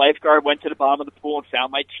 who's a lifeguard, went to the bottom of the pool and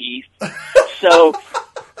found my teeth. So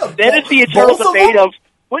then it's the eternal debate of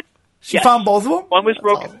what. She found both of them? One was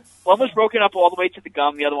broken. One was broken up all the way to the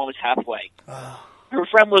gum. The other one was halfway. Her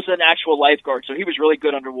friend was an actual lifeguard, so he was really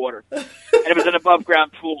good underwater. And it was an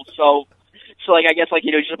above-ground pool, so like, I guess, like,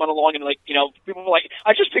 you know, you just went along and, like, you know, people were like,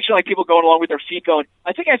 I just picture, like, people going along with their feet going,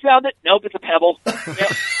 I think I found it. Nope, it's a pebble. And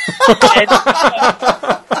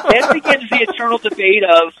then begins the eternal debate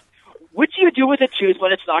of, what do you do with a tooth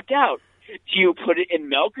when it's knocked out? Do you put it in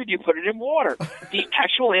milk or do you put it in water? The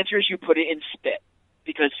actual answer is you put it in spit,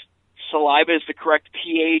 because saliva is the correct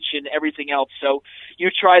pH and everything else. So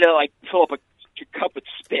you try to, like, fill up a cup with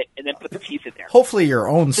spit and then put the teeth in there. Hopefully your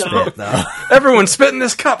own spit, though. Everyone spit in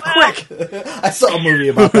this cup, quick! I saw a movie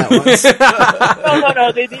about that once.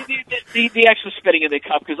 No. The actual spitting in the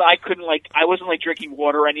cup, because I couldn't, like, I wasn't, like, drinking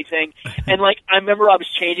water or anything. And, like, I remember I was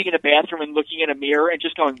changing in a bathroom and looking in a mirror and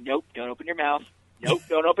just going, nope, don't open your mouth. Nope,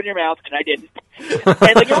 don't open your mouth. And I didn't.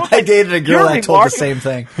 And, like, I dated a girl that told the same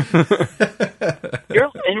thing. And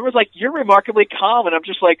it was like, you're remarkably calm. And I'm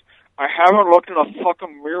just like, I haven't looked in a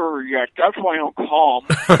fucking mirror yet. That's why I'm calm.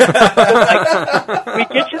 Like,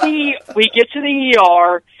 we get to the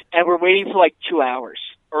ER and we're waiting for like 2 hours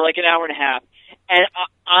or like an hour and a half. And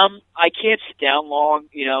I can't sit down long,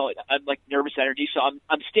 you know. I'm like nervous energy, so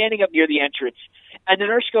I'm standing up near the entrance. And the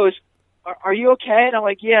nurse goes, "Are you okay?" And I'm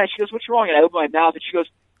like, "Yeah." She goes, "What's wrong?" And I open my mouth and she goes,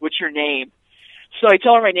 "What's your name?" So I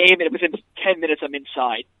tell her my name, and within 10 minutes I'm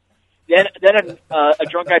inside. Then a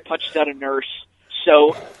drunk guy punches out a nurse.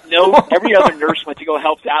 So every other nurse went to go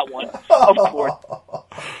help that one, of course.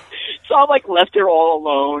 So I'm like left there all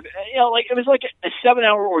alone. You know, like it was like a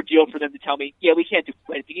 7-hour ordeal for them to tell me, "Yeah, we can't do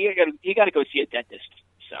anything. You got to go see a dentist."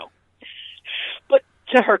 So, but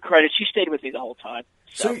to her credit, she stayed with me the whole time.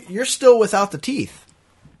 So you're still without the teeth?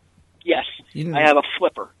 Yes, I have a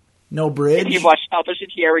flipper. No bridge? If you watch Alphas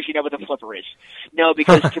and Sierras, you know what the flipper is. No,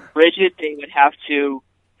 because to bridge it, they would have to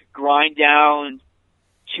grind down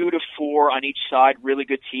 2 to 4 on each side, really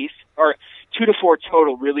good teeth, or 2 to 4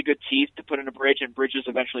 total really good teeth to put in a bridge, and bridges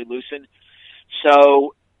eventually loosen.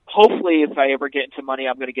 So hopefully, if I ever get into money,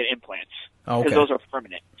 I'm going to get implants because those are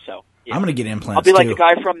permanent. So yeah. I'm going to get implants. I'll be like too. the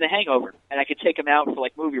guy from The Hangover, and I could take him out for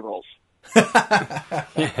like movie roles. You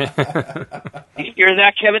hear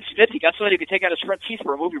that, Kevin Smith? He got somebody who could take out his front teeth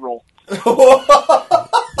for a movie role.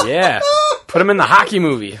 Yeah, put him in the hockey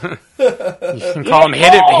movie. You can call him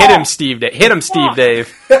Hit him, Steve Dave. Hit him, Steve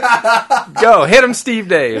Dave. Go, hit him, Steve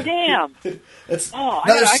Dave. Damn. I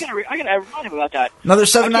gotta remind him about that. Another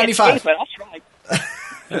 $7.95. But I'll try.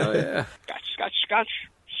 Oh yeah. Scotch.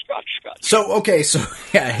 So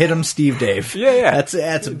yeah, hit him, Steve Dave. Yeah.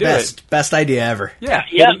 That's best idea ever. Yeah,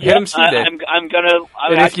 hit him, Steve Dave. I'm gonna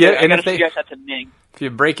suggest that to Ming. If you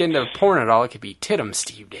break into porn at all, it could be tit him,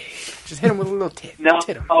 Steve Dave. Just hit him with a little tit. No.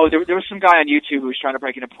 Tit him. Oh, there was some guy on YouTube who was trying to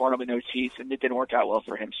break into porno with no teeth, and it didn't work out well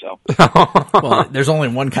for him. So. Well, there's only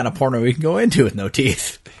one kind of porno we can go into with no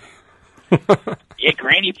teeth. Yeah,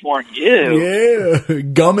 granny porn. Ew. Yeah,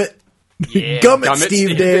 gummit. Yeah, gummit,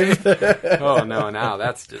 Steve Dave. Oh no, now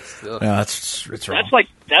that's just. No, it's wrong.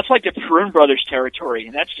 That's like the Prune Brothers territory,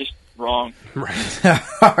 and that's just wrong. Right.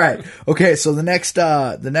 All right. Okay. So the next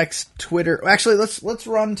Twitter. Actually, let's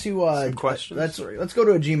run to some questions. Let's go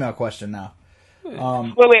to a Gmail question now. Wait.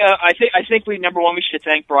 I think we should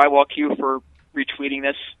thank Brywalk Q for retweeting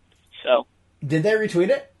this. So. Did they retweet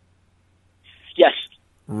it? Yes.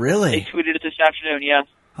 Really? They tweeted it this afternoon. Yeah.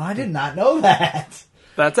 Oh, I did not know that.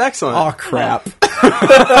 That's excellent. Oh, crap.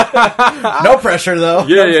 No pressure, though.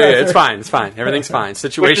 Yeah, it's fine. Everything's fine.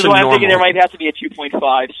 Situation normal. I'm thinking there might have to be a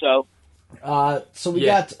 2.5, so... So we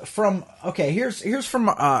got from... Okay, here's from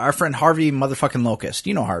our friend Harvey motherfucking Locust.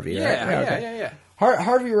 You know Harvey, right? Yeah.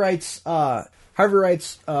 Harvey writes... oh,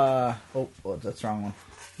 that's the wrong one.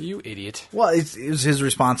 You idiot. Well, it was his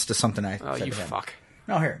response to something I said to him. Oh, you fuck.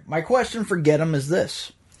 No, here. My question for Get 'em is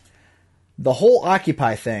this. The whole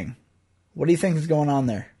Occupy thing... What do you think is going on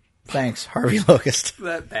there? Thanks, Harvey Locust.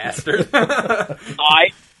 That bastard.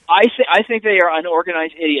 I think they are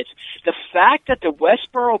unorganized idiots. The fact that the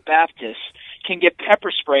Westboro Baptists can get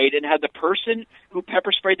pepper sprayed and have the person who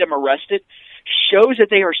pepper sprayed them arrested shows that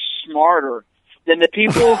they are smarter than the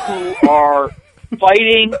people who are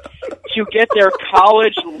fighting to get their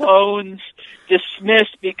college loans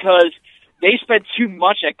dismissed because they spent too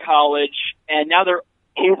much at college and now they're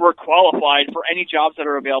overqualified for any jobs that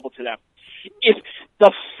are available to them. If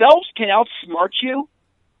the Phelps can outsmart you,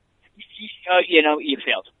 you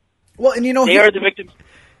failed. Well, and they are the victims.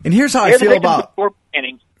 And here's how I feel about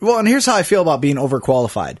Well, and here's how I feel about being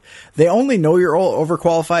overqualified. They only know you're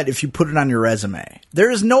overqualified if you put it on your resume. There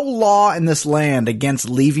is no law in this land against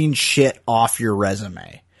leaving shit off your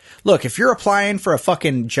resume. Look, if you're applying for a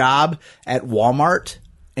fucking job at Walmart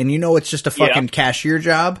and you know it's just a fucking cashier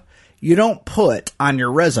job, you don't put on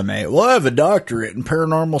your resume, well, I have a doctorate in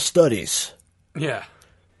paranormal studies. Yeah.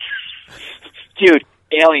 Dude,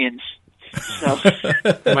 aliens. So.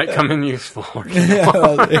 Might come in useful.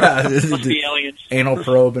 Must be aliens. Anal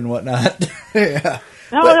probe and whatnot. Yeah.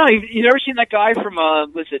 No. You never seen that guy from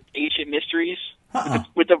was it Ancient Mysteries? Uh-uh.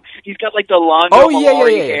 With the he's got like the Londo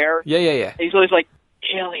Malari hair. Yeah. And he's always like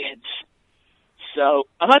aliens. So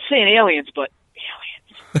I'm not saying aliens, but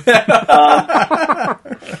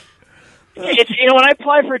aliens. It's when I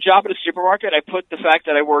apply for a job at a supermarket, I put the fact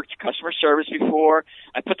that I worked customer service before.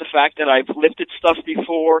 I put the fact that I've lifted stuff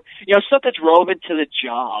before. Stuff that's relevant to the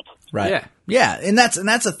job. Right. Yeah, and that's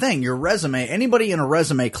the thing. Your resume. Anybody in a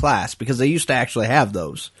resume class, because they used to actually have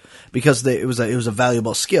those, because it was a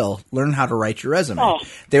valuable skill. Learn how to write your resume. Oh.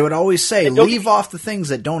 They would always say, leave off the things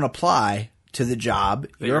that don't apply to the job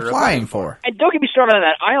you're applying for. And don't get me started on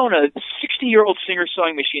that. I own a 60-year-old Singer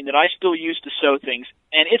sewing machine that I still use to sew things,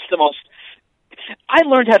 and it's the most. I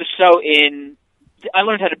learned how to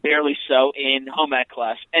barely sew in home ec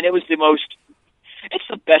class, and it was it's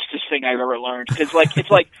the bestest thing I've ever learned, because it's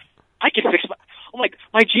like I can fix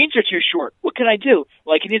my jeans are too short. What can I do?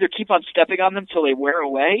 Well, I can either keep on stepping on them till they wear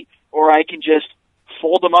away, or I can just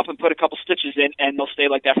fold them up and put a couple stitches in, and they'll stay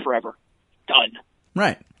like that forever. Done.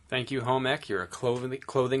 Right. Thank you, home ec. You're a clothing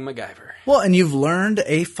MacGyver. Well, and you've learned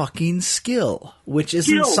a fucking skill, which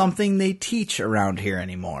isn't something they teach around here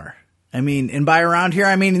anymore. I mean, and by around here,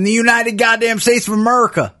 I mean in the United Goddamn States of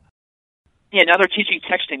America. Yeah, now they're teaching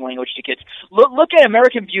texting language to kids. Look at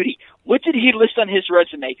American Beauty. What did he list on his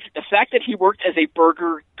resume? The fact that he worked as a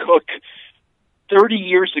burger cook 30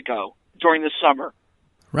 years ago during the summer.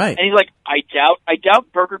 Right. And he's like, I doubt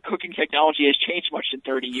burger cooking technology has changed much in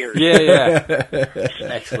 30 years. Yeah.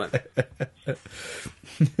 Excellent.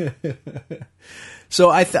 So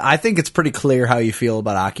I think it's pretty clear how you feel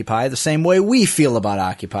about Occupy, the same way we feel about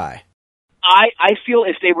Occupy. I feel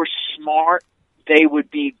if they were smart, they would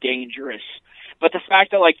be dangerous. But the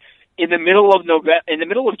fact that, like, in the middle of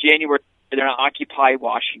January, they're going to occupy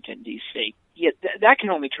Washington, D.C., yeah, that can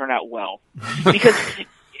only turn out well. Because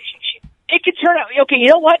it could turn out, okay, you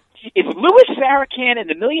know what? If Louis Farrakhan and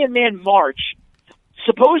the Million Man March,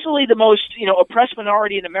 supposedly the most, oppressed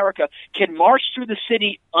minority in America, can march through the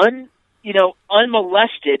city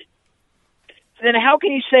unmolested, then how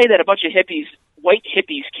can you say that a bunch of white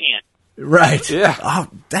hippies can't? Right. Yeah. Oh,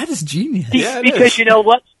 that is genius. Yeah, because you know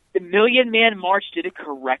what? The Million Man March did it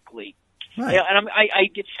correctly. Right. And I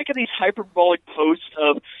get sick of these hyperbolic posts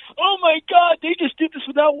of, oh my God, they just did this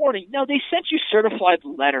without warning. No, they sent you certified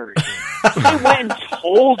letters. They went and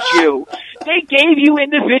told you. They gave you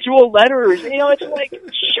individual letters. It's like,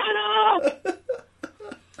 shut up.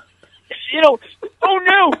 Oh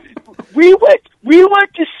no, we went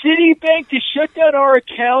to Citibank to shut down our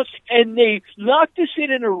accounts, and they locked us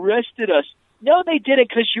in and arrested us. No, they didn't,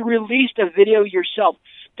 because you released a video yourself.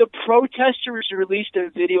 The protesters released a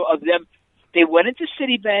video of them. They went into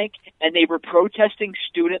Citibank, and they were protesting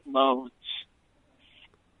student loans.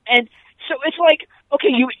 And so it's like, okay,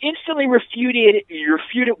 you instantly refuted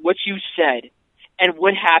what you said. And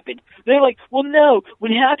what happened? They're like, well, no,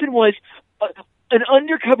 what happened was an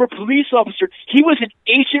undercover police officer, he was an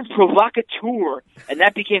agent provocateur, and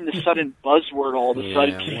that became the sudden buzzword all of a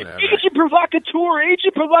sudden. Agent provocateur,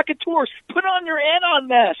 put on your anon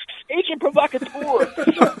masks, agent provocateur.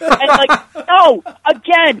 And no,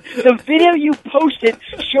 again, the video you posted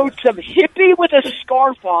showed some hippie with a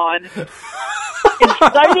scarf on,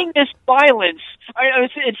 inciting this violence,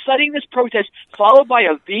 inciting this protest, followed by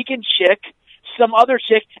a vegan chick, some other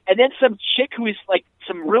chick, and then some chick who is like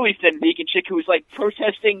some really thin vegan chick who is like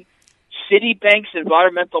protesting Citibank's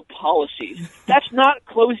environmental policies. That's not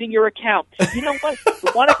closing your account. You know what?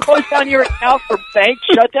 You want to close down your account for bank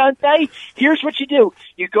shutdown day? Here's what you do.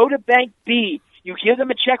 You go to Bank B. You give them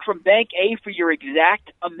a check from Bank A for your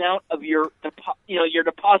exact amount of your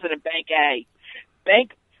deposit in Bank A.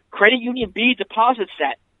 Credit Union B deposits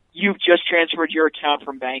that. You've just transferred your account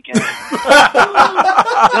from Bank A.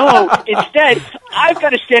 No, instead, I've got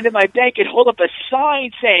to stand at my bank and hold up a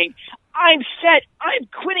sign saying, I'm set, I'm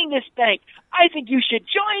quitting this bank, I think you should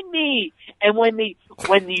join me. And when the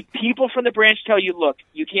people from the branch tell you, look,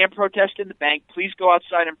 you can't protest in the bank, please go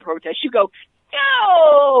outside and protest, you go,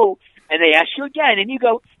 no! And they ask you again, and you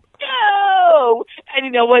go, no! And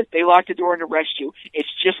you know what? They lock the door and arrest you.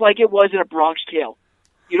 It's just like it was in A Bronx Tale.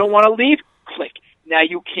 You don't want to leave? Click. now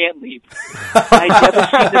you can't leave. I never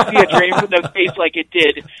seen the fear drain from their face like it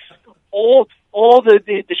did. All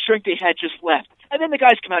the shrink they had just left. And then the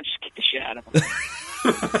guys come out and just kick the shit out of them.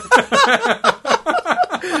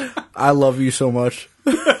 I love you so much.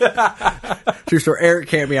 True story. Eric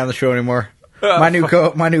can't be on the show anymore. My new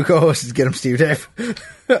co-host is Get Him Steve Dave.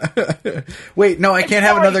 Wait, no, I can't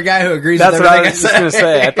have another guy who agrees with everything I was just going to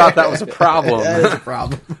say. I thought that was a problem. That is a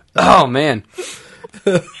problem. Oh, man.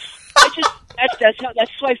 That's how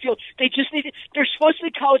I feel. They just need to, they're supposed to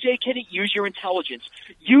be college educated. Use your intelligence.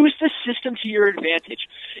 Use the system to your advantage.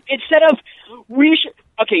 Instead of,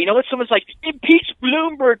 okay, you know what? Someone's like, impeach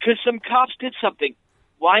Bloomberg because some cops did something.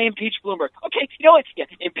 Why impeach Bloomberg? Okay, you know what? Yeah,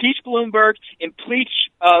 impeach Bloomberg, impeach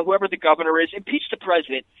whoever the governor is, impeach the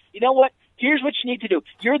president. You know what? Here's what you need to do.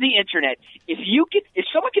 You're the internet. If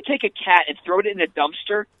someone could take a cat and throw it in a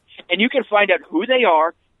dumpster, and you can find out who they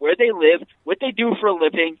are, where they live, what they do for a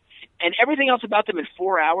living, and everything else about them in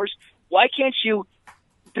 4 hours, why can't you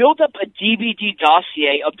build up a DVD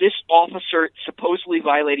dossier of this officer supposedly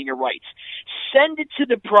violating your rights? Send it to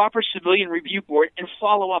the proper civilian review board and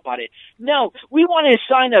follow up on it. No, we want to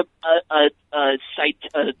assign a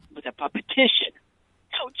petition.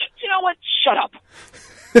 No, you know what? Shut up.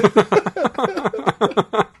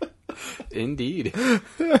 Indeed.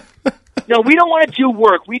 No, we don't want to do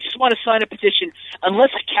work. We just want to sign a petition.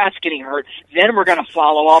 Unless a cat's getting hurt, then we're going to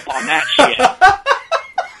follow up on that shit.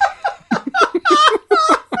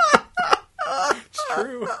 It's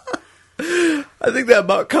true. I think that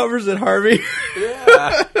about covers it, Harvey.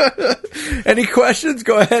 Yeah. Any questions?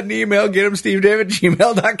 Go ahead and email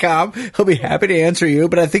gethimsteve@gmail.com. He'll be happy to answer you,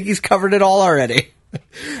 but I think he's covered it all already.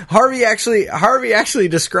 Harvey actually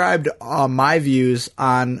described my views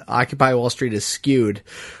on Occupy Wall Street as skewed.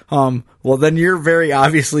 Well, then you're very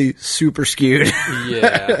obviously super skewed.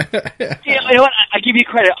 Yeah. You know what? I give you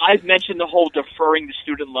credit. I've mentioned the whole deferring the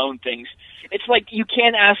student loan things. It's like you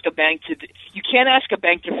can't ask a bank to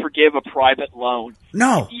forgive a private loan.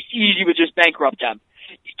 No, you would just bankrupt them.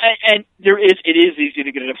 And it is easy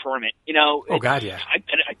to get a deferment. You know. Oh God, yeah. I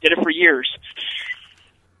did it for years.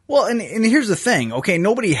 Well, and here's the thing, okay,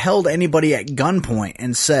 nobody held anybody at gunpoint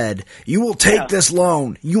and said, you will take this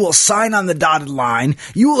loan, you will sign on the dotted line,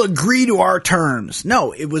 you will agree to our terms.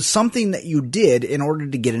 No, it was something that you did in order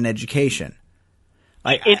to get an education.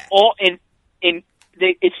 It's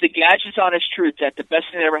the gadget's honest truth that the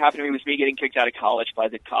best thing that ever happened to me was me getting kicked out of college by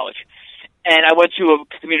the college. And I went to a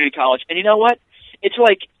community college, and you know what? It's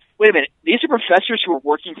like, wait a minute, these are professors who are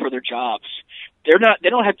working for their jobs. They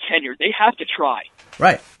don't have tenure. They have to try.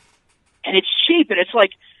 Right. And it's cheap, and it's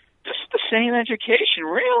like, this is the same education,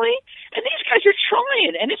 really? And these guys are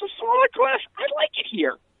trying, and it's a smaller class. I like it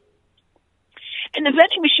here. And the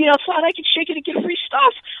vending machine outside, I can shake it and get free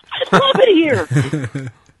stuff. I love it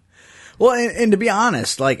here. Well, and to be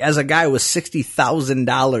honest, like, as a guy with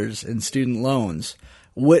 $60,000 in student loans,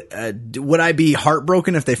 would I be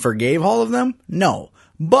heartbroken if they forgave all of them? No.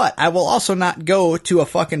 But I will also not go to a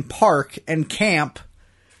fucking park and camp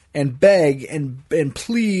and beg and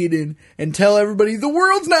plead and tell everybody the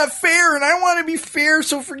world's not fair and I want to be fair,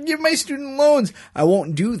 so forgive my student loans. I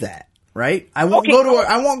won't do that, right? I won't go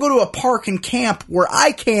to a park and camp where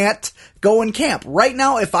I can't go and camp. Right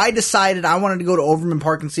now, if I decided I wanted to go to Overman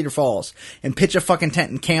Park in Cedar Falls and pitch a fucking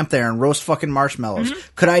tent and camp there and roast fucking marshmallows,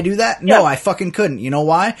 could I do that? No, I fucking couldn't. You know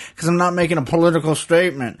why? Because I'm not making a political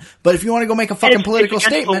statement. But if you want to go make a fucking political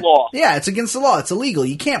statement, yeah, it's against the law. It's illegal.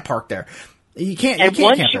 You can't park there. You can't. And you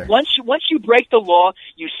can't camp there. once you break the law,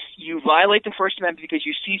 you violate the First Amendment because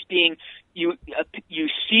you cease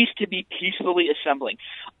to be peacefully assembling.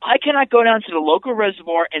 I cannot go down to the local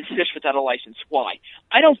reservoir and fish without a license. Why?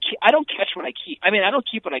 I don't catch what I keep. I mean, I don't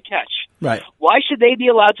keep what I catch. Right. Why should they be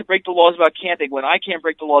allowed to break the laws about camping when I can't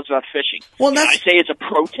break the laws about fishing? Well, Can I say it's a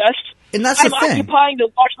protest? And that's the thing. I'm occupying the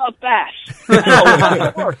largemouth bass. No, it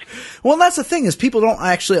doesn't work. Well, that's the thing is people don't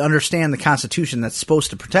actually understand the Constitution that's supposed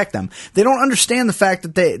to protect them. They don't understand the fact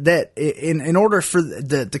that in order for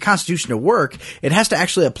the Constitution to work, it has to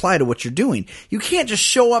actually apply to what you're doing. You can't just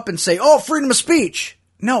show up and say, "Oh, freedom of speech."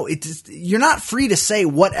 No, you're not free to say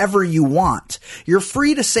whatever you want. You're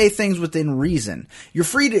free to say things within reason. You're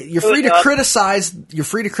free to criticize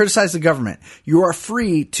the government. You are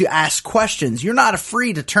free to ask questions. You're not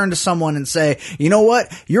free to turn to someone and say, "You know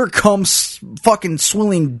what? You're a fucking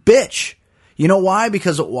swilling bitch." You know why?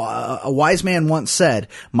 Because a wise man once said,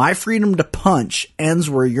 "My freedom to punch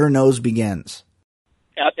ends where your nose begins."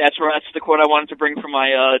 That's the quote I wanted to bring from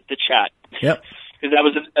my the chat. Yep. Because that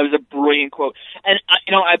was a brilliant quote. And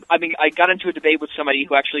I got into a debate with somebody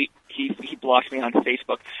who actually he blocked me on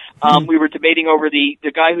Facebook. We were debating over the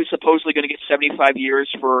guy who's supposedly going to get 75 years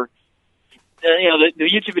for the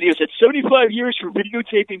YouTube video said 75 years for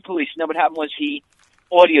videotaping police. No, what happened was he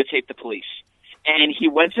audio taped the police, and he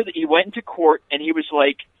went into court, and he was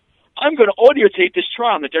like, "I'm going to audio tape this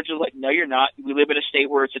trial." And the judge was like, "No, you're not. We live in a state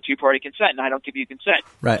where it's a two-party consent, and I don't give you consent."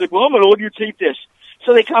 Right. He's like, "Well, I'm going to audio tape this."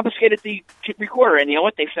 So they confiscated the recorder, and you know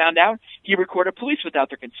what? They found out he recorded police without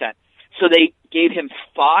their consent. So they gave him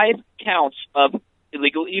 5 counts of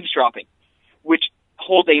illegal eavesdropping, which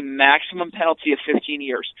hold a maximum penalty of 15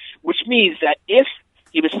 years, which means that if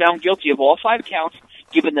he was found guilty of all 5 counts,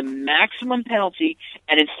 given the maximum penalty,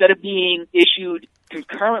 and instead of being issued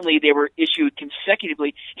concurrently, they were issued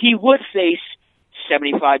consecutively, he would face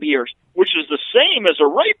 75 years, which is the same as a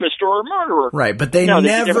rapist or a murderer. Right, but they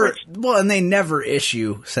never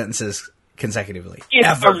issue sentences consecutively. If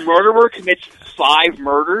ever. a murderer commits 5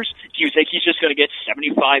 murders, do you think he's just going to get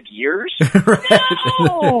 75 years?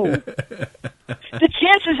 No! The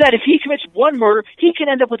chances that if he commits 1 murder, he can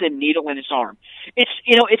end up with a needle in his arm.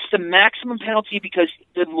 It's the maximum penalty because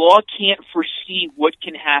the law can't foresee what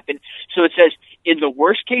can happen. So it says, in the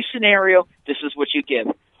worst case scenario, this is what you give.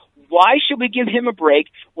 Why should we give him a break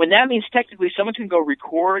when that means technically someone can go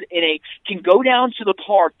record can go down to the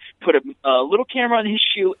park, put a little camera on his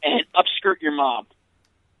shoe, and upskirt your mom?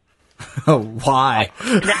 Oh, why?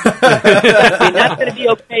 And that's going to be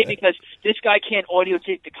okay because this guy can't audio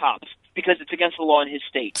tape the cops because it's against the law in his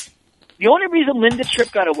state. The only reason Linda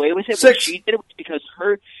Tripp got away with it when she did it was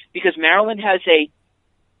because Maryland has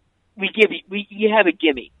you have a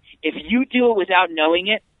gimme. If you do it without knowing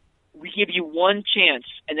it, we give you 1 chance,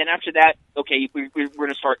 and then after that, okay, we're going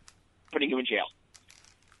to start putting you in jail.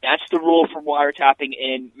 That's the rule for wiretapping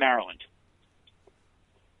in Maryland,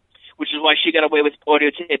 which is why she got away with audio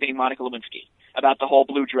taping Monica Lewinsky about the whole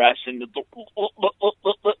blue dress and the.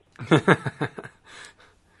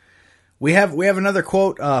 We have another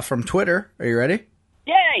quote from Twitter. Are you ready?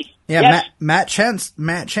 Yay! Yeah, yes. Matt Chance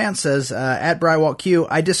says, at Brywalk Q,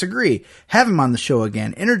 I disagree. Have him on the show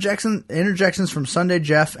again. Interjections from Sunday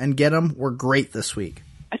Jeff and Get 'em were great this week.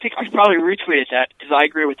 I think I probably retweeted that because I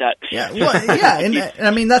agree with that. Yeah, well, yeah, and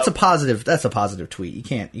I mean that's a positive tweet. You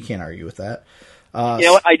can't argue with that. You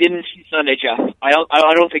know what? I didn't see Sunday Jeff. I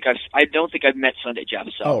don't think I've met Sunday Jeff.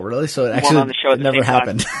 So. Oh, really? So it actually on the show never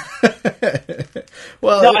happened.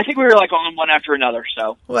 Well, no, I think we were like on one after another.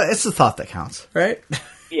 So. Well, it's the thought that counts, right?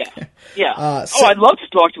 Yeah. I'd love to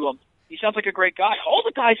talk to him. He sounds like a great guy. All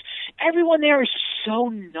the guys, everyone there is so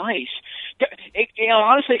nice.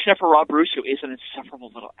 Honestly, except for Rob Bruce, who is an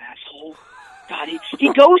insufferable little asshole. God,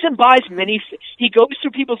 he goes and buys he goes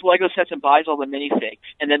through people's Lego sets and buys all the minifigs,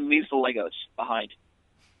 and then leaves the Legos behind.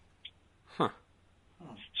 Huh.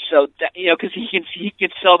 So that because he can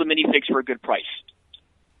sell the minifigs for a good price.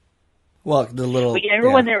 Well, the little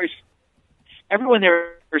everyone there is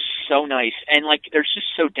so nice, and they're just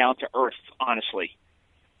so down to earth, honestly.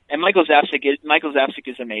 And Michael Zapsik is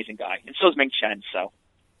an amazing guy, and so is Ming Chen. So,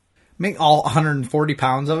 Ming, all 140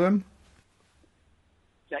 pounds of him.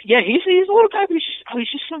 Yeah, he's a little guy, but he's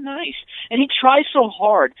just so nice, and he tries so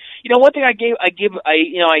hard. One thing I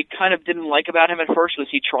kind of didn't like about him at first was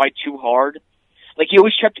he tried too hard. He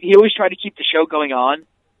always tried to keep the show going on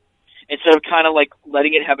instead of kind of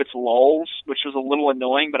letting it have its lulls, which was a little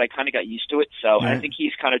annoying. But I kind of got used to it, so I think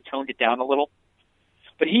he's kind of toned it down a little.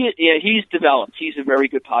 But he's developed. He's a very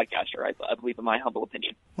good podcaster, I believe, in my humble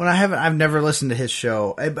opinion. Well, I've never listened to his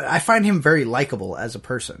show, but I find him very likable as a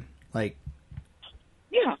person.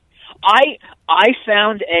 Yeah, I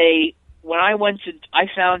found a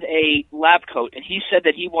lab coat, and he said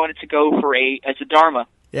that he wanted to go as a Dharma.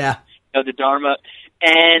 Yeah. The Dharma,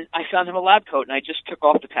 and I found him a lab coat, and I just took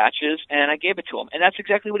off the patches and I gave it to him, and that's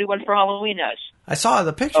exactly what he went for Halloween as. I saw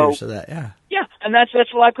the pictures of that. Yeah. Yeah, and that's the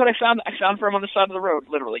lab coat I found. I found for him on the side of the road,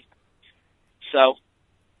 literally. So. All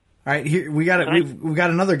right, here we got it. We've got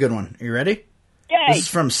another good one. Are you ready? Yay! This is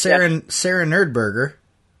from Sarah Nerdberger.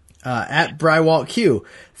 At Brywalk Q.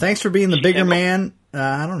 Thanks for being the bigger man.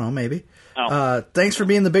 I don't know, maybe. Oh. Thanks for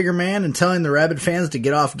being the bigger man and telling the rabid fans to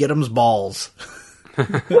get off Get 'em's balls.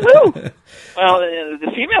 Woohoo! Well,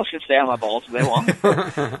 the females can stay on my balls if they want.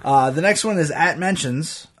 The next one is at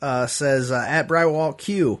mentions. Says at Brywalk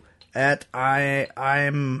Q. At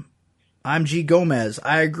I'm G Gomez.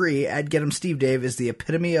 I agree. At Get 'em Steve Dave is the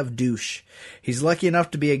epitome of douche. He's lucky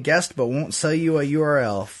enough to be a guest, but won't sell you a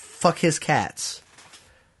URL. Fuck his cats.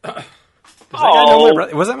 Does that guy know my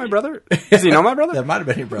brother? Was that my brother? Does he know my brother? That might have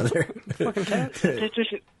been your brother. Fucking cat.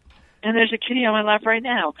 There's a kitty on my lap right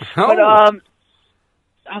now. Oh. But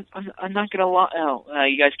I'm not gonna lie. Oh,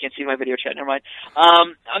 you guys can't see my video chat. Never mind.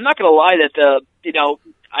 I'm not gonna lie that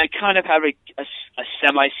I kind of have a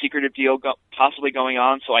semi-secretive deal possibly going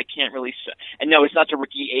on, so I can't really say. And no, it's not the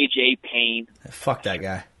rookie AJ Payne. Fuck that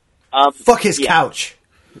guy. Fuck his couch.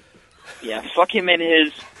 Yeah, fuck him in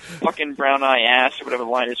his fucking brown eye ass, or whatever the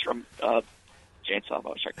line is from Chainsaw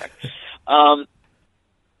Bob Strike Back.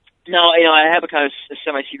 No, I have a kind of a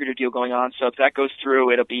semi-secretive deal going on, so if that goes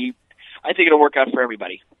through, I think it'll work out for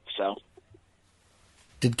everybody. So,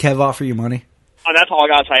 did Kev offer you money? Oh, that's all I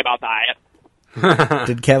gotta say about that.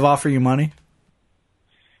 Did Kev offer you money?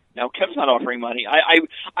 No, Kev's not offering money. I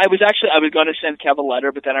was going to send Kev a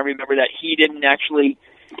letter, but then I remember that he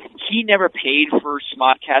never paid for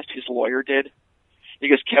Smodcast. His lawyer did,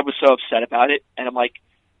 because Kev was so upset about it. And I'm like,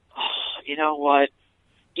 oh, you know what?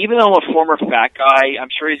 Even though I'm a former fat guy, I'm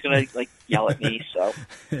sure he's going to yell at me. So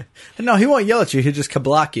no, he won't yell at you. He'll just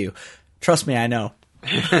block you. Trust me, I know.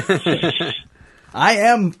 I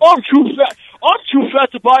am. I'm too fat. I'm too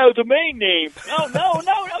fat to buy a domain name. No,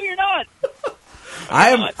 you're not.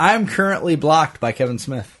 I am currently blocked by Kevin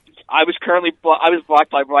Smith. I was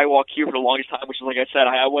blocked by Brywalk Q for the longest time, which is, like I said,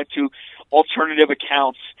 I went to alternative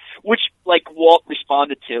accounts, which Walt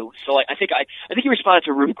responded to. So I think he responded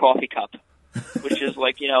to Roof Coffee Cup, which is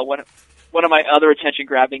one of my other attention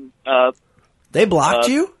grabbing. They blocked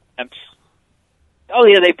you? Oh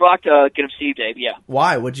yeah, they blocked Get Him Steve Dave. Yeah.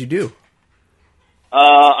 Why? What'd you do?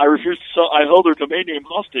 I refused. I held their domain name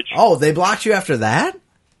hostage. Oh, they blocked you after that?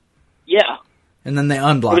 Yeah. And then they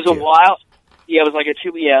unblocked you. It was a while. Yeah, it was like a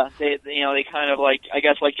 2. Yeah, they kind of I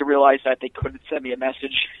guess to realize that they couldn't send me a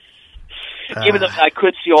message, even though I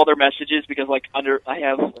could see all their messages because I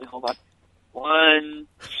have hold on, 1,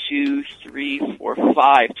 2, 3, 4,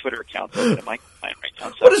 5 Twitter accounts open in my client right now.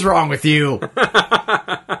 So. What is wrong with you? No,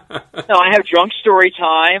 I have Drunk Story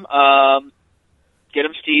Time, Get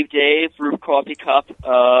Him Steve Dave, Roof Coffee Cup,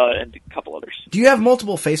 and a couple others. Do you have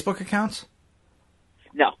multiple Facebook accounts?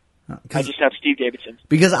 No. I just have Steve Davidson.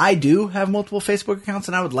 Because I do have multiple Facebook accounts,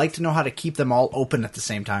 and I would like to know how to keep them all open at the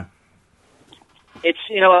same time. It's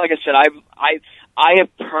like I said, I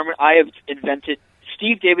have invented.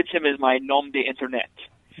 Steve Davidson is my nom de internet.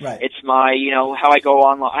 Right. It's my how I go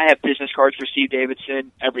online. I have business cards for Steve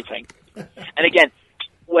Davidson, everything. And again,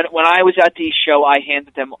 when I was at the show, I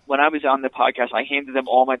handed them. When I was on the podcast, I handed them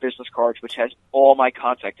all my business cards, which has all my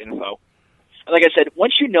contact info. And like I said,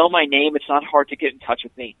 once you know my name, it's not hard to get in touch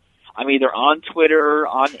with me. I'm either on Twitter,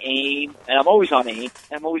 on AIM, and I'm always on AIM.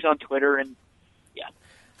 I'm always on Twitter, and yeah.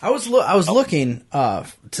 I was looking to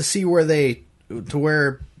see where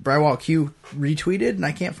Brywalk Q retweeted, and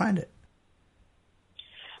I can't find it.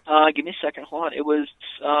 Give me a second. Hold on. It was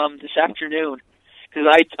this afternoon because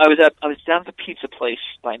I was down at the pizza place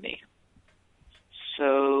by me.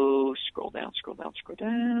 So scroll down. Give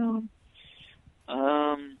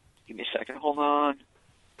me a second. Hold on.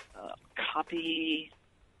 Copy.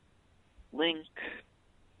 Link,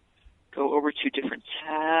 go over to different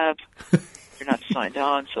tab. You're not signed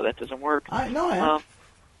on, so that doesn't work. I am.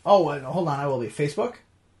 Hold on. I will be. Facebook?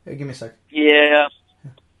 Hey, give me a sec. Yeah.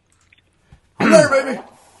 I'm there, baby.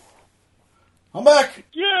 I'm back.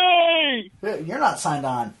 Yay! You're not signed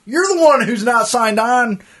on. You're the one who's not signed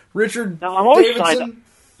on, Richard. No, I'm always Davidson. signed on.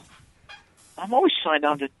 I'm always signed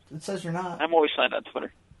on to. It says you're not. I'm always signed on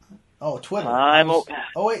Twitter. Oh, Twitter. Oh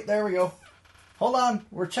wait, there we go. Hold on,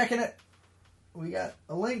 we're checking it. We got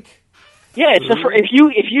a link. Yeah, it's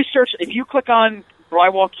if you click on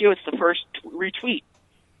Brywalk Q, it's the first retweet.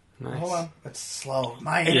 Nice. Hold on, it's slow.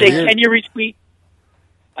 Can you retweet?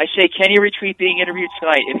 I say, can you retweet being interviewed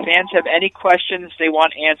tonight? If fans have any questions they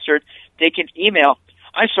want answered, they can email.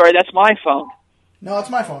 I'm sorry, that's my phone. No, it's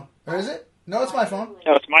my phone. Or is it? No, it's my phone.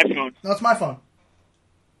 No, it's my phone. No, it's my phone.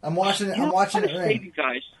 I'm watching it. I'm watching it ring. You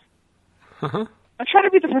guys. I'm trying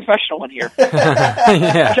to be the professional one here.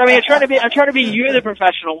 Yeah. I'm trying to be you, the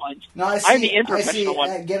professional one. No, I'm the unprofessional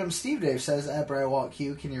one. Get him. Steve Dave says at Brywalk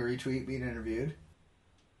Q, can you retweet being interviewed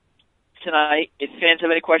tonight? If fans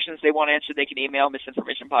have any questions they want answered, they can email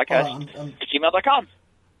misinformationpodcast at gmail.com.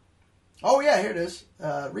 Oh yeah, here it is.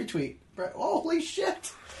 Retweet. Holy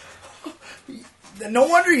shit! No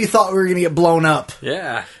wonder you thought we were going to get blown up.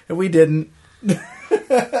 Yeah, and we didn't. Give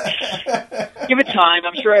it time.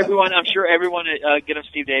 I'm sure everyone at Get Him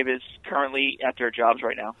Steve Dave is currently at their jobs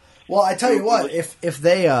right now. Well, I tell you what,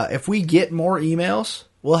 if we get more emails,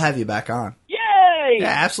 we'll have you back on. Yay! Yeah,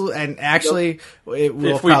 absolutely. And actually,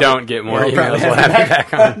 if we don't get more emails, we'll have you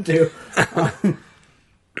back on too.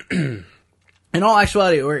 In all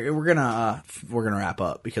actuality, we're gonna wrap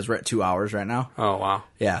up because we're at 2 hours right now. Oh wow!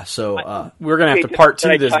 Yeah, so we're gonna have to part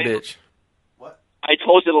 2 this bitch. I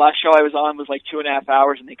told you the last show I was on was like 2.5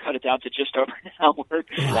 hours, and they cut it down to just over an hour.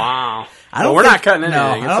 Wow. We're not cutting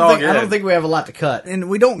anything. I don't think we have a lot to cut, and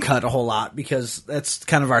we don't cut a whole lot because that's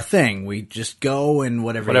kind of our thing. We just go and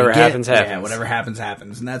whatever happens. Yeah, whatever happens,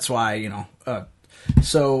 and that's why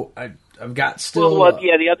So I've got still. Well,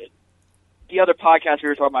 yeah, the other podcast we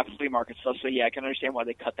were talking about flea market stuff. So yeah, I can understand why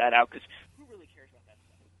they cut that out because who really cares about that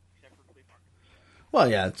stuff except for flea markets? Well,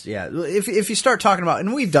 yeah. If you start talking about,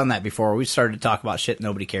 and we've done that before, we started to talk about shit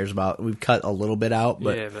nobody cares about. We've cut a little bit out,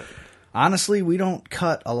 but honestly, we don't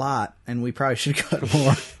cut a lot, and we probably should cut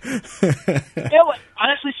more.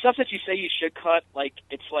 Honestly, stuff that you say you should cut, like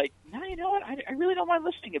it's like, no, you know what? I really don't mind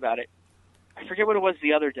listening about it. I forget what it was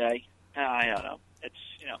the other day. I don't know. It's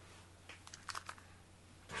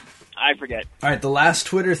I forget. All right, the last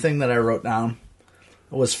Twitter thing that I wrote down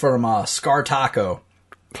was from Scar Taco,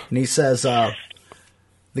 and he says, "The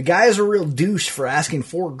guy is a real douche for asking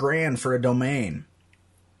 $4,000 for a domain."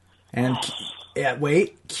 And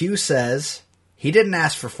Q says he didn't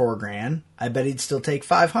ask for $4,000. I bet he'd still take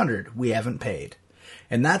 $500. We haven't paid,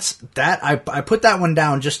 and that's that. I put that one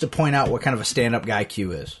down just to point out what kind of a stand-up guy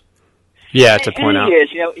Q is. Yeah, to point out. He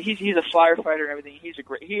is. He's a firefighter and everything. He is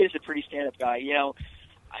a pretty stand-up guy.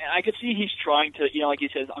 I could see he's trying to, like he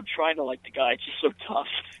says, I'm trying to like the guy. It's just so tough.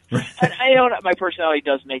 And I know that my personality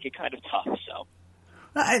does make it kind of tough. So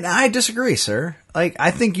I disagree, sir. Like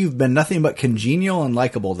I think you've been nothing but congenial and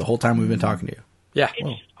likable the whole time we've been talking to you. Yeah.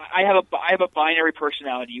 I have a binary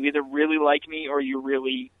personality. You either really like me or you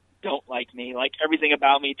really don't like me. Like everything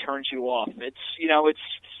about me turns you off. It's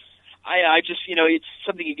I just, it's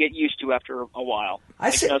something you get used to after a while.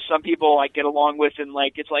 Some people I get along with and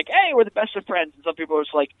it's like, hey, we're the best of friends. And some people are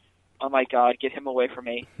just like, oh my God, get him away from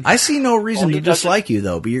me. I see no reason to dislike you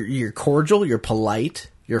though, but you're cordial, you're polite,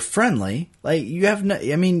 you're friendly. Like you have no,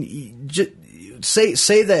 just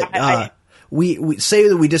say that, we say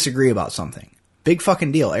that we disagree about something. Big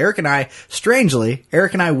fucking deal. Eric and I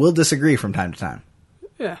will disagree from time to time.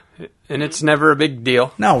 Yeah, and it's never a big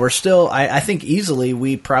deal. No, we're still, I think easily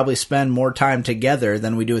we probably spend more time together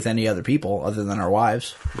than we do with any other people other than our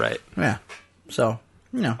wives. Right. Yeah. So,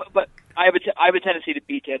 But I have a tendency to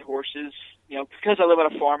beat dead horses. Because I live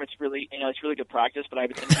on a farm, it's really, it's really good practice, but I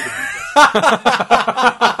have a tendency to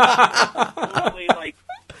beat dead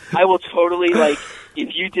I will totally,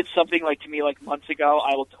 if you did something to me months ago,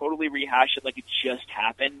 I will totally rehash it like it just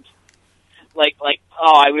happened.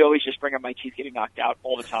 I always just bring up my teeth getting knocked out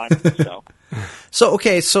all the time. So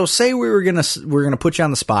say we're gonna put you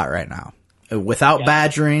on the spot right now, without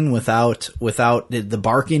badgering, without the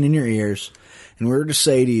barking in your ears, and we were to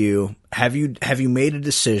say to you, have you made a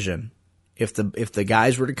decision? If the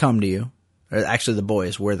guys were to come to you, or actually the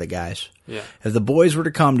boys, we're the guys. Yeah. If the boys were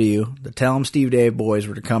to come to you, the Tell 'em Steve Dave boys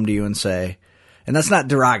were to come to you and say. And that's not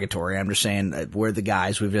derogatory. I'm just saying we're the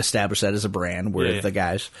guys. We've established that as a brand. We're the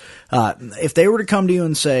guys. If they were to come to you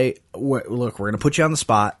and say, look, we're going to put you on the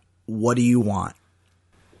spot. What do you want?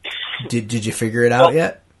 Did you figure it out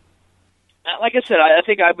yet? Like I said, I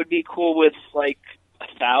think I would be cool with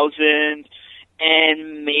 1,000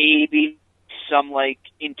 and maybe some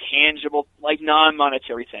intangible,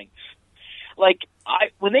 non-monetary things.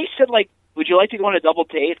 When they said would you like to go on a double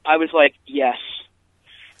date? I was like, yes.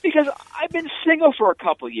 Because I've been single for a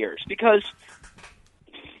couple years. Because,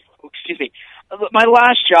 my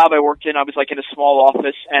last job I worked in, I was in a small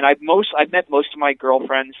office, and I've met most of my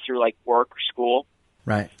girlfriends through work or school.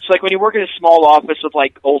 Right. So when you work in a small office with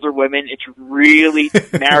older women, it's really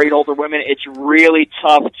married older women. It's really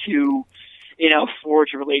tough to,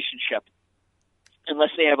 forge a relationship, unless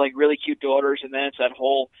they have really cute daughters, and then it's that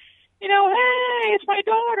whole. Hey, it's my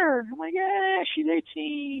daughter. I'm like, yeah, she's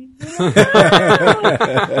 18.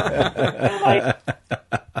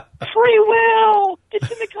 Free will. It's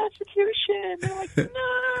in the Constitution. They're like,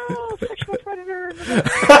 no, sexual predator.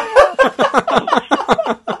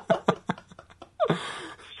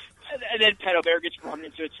 And then Pedo Bear gets run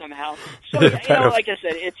into it somehow. So, like I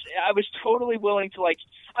said, I was totally willing to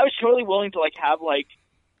have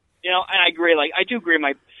and I agree. I do agree.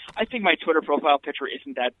 I think my Twitter profile picture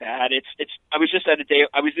isn't that bad. I was just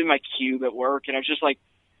I was in my cube at work, and I was just like,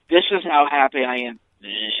 this is how happy I am.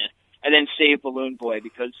 And then save Balloon Boy,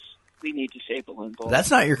 because we need to save Balloon Boy.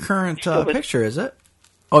 That's not your current picture, is it?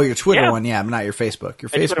 Oh, your Twitter one, yeah, but not your Facebook. Your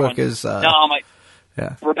Facebook is...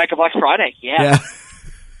 Rebecca Black Friday, yeah.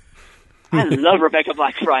 I love Rebecca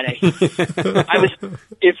Black Friday. I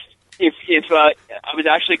was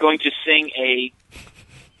actually going to sing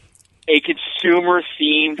a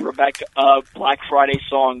consumer-themed Black Friday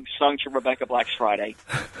song sung to Rebecca Black's Friday.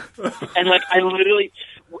 And like, I literally,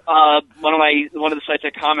 one of the sites I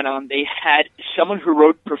comment on, they had someone who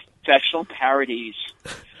wrote professional parodies,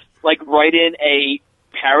 like write in a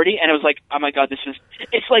parody, and it was like, oh my god,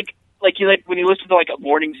 it's like when you listen to like a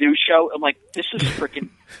morning zoo show, I'm like, this is freaking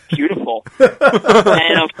beautiful.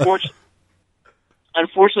 And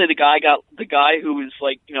unfortunately, the guy who was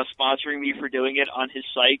like, you know, sponsoring me for doing it on his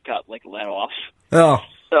site got like let off. Oh,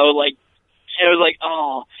 so like, it was like,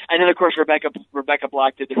 oh, and then of course Rebecca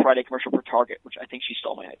Black did the Friday commercial for Target, which I think she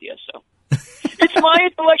stole my idea. So it's my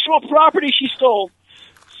intellectual property she stole.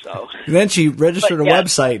 So then she registered a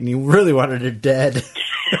website, and you really wanted her dead.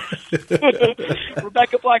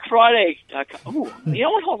 Rebecca Black Friday. Oh, you know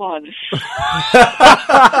what? Hold on. Rebecca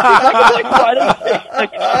Black Friday.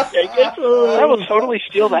 I will totally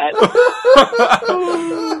steal that.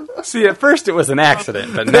 See, at first it was an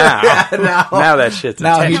accident, but now that shit's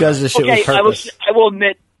now he does this shit with purpose. I will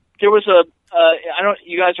admit there was a. I don't.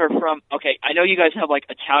 You guys are from. Okay, I know you guys have like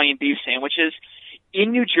Italian beef sandwiches.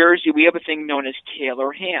 In New Jersey, we have a thing known as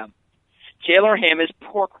Taylor ham. Taylor ham is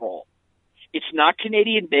pork roll. It's not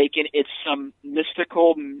Canadian bacon. It's some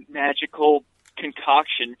mystical, magical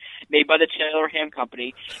concoction made by the Taylor Ham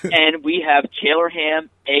Company. And we have Taylor ham,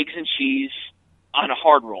 eggs, and cheese on a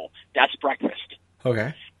hard roll. That's breakfast.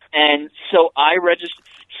 Okay. And so I registered.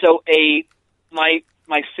 So my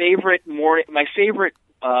favorite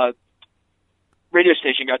radio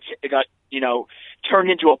station got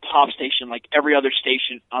turned into a pop station like every other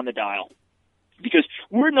station on the dial. Because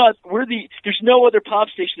there's no other pop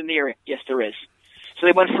station in the area. Yes, there is. So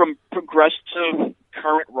they went from progressive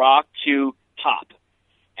current rock to pop.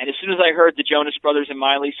 And as soon as I heard the Jonas Brothers and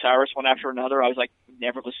Miley Cyrus one after another, I was like,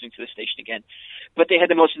 never listening to this station again. But they had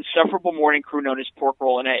the most insufferable morning crew known as Pork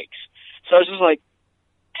Roll and Eggs. So I was just like,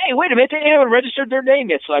 hey, wait a minute, they haven't registered their name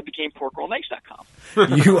yet, so I became porkrollandeggs.com.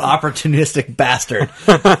 You opportunistic bastard.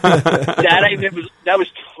 That was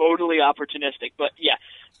totally opportunistic. But yeah,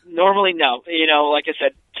 normally no. You know, like I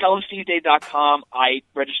said, TellHimSteveDave.com, I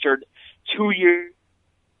registered 2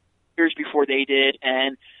 years before they did,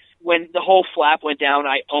 and when the whole flap went down,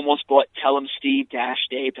 I almost bought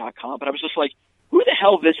TellHimSteve-Dave.com, but I was just like, who the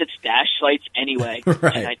hell visits Dash sites anyway?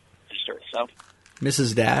 Right. And I registered, so.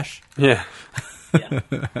 Mrs. Dash? Yeah. Yeah.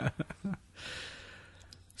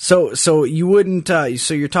 So you wouldn't.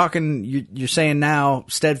 So you're talking. You're saying now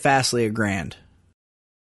steadfastly $1,000.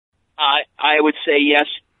 I would say yes.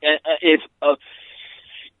 If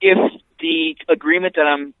the agreement that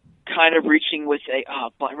I'm kind of reaching with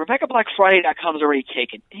RebeccaBlackFriday.com is already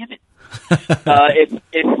taken. Damn it.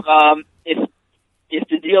 If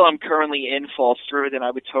the deal I'm currently in falls through, then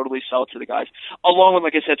I would totally sell it to the guys, along with,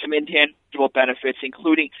 like I said, some intangible benefits,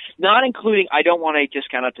 not including. I don't want a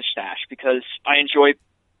discount at the stash because I enjoy,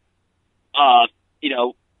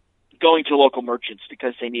 going to local merchants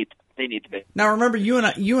because they need the bit. Now remember, you and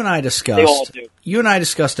I discussed. They all do. You and I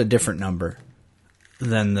discussed a different number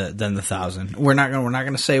than the 1,000. We're not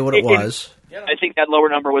going to say what it was. I think that lower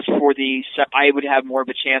number was for I would have more of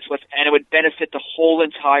a chance with, and it would benefit the whole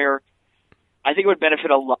entire. I think it would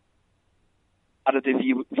benefit a lot of the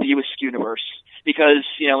View Askew universe because,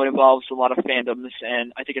 it involves a lot of fandoms,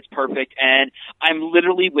 and I think it's perfect. And I'm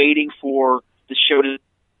literally waiting for the show to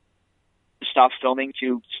stop filming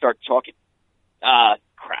to start talking.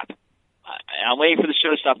 Crap. I'm waiting for the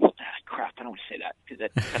show to stop. Crap, I don't want to say that because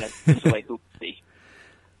that kind of gives away who would be.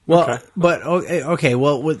 Well, okay. But okay.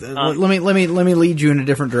 Well, let me lead you in a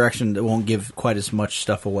different direction that won't give quite as much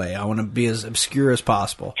stuff away. I want to be as obscure as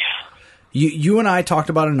possible. You and I talked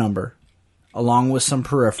about a number, along with some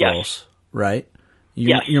peripherals, yes. Right?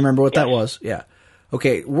 You remember what that was? Yeah.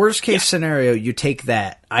 Okay, worst case scenario, you take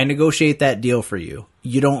that. I negotiate that deal for you.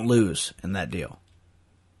 You don't lose in that deal.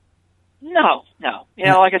 No.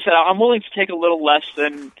 Like I said, I'm willing to take a little less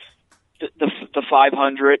than the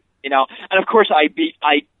 500, and of course I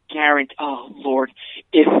guarantee, oh Lord,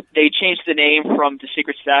 if they changed the name from The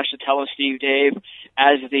Secret Stash to Tell 'em Steve Dave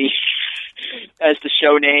as the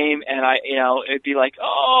show name, and it'd be like,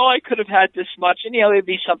 oh, I could have had this much, and it'd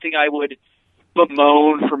be something I would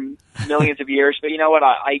bemoan for millions of years, but you know what,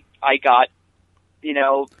 I got,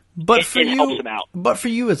 but it helps them out. But for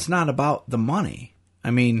you, it's not about the money.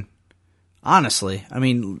 I mean, honestly,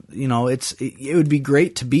 it would be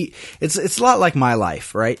great to be. It's a lot like my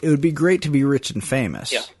life, right? It would be great to be rich and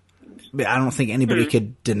famous. Yeah. I don't think anybody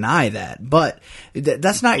could deny that, but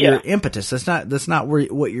that's not your impetus. That's not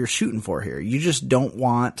what you're shooting for here. You just don't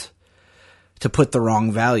want to put the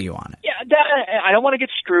wrong value on it. Yeah, I don't want to get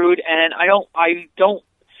screwed, and I don't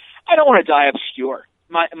want to die obscure.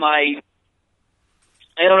 My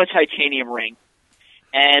I own a titanium ring,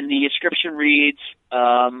 and the inscription reads,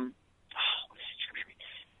 "Let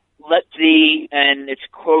the," and it's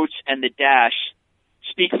quotes and the dash,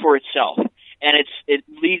 "speak for itself." And it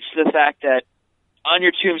leads to the fact that on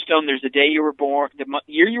your tombstone, there's the day you were born, the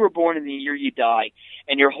year you were born, and the year you die,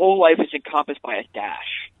 and your whole life is encompassed by a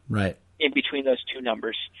dash. Right. In between those two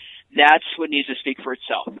numbers. That's what needs to speak for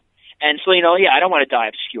itself. And so, I don't want to die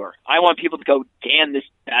obscure. I want people to go, damn, this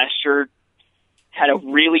bastard had a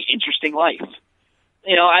really interesting life.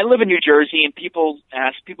 I live in New Jersey, and people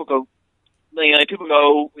go,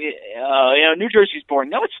 New Jersey's boring.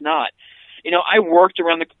 No, it's not. I worked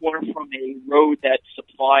around the corner from a road that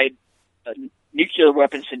supplied nuclear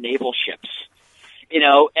weapons to naval ships.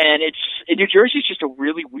 And New Jersey's just a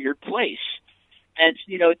really weird place. And,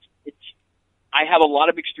 I have a lot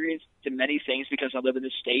of experience in many things because I live in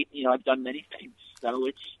the state. I've done many things. So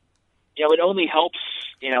it's, it only helps,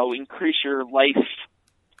 increase your life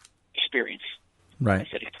experience. Right. I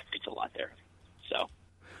said it's a lot there. So.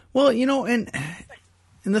 Well, and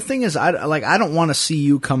the thing is, I don't want to see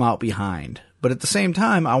you come out behind, but at the same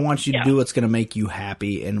time, I want you to do what's going to make you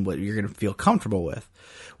happy and what you're going to feel comfortable with,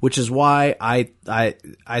 which is why I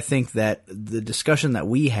think that the discussion that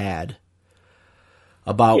we had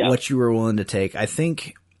about what you were willing to take, I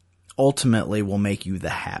think ultimately will make you the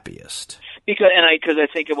happiest. Because I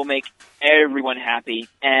think it will make everyone happy,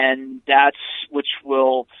 and that's which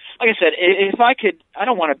will, like I said, if I could, I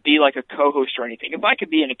don't want to be like a co-host or anything. If I could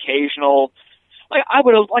be an occasional, I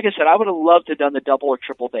would have loved to have done the double or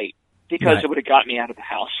triple date because it would have got me out of the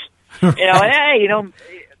house. And hey,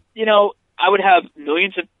 I would have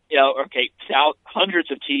millions of, hundreds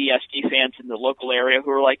of TDSD fans in the local area who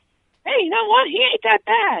are like, hey, you know what? He ain't that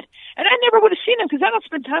bad. And I never would have seen him because I don't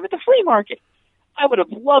spend time at the flea market. I would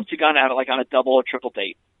have loved to have gone out on a double or triple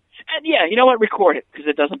date. And you know what? Record it because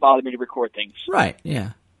it doesn't bother me to record things. Right.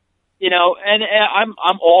 Yeah. And I'm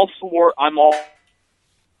all for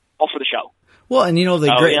the show. Well, and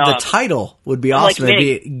the title would be awesome. It'd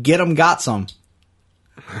be "Get 'em Got Some."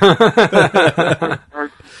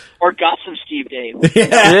 or got some Steve Dave.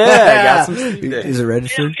 Got some Steve Dave. Is it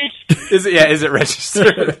registered? Is it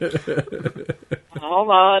registered? Hold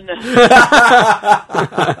on.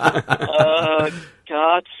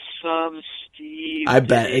 Got some Steve I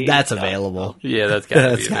bet Dave. that's available. Yeah, that's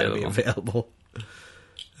gotta be be available. available.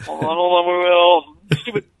 Hold on, we will.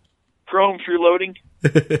 Stupid Chrome for your loading.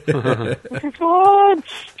 Come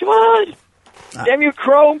on. Damn you,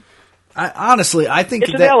 Chrome. I think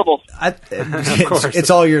it's available. It's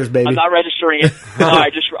all yours, baby. I'm not registering it. No, I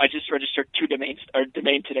just registered 2 domains or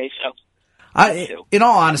domain today. So, in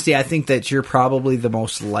all honesty, I think that you're probably the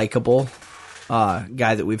most likable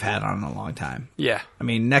guy that we've had on in a long time. Yeah, I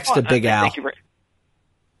mean, next to Big Al. Thank you.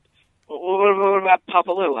 What about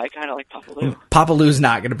Papa Lou? I kind of like Papa Lou. Papa Lou's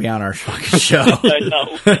not going to be on our fucking show. I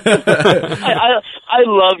know. I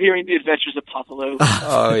love hearing the adventures of Papa Lou.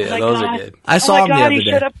 Oh yeah, those are good. I saw him the other day.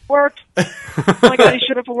 He showed up for work. Oh my God, he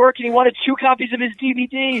showed up for work and he wanted 2 copies of his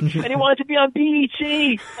DVD and he wanted to be on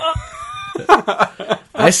BET.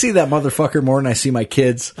 I see that motherfucker more than I see my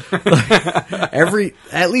kids.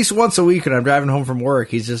 At least once a week when I'm driving home from work,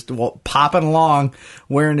 he's just popping along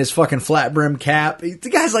wearing his fucking flat brim cap. The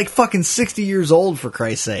guy's like fucking 60 years old, for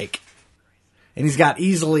Christ's sake. And he's got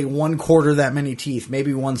easily 1/4 that many teeth,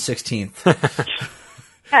 maybe 1/16.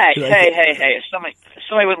 Hey.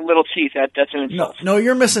 Somebody with little teeth, that's an insult. No,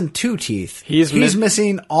 you're missing 2 teeth. He's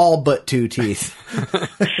missing all but 2 teeth.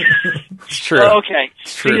 It's true. Oh, okay.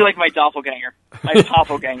 It's true. You're like my doppelganger. My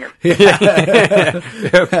doppelganger.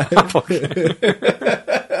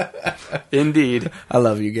 Indeed. I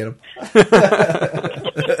love you, get him.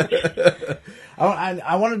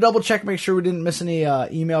 I want to double check, make sure we didn't miss any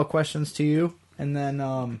email questions to you. And then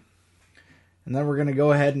we're going to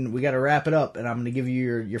go ahead and we got to wrap it up. And I'm going to give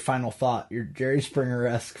you your final thought, your Jerry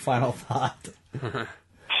Springer-esque final thought.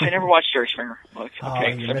 I never watched Jerry Springer.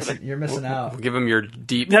 Okay, you're missing out. We'll give him your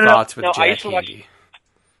deep thoughts with Jack Handy.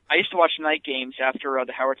 I used to watch night games after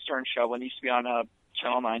the Howard Stern show when he used to be on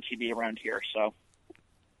Channel 9 TV around here. So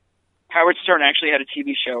Howard Stern actually had a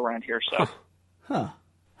TV show around here. So,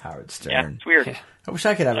 Howard Stern. Yeah, it's weird. Yeah. I wish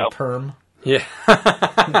I could have a perm. Yeah.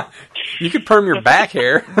 You could perm your back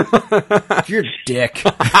hair. You're a dick.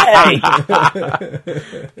 Hey.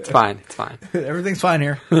 It's fine. Everything's fine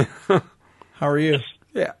here. How are you?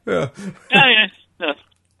 Yeah.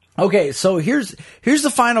 Okay, so here's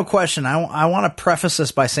the final question. I want to preface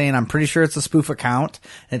this by saying I'm pretty sure it's a spoof account.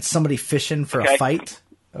 And it's somebody fishing for a fight.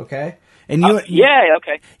 Okay. And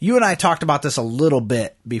okay. You and I talked about this a little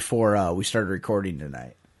bit before we started recording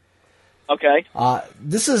tonight. Okay.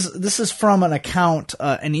 This is from an account,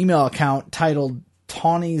 an email account titled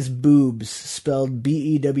Tawny's Boobs, spelled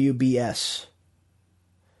Bewbs.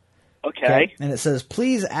 Okay. And it says,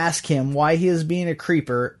 please ask him why he is being a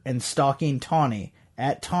creeper and stalking Tawny.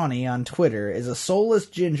 At Tawny on Twitter is a soulless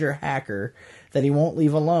ginger hacker that he won't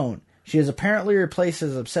leave alone. She has apparently replaced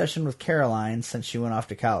his obsession with Caroline since she went off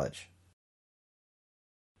to college.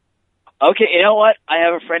 Okay, you know what? I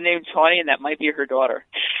have a friend named Tawny, and that might be her daughter.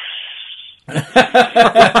 Because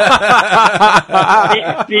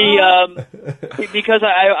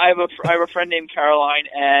I have a friend named Caroline,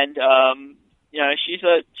 and she's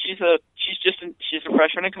a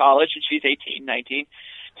freshman in college, and she's 18, 19.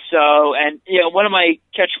 So, and one of my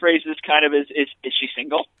catchphrases kind of is she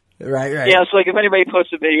single? Right. Yeah, so like if anybody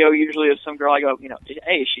posts a video, usually of some girl, I go,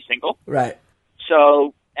 hey, is she single? Right.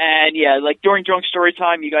 So, and yeah, like during drunk story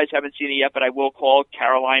time, you guys haven't seen it yet, but I will call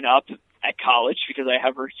Caroline up at college because I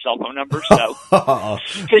have her cell phone number. So,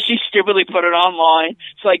 because she stupidly put it online,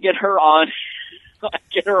 so I get her on.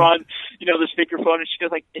 the speakerphone, and she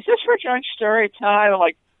goes like, "Is this for drunk story time?" I'm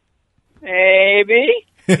like, "Maybe."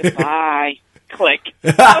 Goodbye. Click.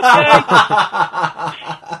 Okay.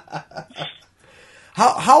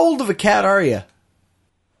 How old of a cat are you?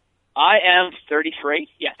 I am 33.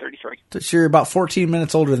 Yeah, 33. So you're about 14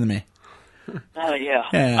 minutes older than me. Oh, yeah.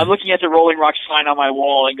 Yeah. I'm looking at the Rolling Rock sign on my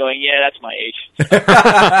wall and going, yeah, that's my age.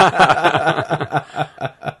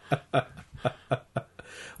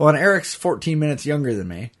 Well, and Eric's 14 minutes younger than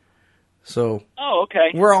me. So oh,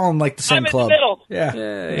 okay. We're all in like the same club. I'm in the middle. Yeah.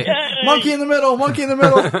 Yay. Monkey in the middle, monkey in the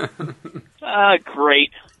middle.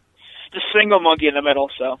 Great. Just single monkey in the middle,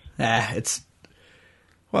 so.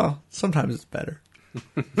 Sometimes it's better.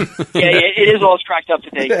 Yeah, it is all cracked up to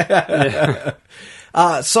date.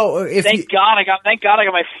 So if thank God I got my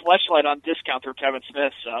fleshlight on discount through Kevin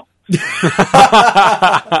Smith, so.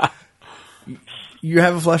 You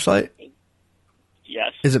have a fleshlight?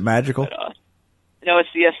 Yes. Is it magical? But, no, it's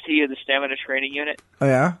the ST, the Stamina Training Unit. Oh,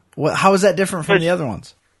 yeah? How is that different from the other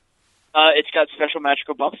ones? It's got special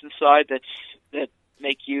magical bumps inside that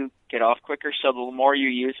make you get off quicker, so the more you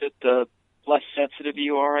use it, the less sensitive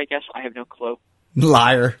you are, I guess. I have no clue.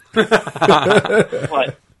 Liar. What? All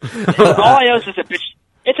I know is it's a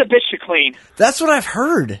bitch to clean. That's what I've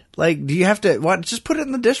heard. Like, do you have to, just put it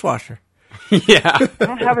in the dishwasher? Yeah. I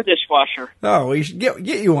don't have a dishwasher. Oh, well, you should get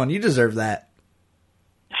you one. You deserve that.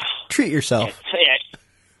 Treat yourself.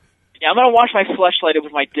 Yeah, I'm going to wash my fleshlight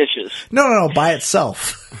with my dishes. No, by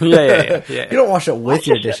itself. Yeah. You don't wash it with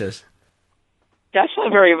your dishes. That's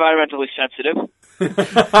not very environmentally sensitive.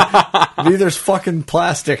 Neither's fucking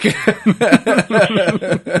plastic. You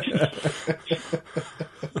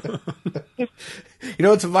know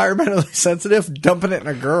what's environmentally sensitive? Dumping it in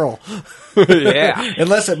a girl. Yeah.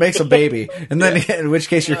 Unless it makes a baby. And then, in which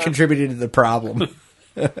case, you're contributing to the problem.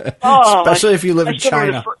 Oh, especially if you live in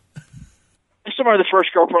China. I still remember the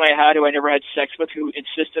first girlfriend I had who I never had sex with who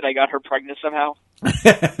insisted I got her pregnant somehow.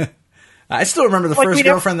 I still remember the first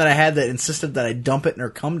girlfriend that I had that insisted that I dump it in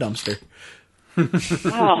her cum dumpster.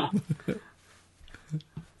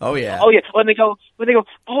 Oh yeah. Oh yeah. When they go,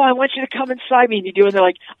 oh, I want you to come inside me, and you do, and they're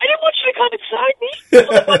like, I didn't want you to come inside me.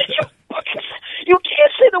 Like, what did you fucking say? You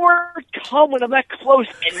can't say the word "come" when I'm that close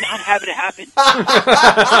and not have it happen.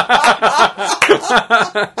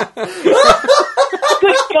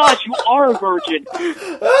 Good God, you are a virgin.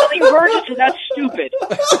 Only virgins are that stupid.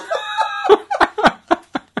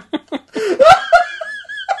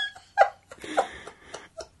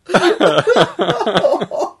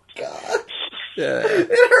 Oh God. Yeah. It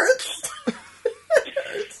hurts.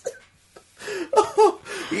 Oh,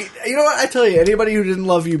 you know what? I tell you, anybody who didn't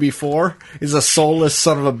love you before is a soulless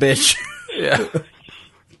son of a bitch. Yeah.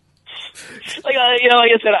 Like I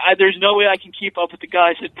said, there's no way I can keep up with the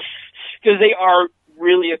guys because they are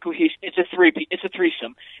really a cohesive. It's a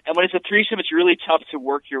threesome, and when it's a threesome, it's really tough to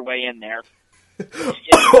work your way in there.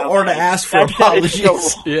 Or to ask for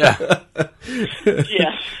apologies. Yeah.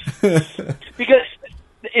 Yeah. Because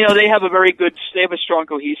they have a strong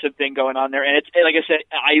cohesive thing going on there, and it's like I said,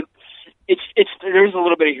 there's a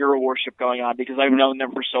little bit of hero worship going on because I've known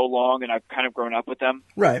them for so long and I've kind of grown up with them.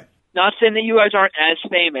 Right. Not saying that you guys aren't as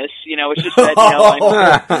famous, it's just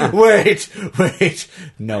that Wait.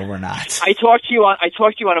 No, we're not. I talk to you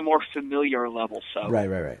on a more familiar level, so.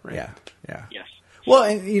 Right. Yeah. Yes. Well,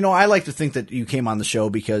 and, I like to think that you came on the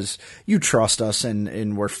show because you trust us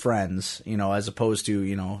and we're friends, as opposed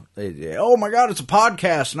to, oh my God, it's a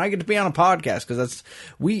podcast and I get to be on a podcast because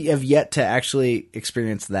we have yet to actually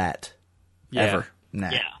experience that ever.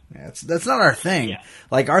 Nah. Yeah. That's not our thing. Yeah.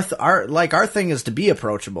 Like our thing is to be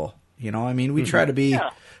approachable. We try to be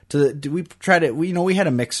We had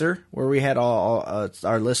a mixer where we had all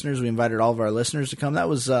our listeners. We invited all of our listeners to come. That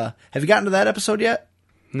was. Have you gotten to that episode yet?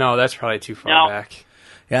 No, that's probably too far back.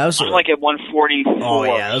 Yeah, I'm like at 144. Oh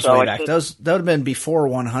yeah, that was way back. That would have been before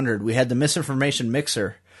 100. We had the misinformation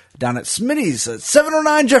mixer down at Smitty's at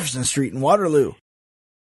 709 Jefferson Street in Waterloo.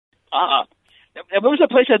 What was that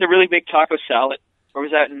place that had the really big taco salad? Or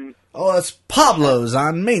was that in... Oh, that's Pablo's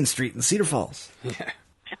on Main Street in Cedar Falls. Yeah.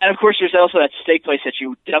 And, of course, there's also that steak place that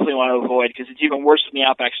you definitely want to avoid because it's even worse than the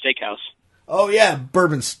Outback Steakhouse. Oh, yeah,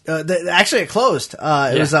 Bourbon. Actually, it closed.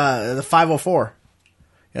 It was the 504.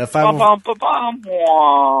 Yeah,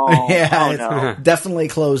 504. Yeah, it's definitely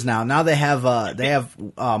closed now. Now they have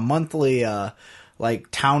monthly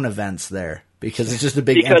town events there because it's just a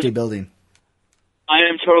big empty building. I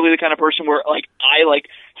am totally the kind of person where I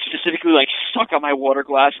specifically suck on my water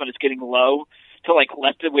glass when it's getting low to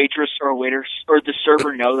let the waitress or waiter or the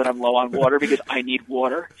server know that I'm low on water because I need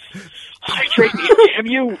water. Hydrate me, damn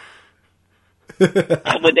you!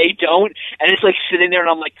 And when they don't, and it's sitting there and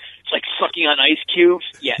I'm it's sucking on ice cubes.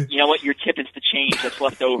 Yeah, you know what? Your tip is the change that's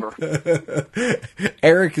left over.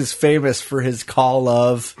 Eric is famous for his call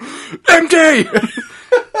of empty.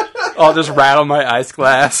 I'll just rattle my ice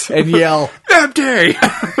glass and yell empty.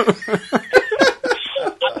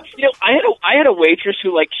 I had a waitress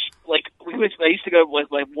who I used to go with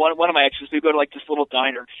one of my exes. We'd go to this little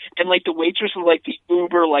diner, and the waitress was the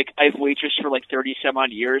uber I've waitressed for 30 some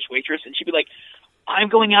odd years waitress, and she'd be like, I'm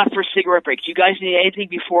going out for a cigarette break. Do you guys need anything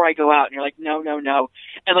before I go out? And you're like, no. And a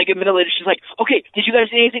minute later, she's like, okay, did you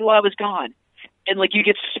guys need anything while I was gone? And you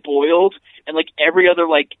get spoiled, and every other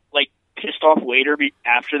pissed off waiter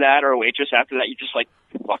after that or a waitress after that, you're just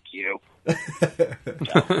fuck you.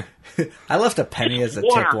 So. I left a penny as a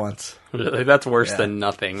tip once. Really? That's worse than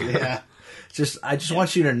nothing. Yeah. I just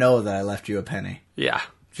want you to know that I left you a penny. Yeah.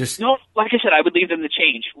 No, like I said, I would leave them the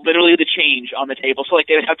change, literally the change on the table. So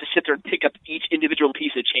they would have to sit there and pick up each individual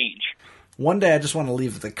piece of change. One day I just want to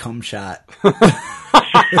leave with a cum shot.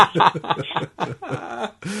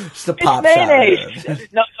 Just a pop mayonnaise. Shot.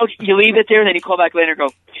 No, okay, you leave it there, and then you call back later and go,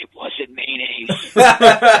 it wasn't mayonnaise.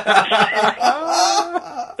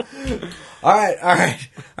 All right.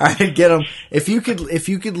 Get them. If you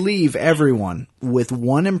could leave everyone with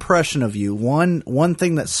one impression of you, one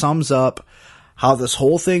thing that sums up how this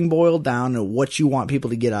whole thing boiled down and what you want people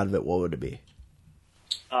to get out of it, what would it be?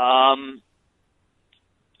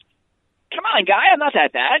 Come on, guy, I'm not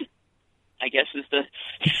that bad. I guess is the.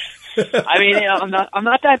 I mean, I'm not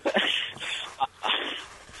that.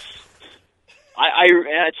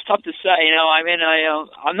 It's tough to say.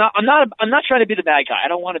 I'm not trying to be the bad guy. I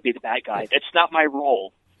don't want to be the bad guy. That's not my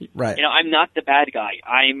role. Right. I'm not the bad guy.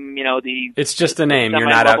 I'm, the. It's just a name. You're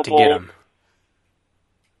not out to get him.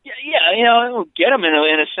 Yeah, I will get him in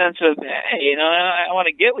a sense of, hey, I want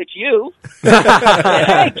to get with you.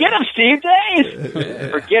 Hey, get him, Steve Dave,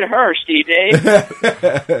 or get her, Steve Dave.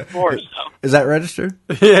 Of course. So. Is that registered?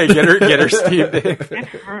 Yeah, get her, Steve Dave.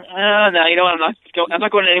 No, you know what? I'm not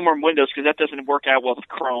going to any more Windows because that doesn't work out well with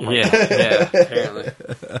Chrome. Yeah, apparently.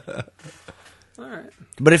 All right.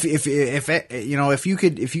 But if you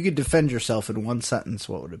could defend yourself in one sentence,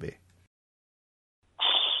 what would it be?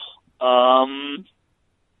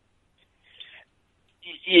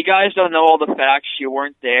 You guys don't know all the facts. You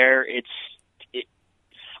weren't there.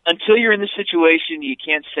 Until you're in the situation, you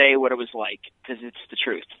can't say what it was like because it's the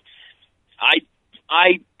truth. I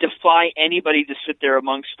defy anybody to sit there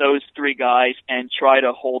amongst those three guys and try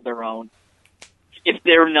to hold their own if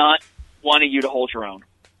they're not wanting you to hold your own.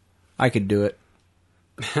 I could do it.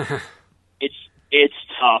 It's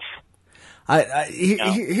tough.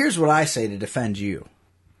 Here's what I say to defend you.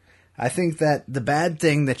 I think that the bad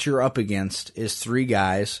thing that you're up against is three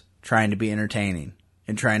guys trying to be entertaining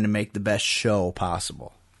and trying to make the best show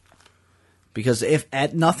possible. Because if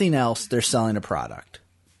at nothing else, they're selling a product.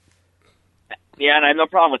 Yeah, and I have no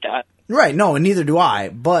problem with that. Right, no, and neither do I.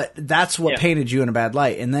 But that's what painted you in a bad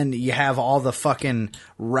light. And then you have all the fucking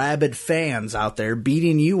rabid fans out there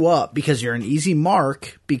beating you up because you're an easy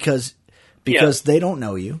mark because they don't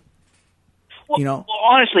know you. Well, well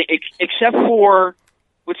honestly, except for...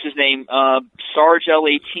 what's his name? Sarge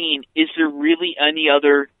L-18. Is there really any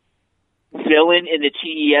other villain in the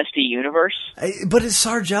TESD universe? But is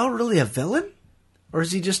Sarge L really a villain? Or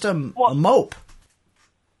is he just a mope?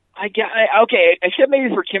 Okay, except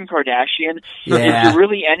maybe for Kim Kardashian. Yeah. Is there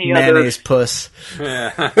really any other... Mayonnaise puss.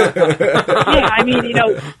 Yeah, I mean,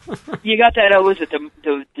 you got that, was it the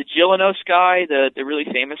Gilinos guy, the really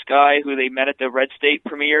famous guy who they met at the Red State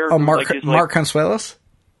premiere? Oh, Mark Consuelos?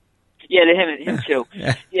 Yeah, to him too.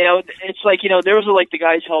 Yeah. It's there was the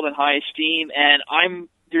guys held in high esteem, and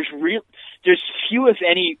there's few, if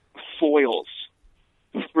any, foils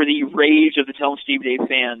for the rage of the Tell 'em Steve Dave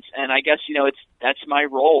fans, and I guess that's my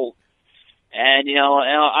role. And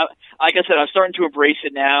like I said, I'm starting to embrace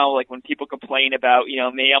it now. Like when people complain about me,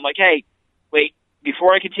 I'm like, hey, wait,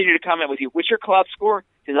 before I continue to comment with you, what's your clout score?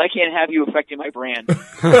 Because I can't have you affecting my brand.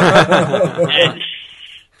 And,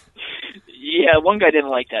 yeah, one guy didn't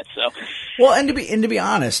like that. So, well, and to be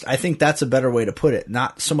honest, I think that's a better way to put it.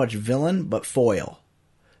 Not so much villain, but foil,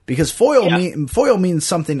 because foil means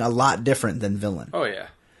something a lot different than villain. Oh yeah.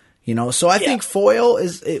 So I think foil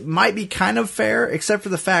it might be kind of fair, except for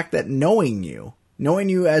the fact that knowing you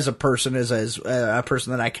as a person, as a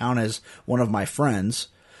person that I count as one of my friends,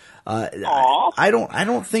 I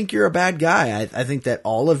don't think you're a bad guy. I think that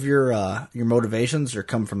all of your motivations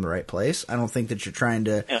come from the right place. I don't think that you're trying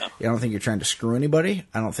to. I don't think you're trying to screw anybody.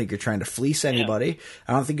 I don't think you're trying to fleece anybody.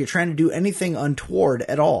 I don't think you're trying to do anything untoward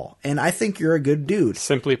at all. And I think you're a good dude.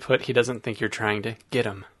 Simply put, he doesn't think you're trying to get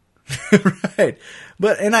him. Right.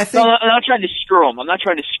 And I think... No, I'm not trying to screw him. I'm not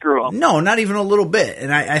trying to screw him. No, not even a little bit.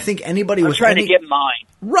 And I think anybody I'm trying to get mine.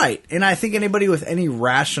 Right. And I think anybody with any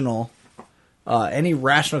rational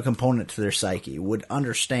component to their psyche would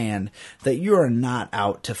understand that you are not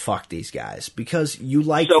out to fuck these guys because you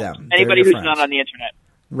like them. Anybody who's not on the internet.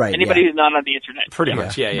 Right. Anybody who's not on the internet. Pretty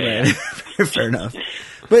much. Yeah. Fair enough.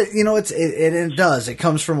 But, it does. It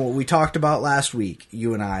comes from what we talked about last week,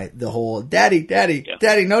 you and I, the whole, Daddy,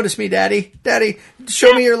 notice me, Daddy,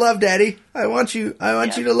 show me your love, Daddy. I want you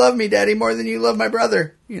to love me, Daddy, more than you love my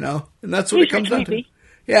brother, and that's what it comes down to.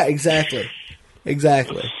 Yeah, exactly.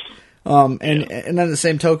 And on the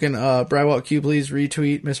same token, Brywalt Q, please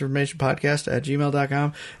retweet misinformationpodcast at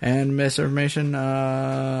gmail.com and misinformation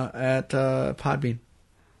at Podbean.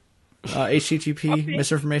 http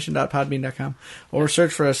misinformation.podbean.com or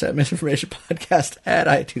search for us at Misinformation Podcast at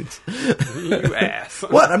iTunes. You ass.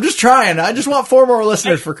 What? I'm just trying. I just want 4 more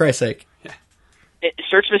listeners, for Christ's sake.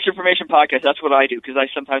 Search Misinformation Podcast. That's what I do because I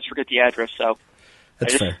sometimes forget the address. So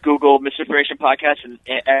That's I just fair. Google Misinformation Podcast and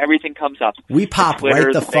everything comes up. We pop Twitter,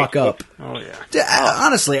 right the fuck Facebook. up. Oh yeah.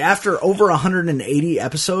 Honestly, after over 180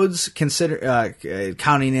 episodes,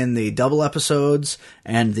 counting in the double episodes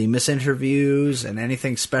and the misinterviews and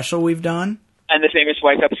anything special we've done, and the famous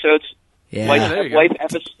wife episodes. Yeah. Wife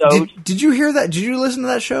episode. Did you hear that? Did you listen to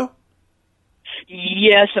that show?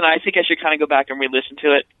 Yes, and I think I should kind of go back and re-listen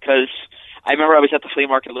to it because I remember I was at the flea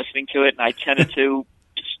market listening to it, and I tended to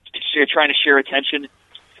trying to share attention.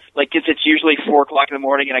 Like, 'cause it's usually 4 o'clock in the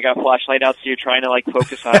morning, and I got a flashlight out, so you're trying to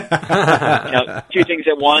focus on 2 things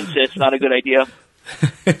at once. It's not a good idea.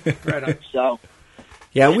 Right on. So,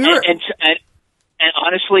 Yeah, we were. And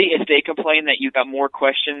honestly, if they complain that you got more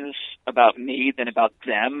questions about me than about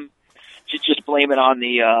them, just blame it on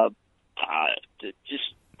blame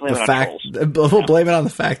it on trolls. We'll blame it on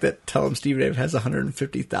the fact that Tell 'em Steve Dave has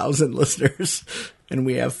 150,000 listeners, and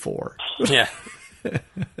we have 4. Yeah.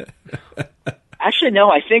 Actually,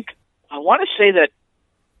 no. I want to say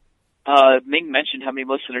that Ming mentioned how many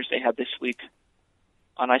listeners they had this week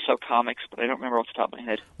on I Sell Comics, but I don't remember off the top of my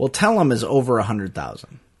head. Well, Tell 'em is over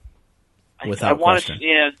 100,000. Without question.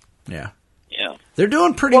 Yeah. They're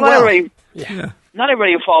doing pretty well. Not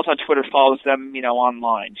everybody who follows on Twitter follows them,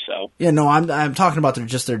 online. So yeah, no, I'm talking about their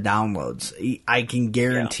downloads. I can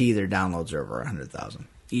guarantee their downloads are over 100,000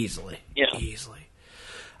 easily. Yeah, easily.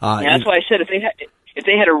 That's why I said if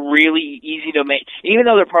they had a really easy domain, even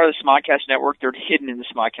though they're part of the Smodcast network, they're hidden in the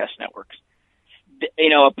Smodcast network.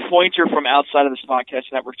 A pointer from outside of the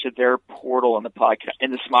Smodcast network to their portal in the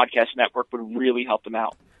Smodcast network would really help them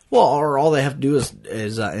out. Well, or all they have to do is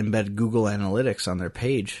embed Google Analytics on their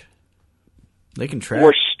page. They can track.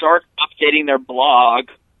 Or start updating their blog.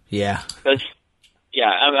 Yeah. Because,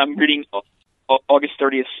 I'm reading August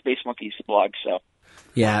 30th Space Monkeys blog, so.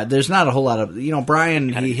 Yeah, there's not a whole lot of, Brian,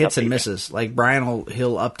 he hits and misses. Like, Brian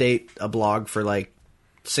he'll update a blog for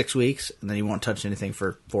 6 weeks, and then he won't touch anything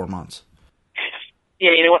for 4 months.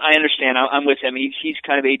 Yeah, you know what? I understand. I'm with him. He's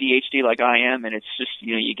kind of ADHD like I am, and it's just,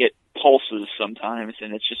 you get pulses sometimes,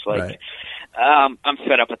 and it's just right. I'm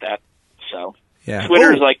fed up with that. So, yeah.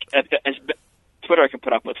 Twitter is Twitter I can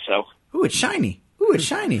put up with, so. Ooh, it's shiny.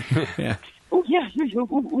 Yeah. Oh, yeah.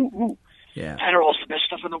 Ooh. Yeah. Adderall's the best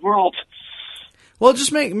stuff in the world. Well,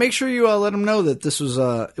 just make sure you let them know that this was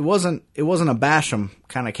it wasn't a bash 'em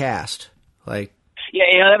kind of cast. Yeah,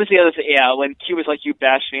 that was the other thing. Yeah, when Q was like, you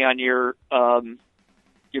bashed me on your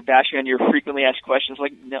frequently asked questions.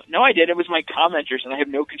 Like, no, I did. It was my commenters, and I have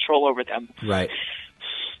no control over them. Right.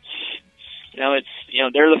 It's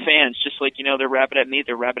they're the fans, just like, they're rapping at me,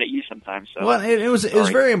 they're rapping at you sometimes. So. Well, it was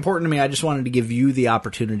very important to me. I just wanted to give you the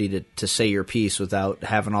opportunity to say your piece without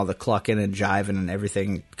having all the clucking and jiving and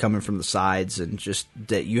everything coming from the sides, and just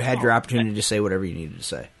that you had your opportunity to say whatever you needed to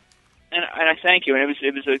say. And I thank you. And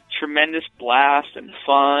it was a tremendous blast and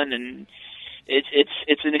fun, and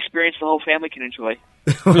it's an experience the whole family can enjoy.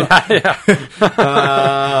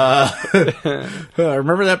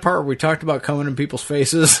 Remember that part where we talked about coming in people's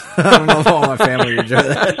faces? I don't know if all my family would enjoy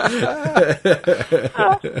that.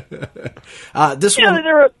 This one,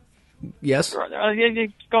 yes.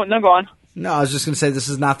 Go on. No, I was just going to say this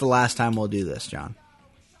is not the last time we'll do this, John.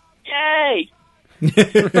 Yay!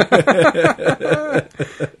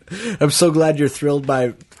 I'm so glad you're thrilled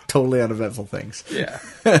by totally uneventful things. Yeah.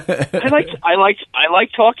 I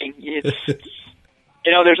like talking. It's,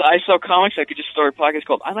 there's ISO Comics. I could just start a podcast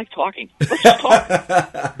called I Like Talking. Let's just talk.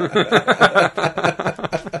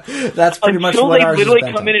 That's pretty much what ours is. Until they literally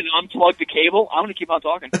come in and unplug the cable, I'm going to keep on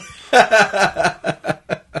talking.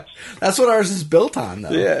 That's what ours is built on,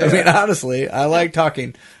 though. Yeah. I mean, honestly, I like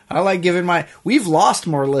talking. I like giving We've lost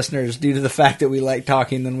more listeners due to the fact that we like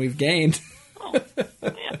talking than we've gained. Oh, yeah.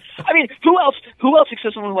 I mean, who else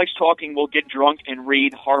except someone who likes talking will get drunk and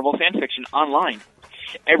read horrible fan fiction online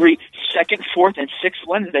every second, fourth, and sixth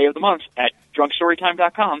Wednesday of the month at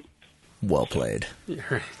drunkstorytime.com. Well played.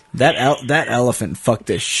 Right. That elephant fucked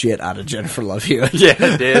the shit out of Jennifer Love Hewitt. Yeah,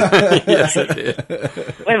 it did. Yes, it did.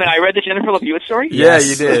 Wait a minute, I read the Jennifer Love Hewitt story? Yeah,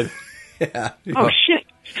 you did. Yeah. Oh, shit.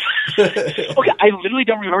 Okay, I literally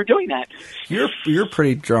don't remember doing that. You're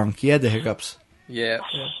pretty drunk. You had the hiccups. Yeah.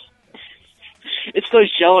 It's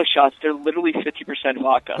those Jello shots. They're literally 50%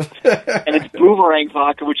 vodka, and it's Boomerang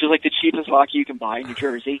vodka, which is like the cheapest vodka you can buy in New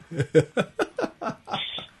Jersey.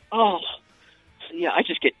 Oh, so yeah, I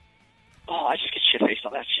just get shit faced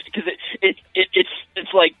on that shit because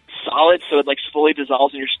it's like solid, so it like slowly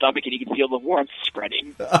dissolves in your stomach, and you can feel the warmth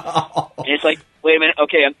spreading. Oh. And it's like, wait a minute,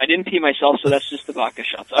 okay, I didn't pee myself, so that's just the vodka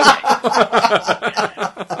shots. Okay.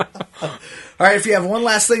 All right, if you have one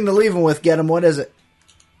last thing to leave them with, get them. What is it?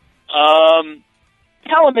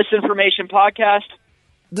 Tell a Misinformation Podcast.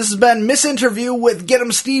 This has been Misinterview with Get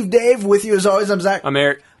 'em Steve Dave. With you as always, I'm Zach. I'm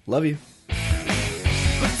Eric. Love you.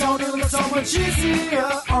 But don't it look so much easier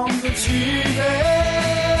on the TV?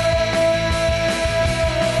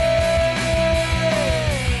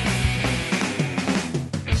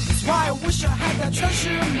 That's why I wish I had that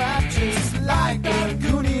treasure map just like the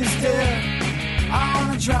Goonies did. I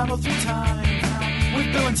wanna travel through time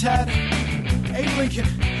with Bill and Ted, Abe Lincoln,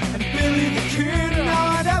 and Billy the Kid. Now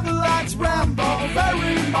I never liked Rambo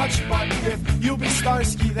very much, but if you'll be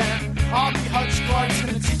Starsky, then I'll be Hutch Clark's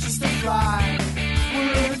gonna teach us to fly.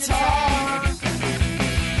 We're in time.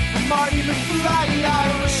 Marty McFly,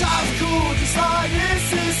 I wish I was cool, just like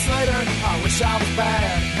Izzy Slater. I wish I was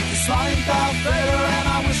bad, just like Darth Vader. And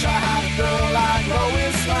I wish I had a girl like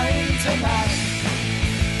Lois Lane tonight.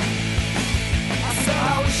 I said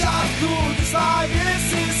I wish I was cool, just like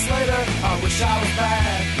Izzy Slater. I wish I was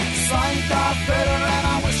bad, just like Darth Vader. And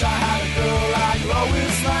I wish I had a girl like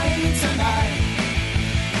Lois Lane tonight.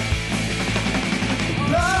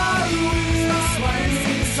 Lois Lane,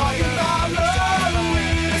 talking about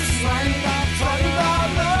Lois Lane, talking about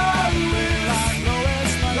Lois Lane,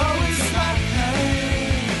 Lois Lane,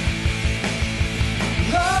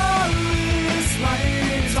 Lois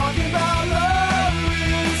Lane, talking about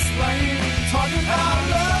Lois Lane, talking about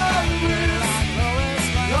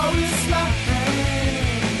Lois Lane.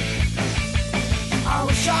 I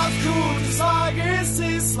wish I was cool, just like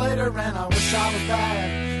Izzy Slater, and I wish I was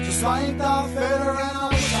bad, just like Darth Vader. And I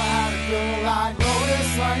wish I had a girl like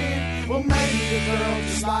Lois Lane. Well, maybe a girl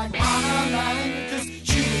just like Lana Lang, because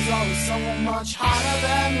she was always so much hotter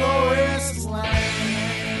than Lois Lane.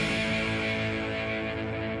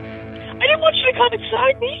 I didn't want you to come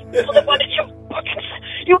inside me. Well, then why did you fucking...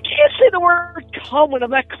 You can't say the word come when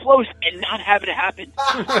I'm that close and not have it happen.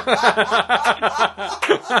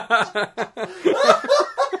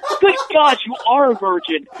 Good God, you are a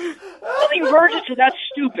virgin. Nothing virgins are that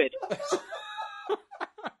stupid.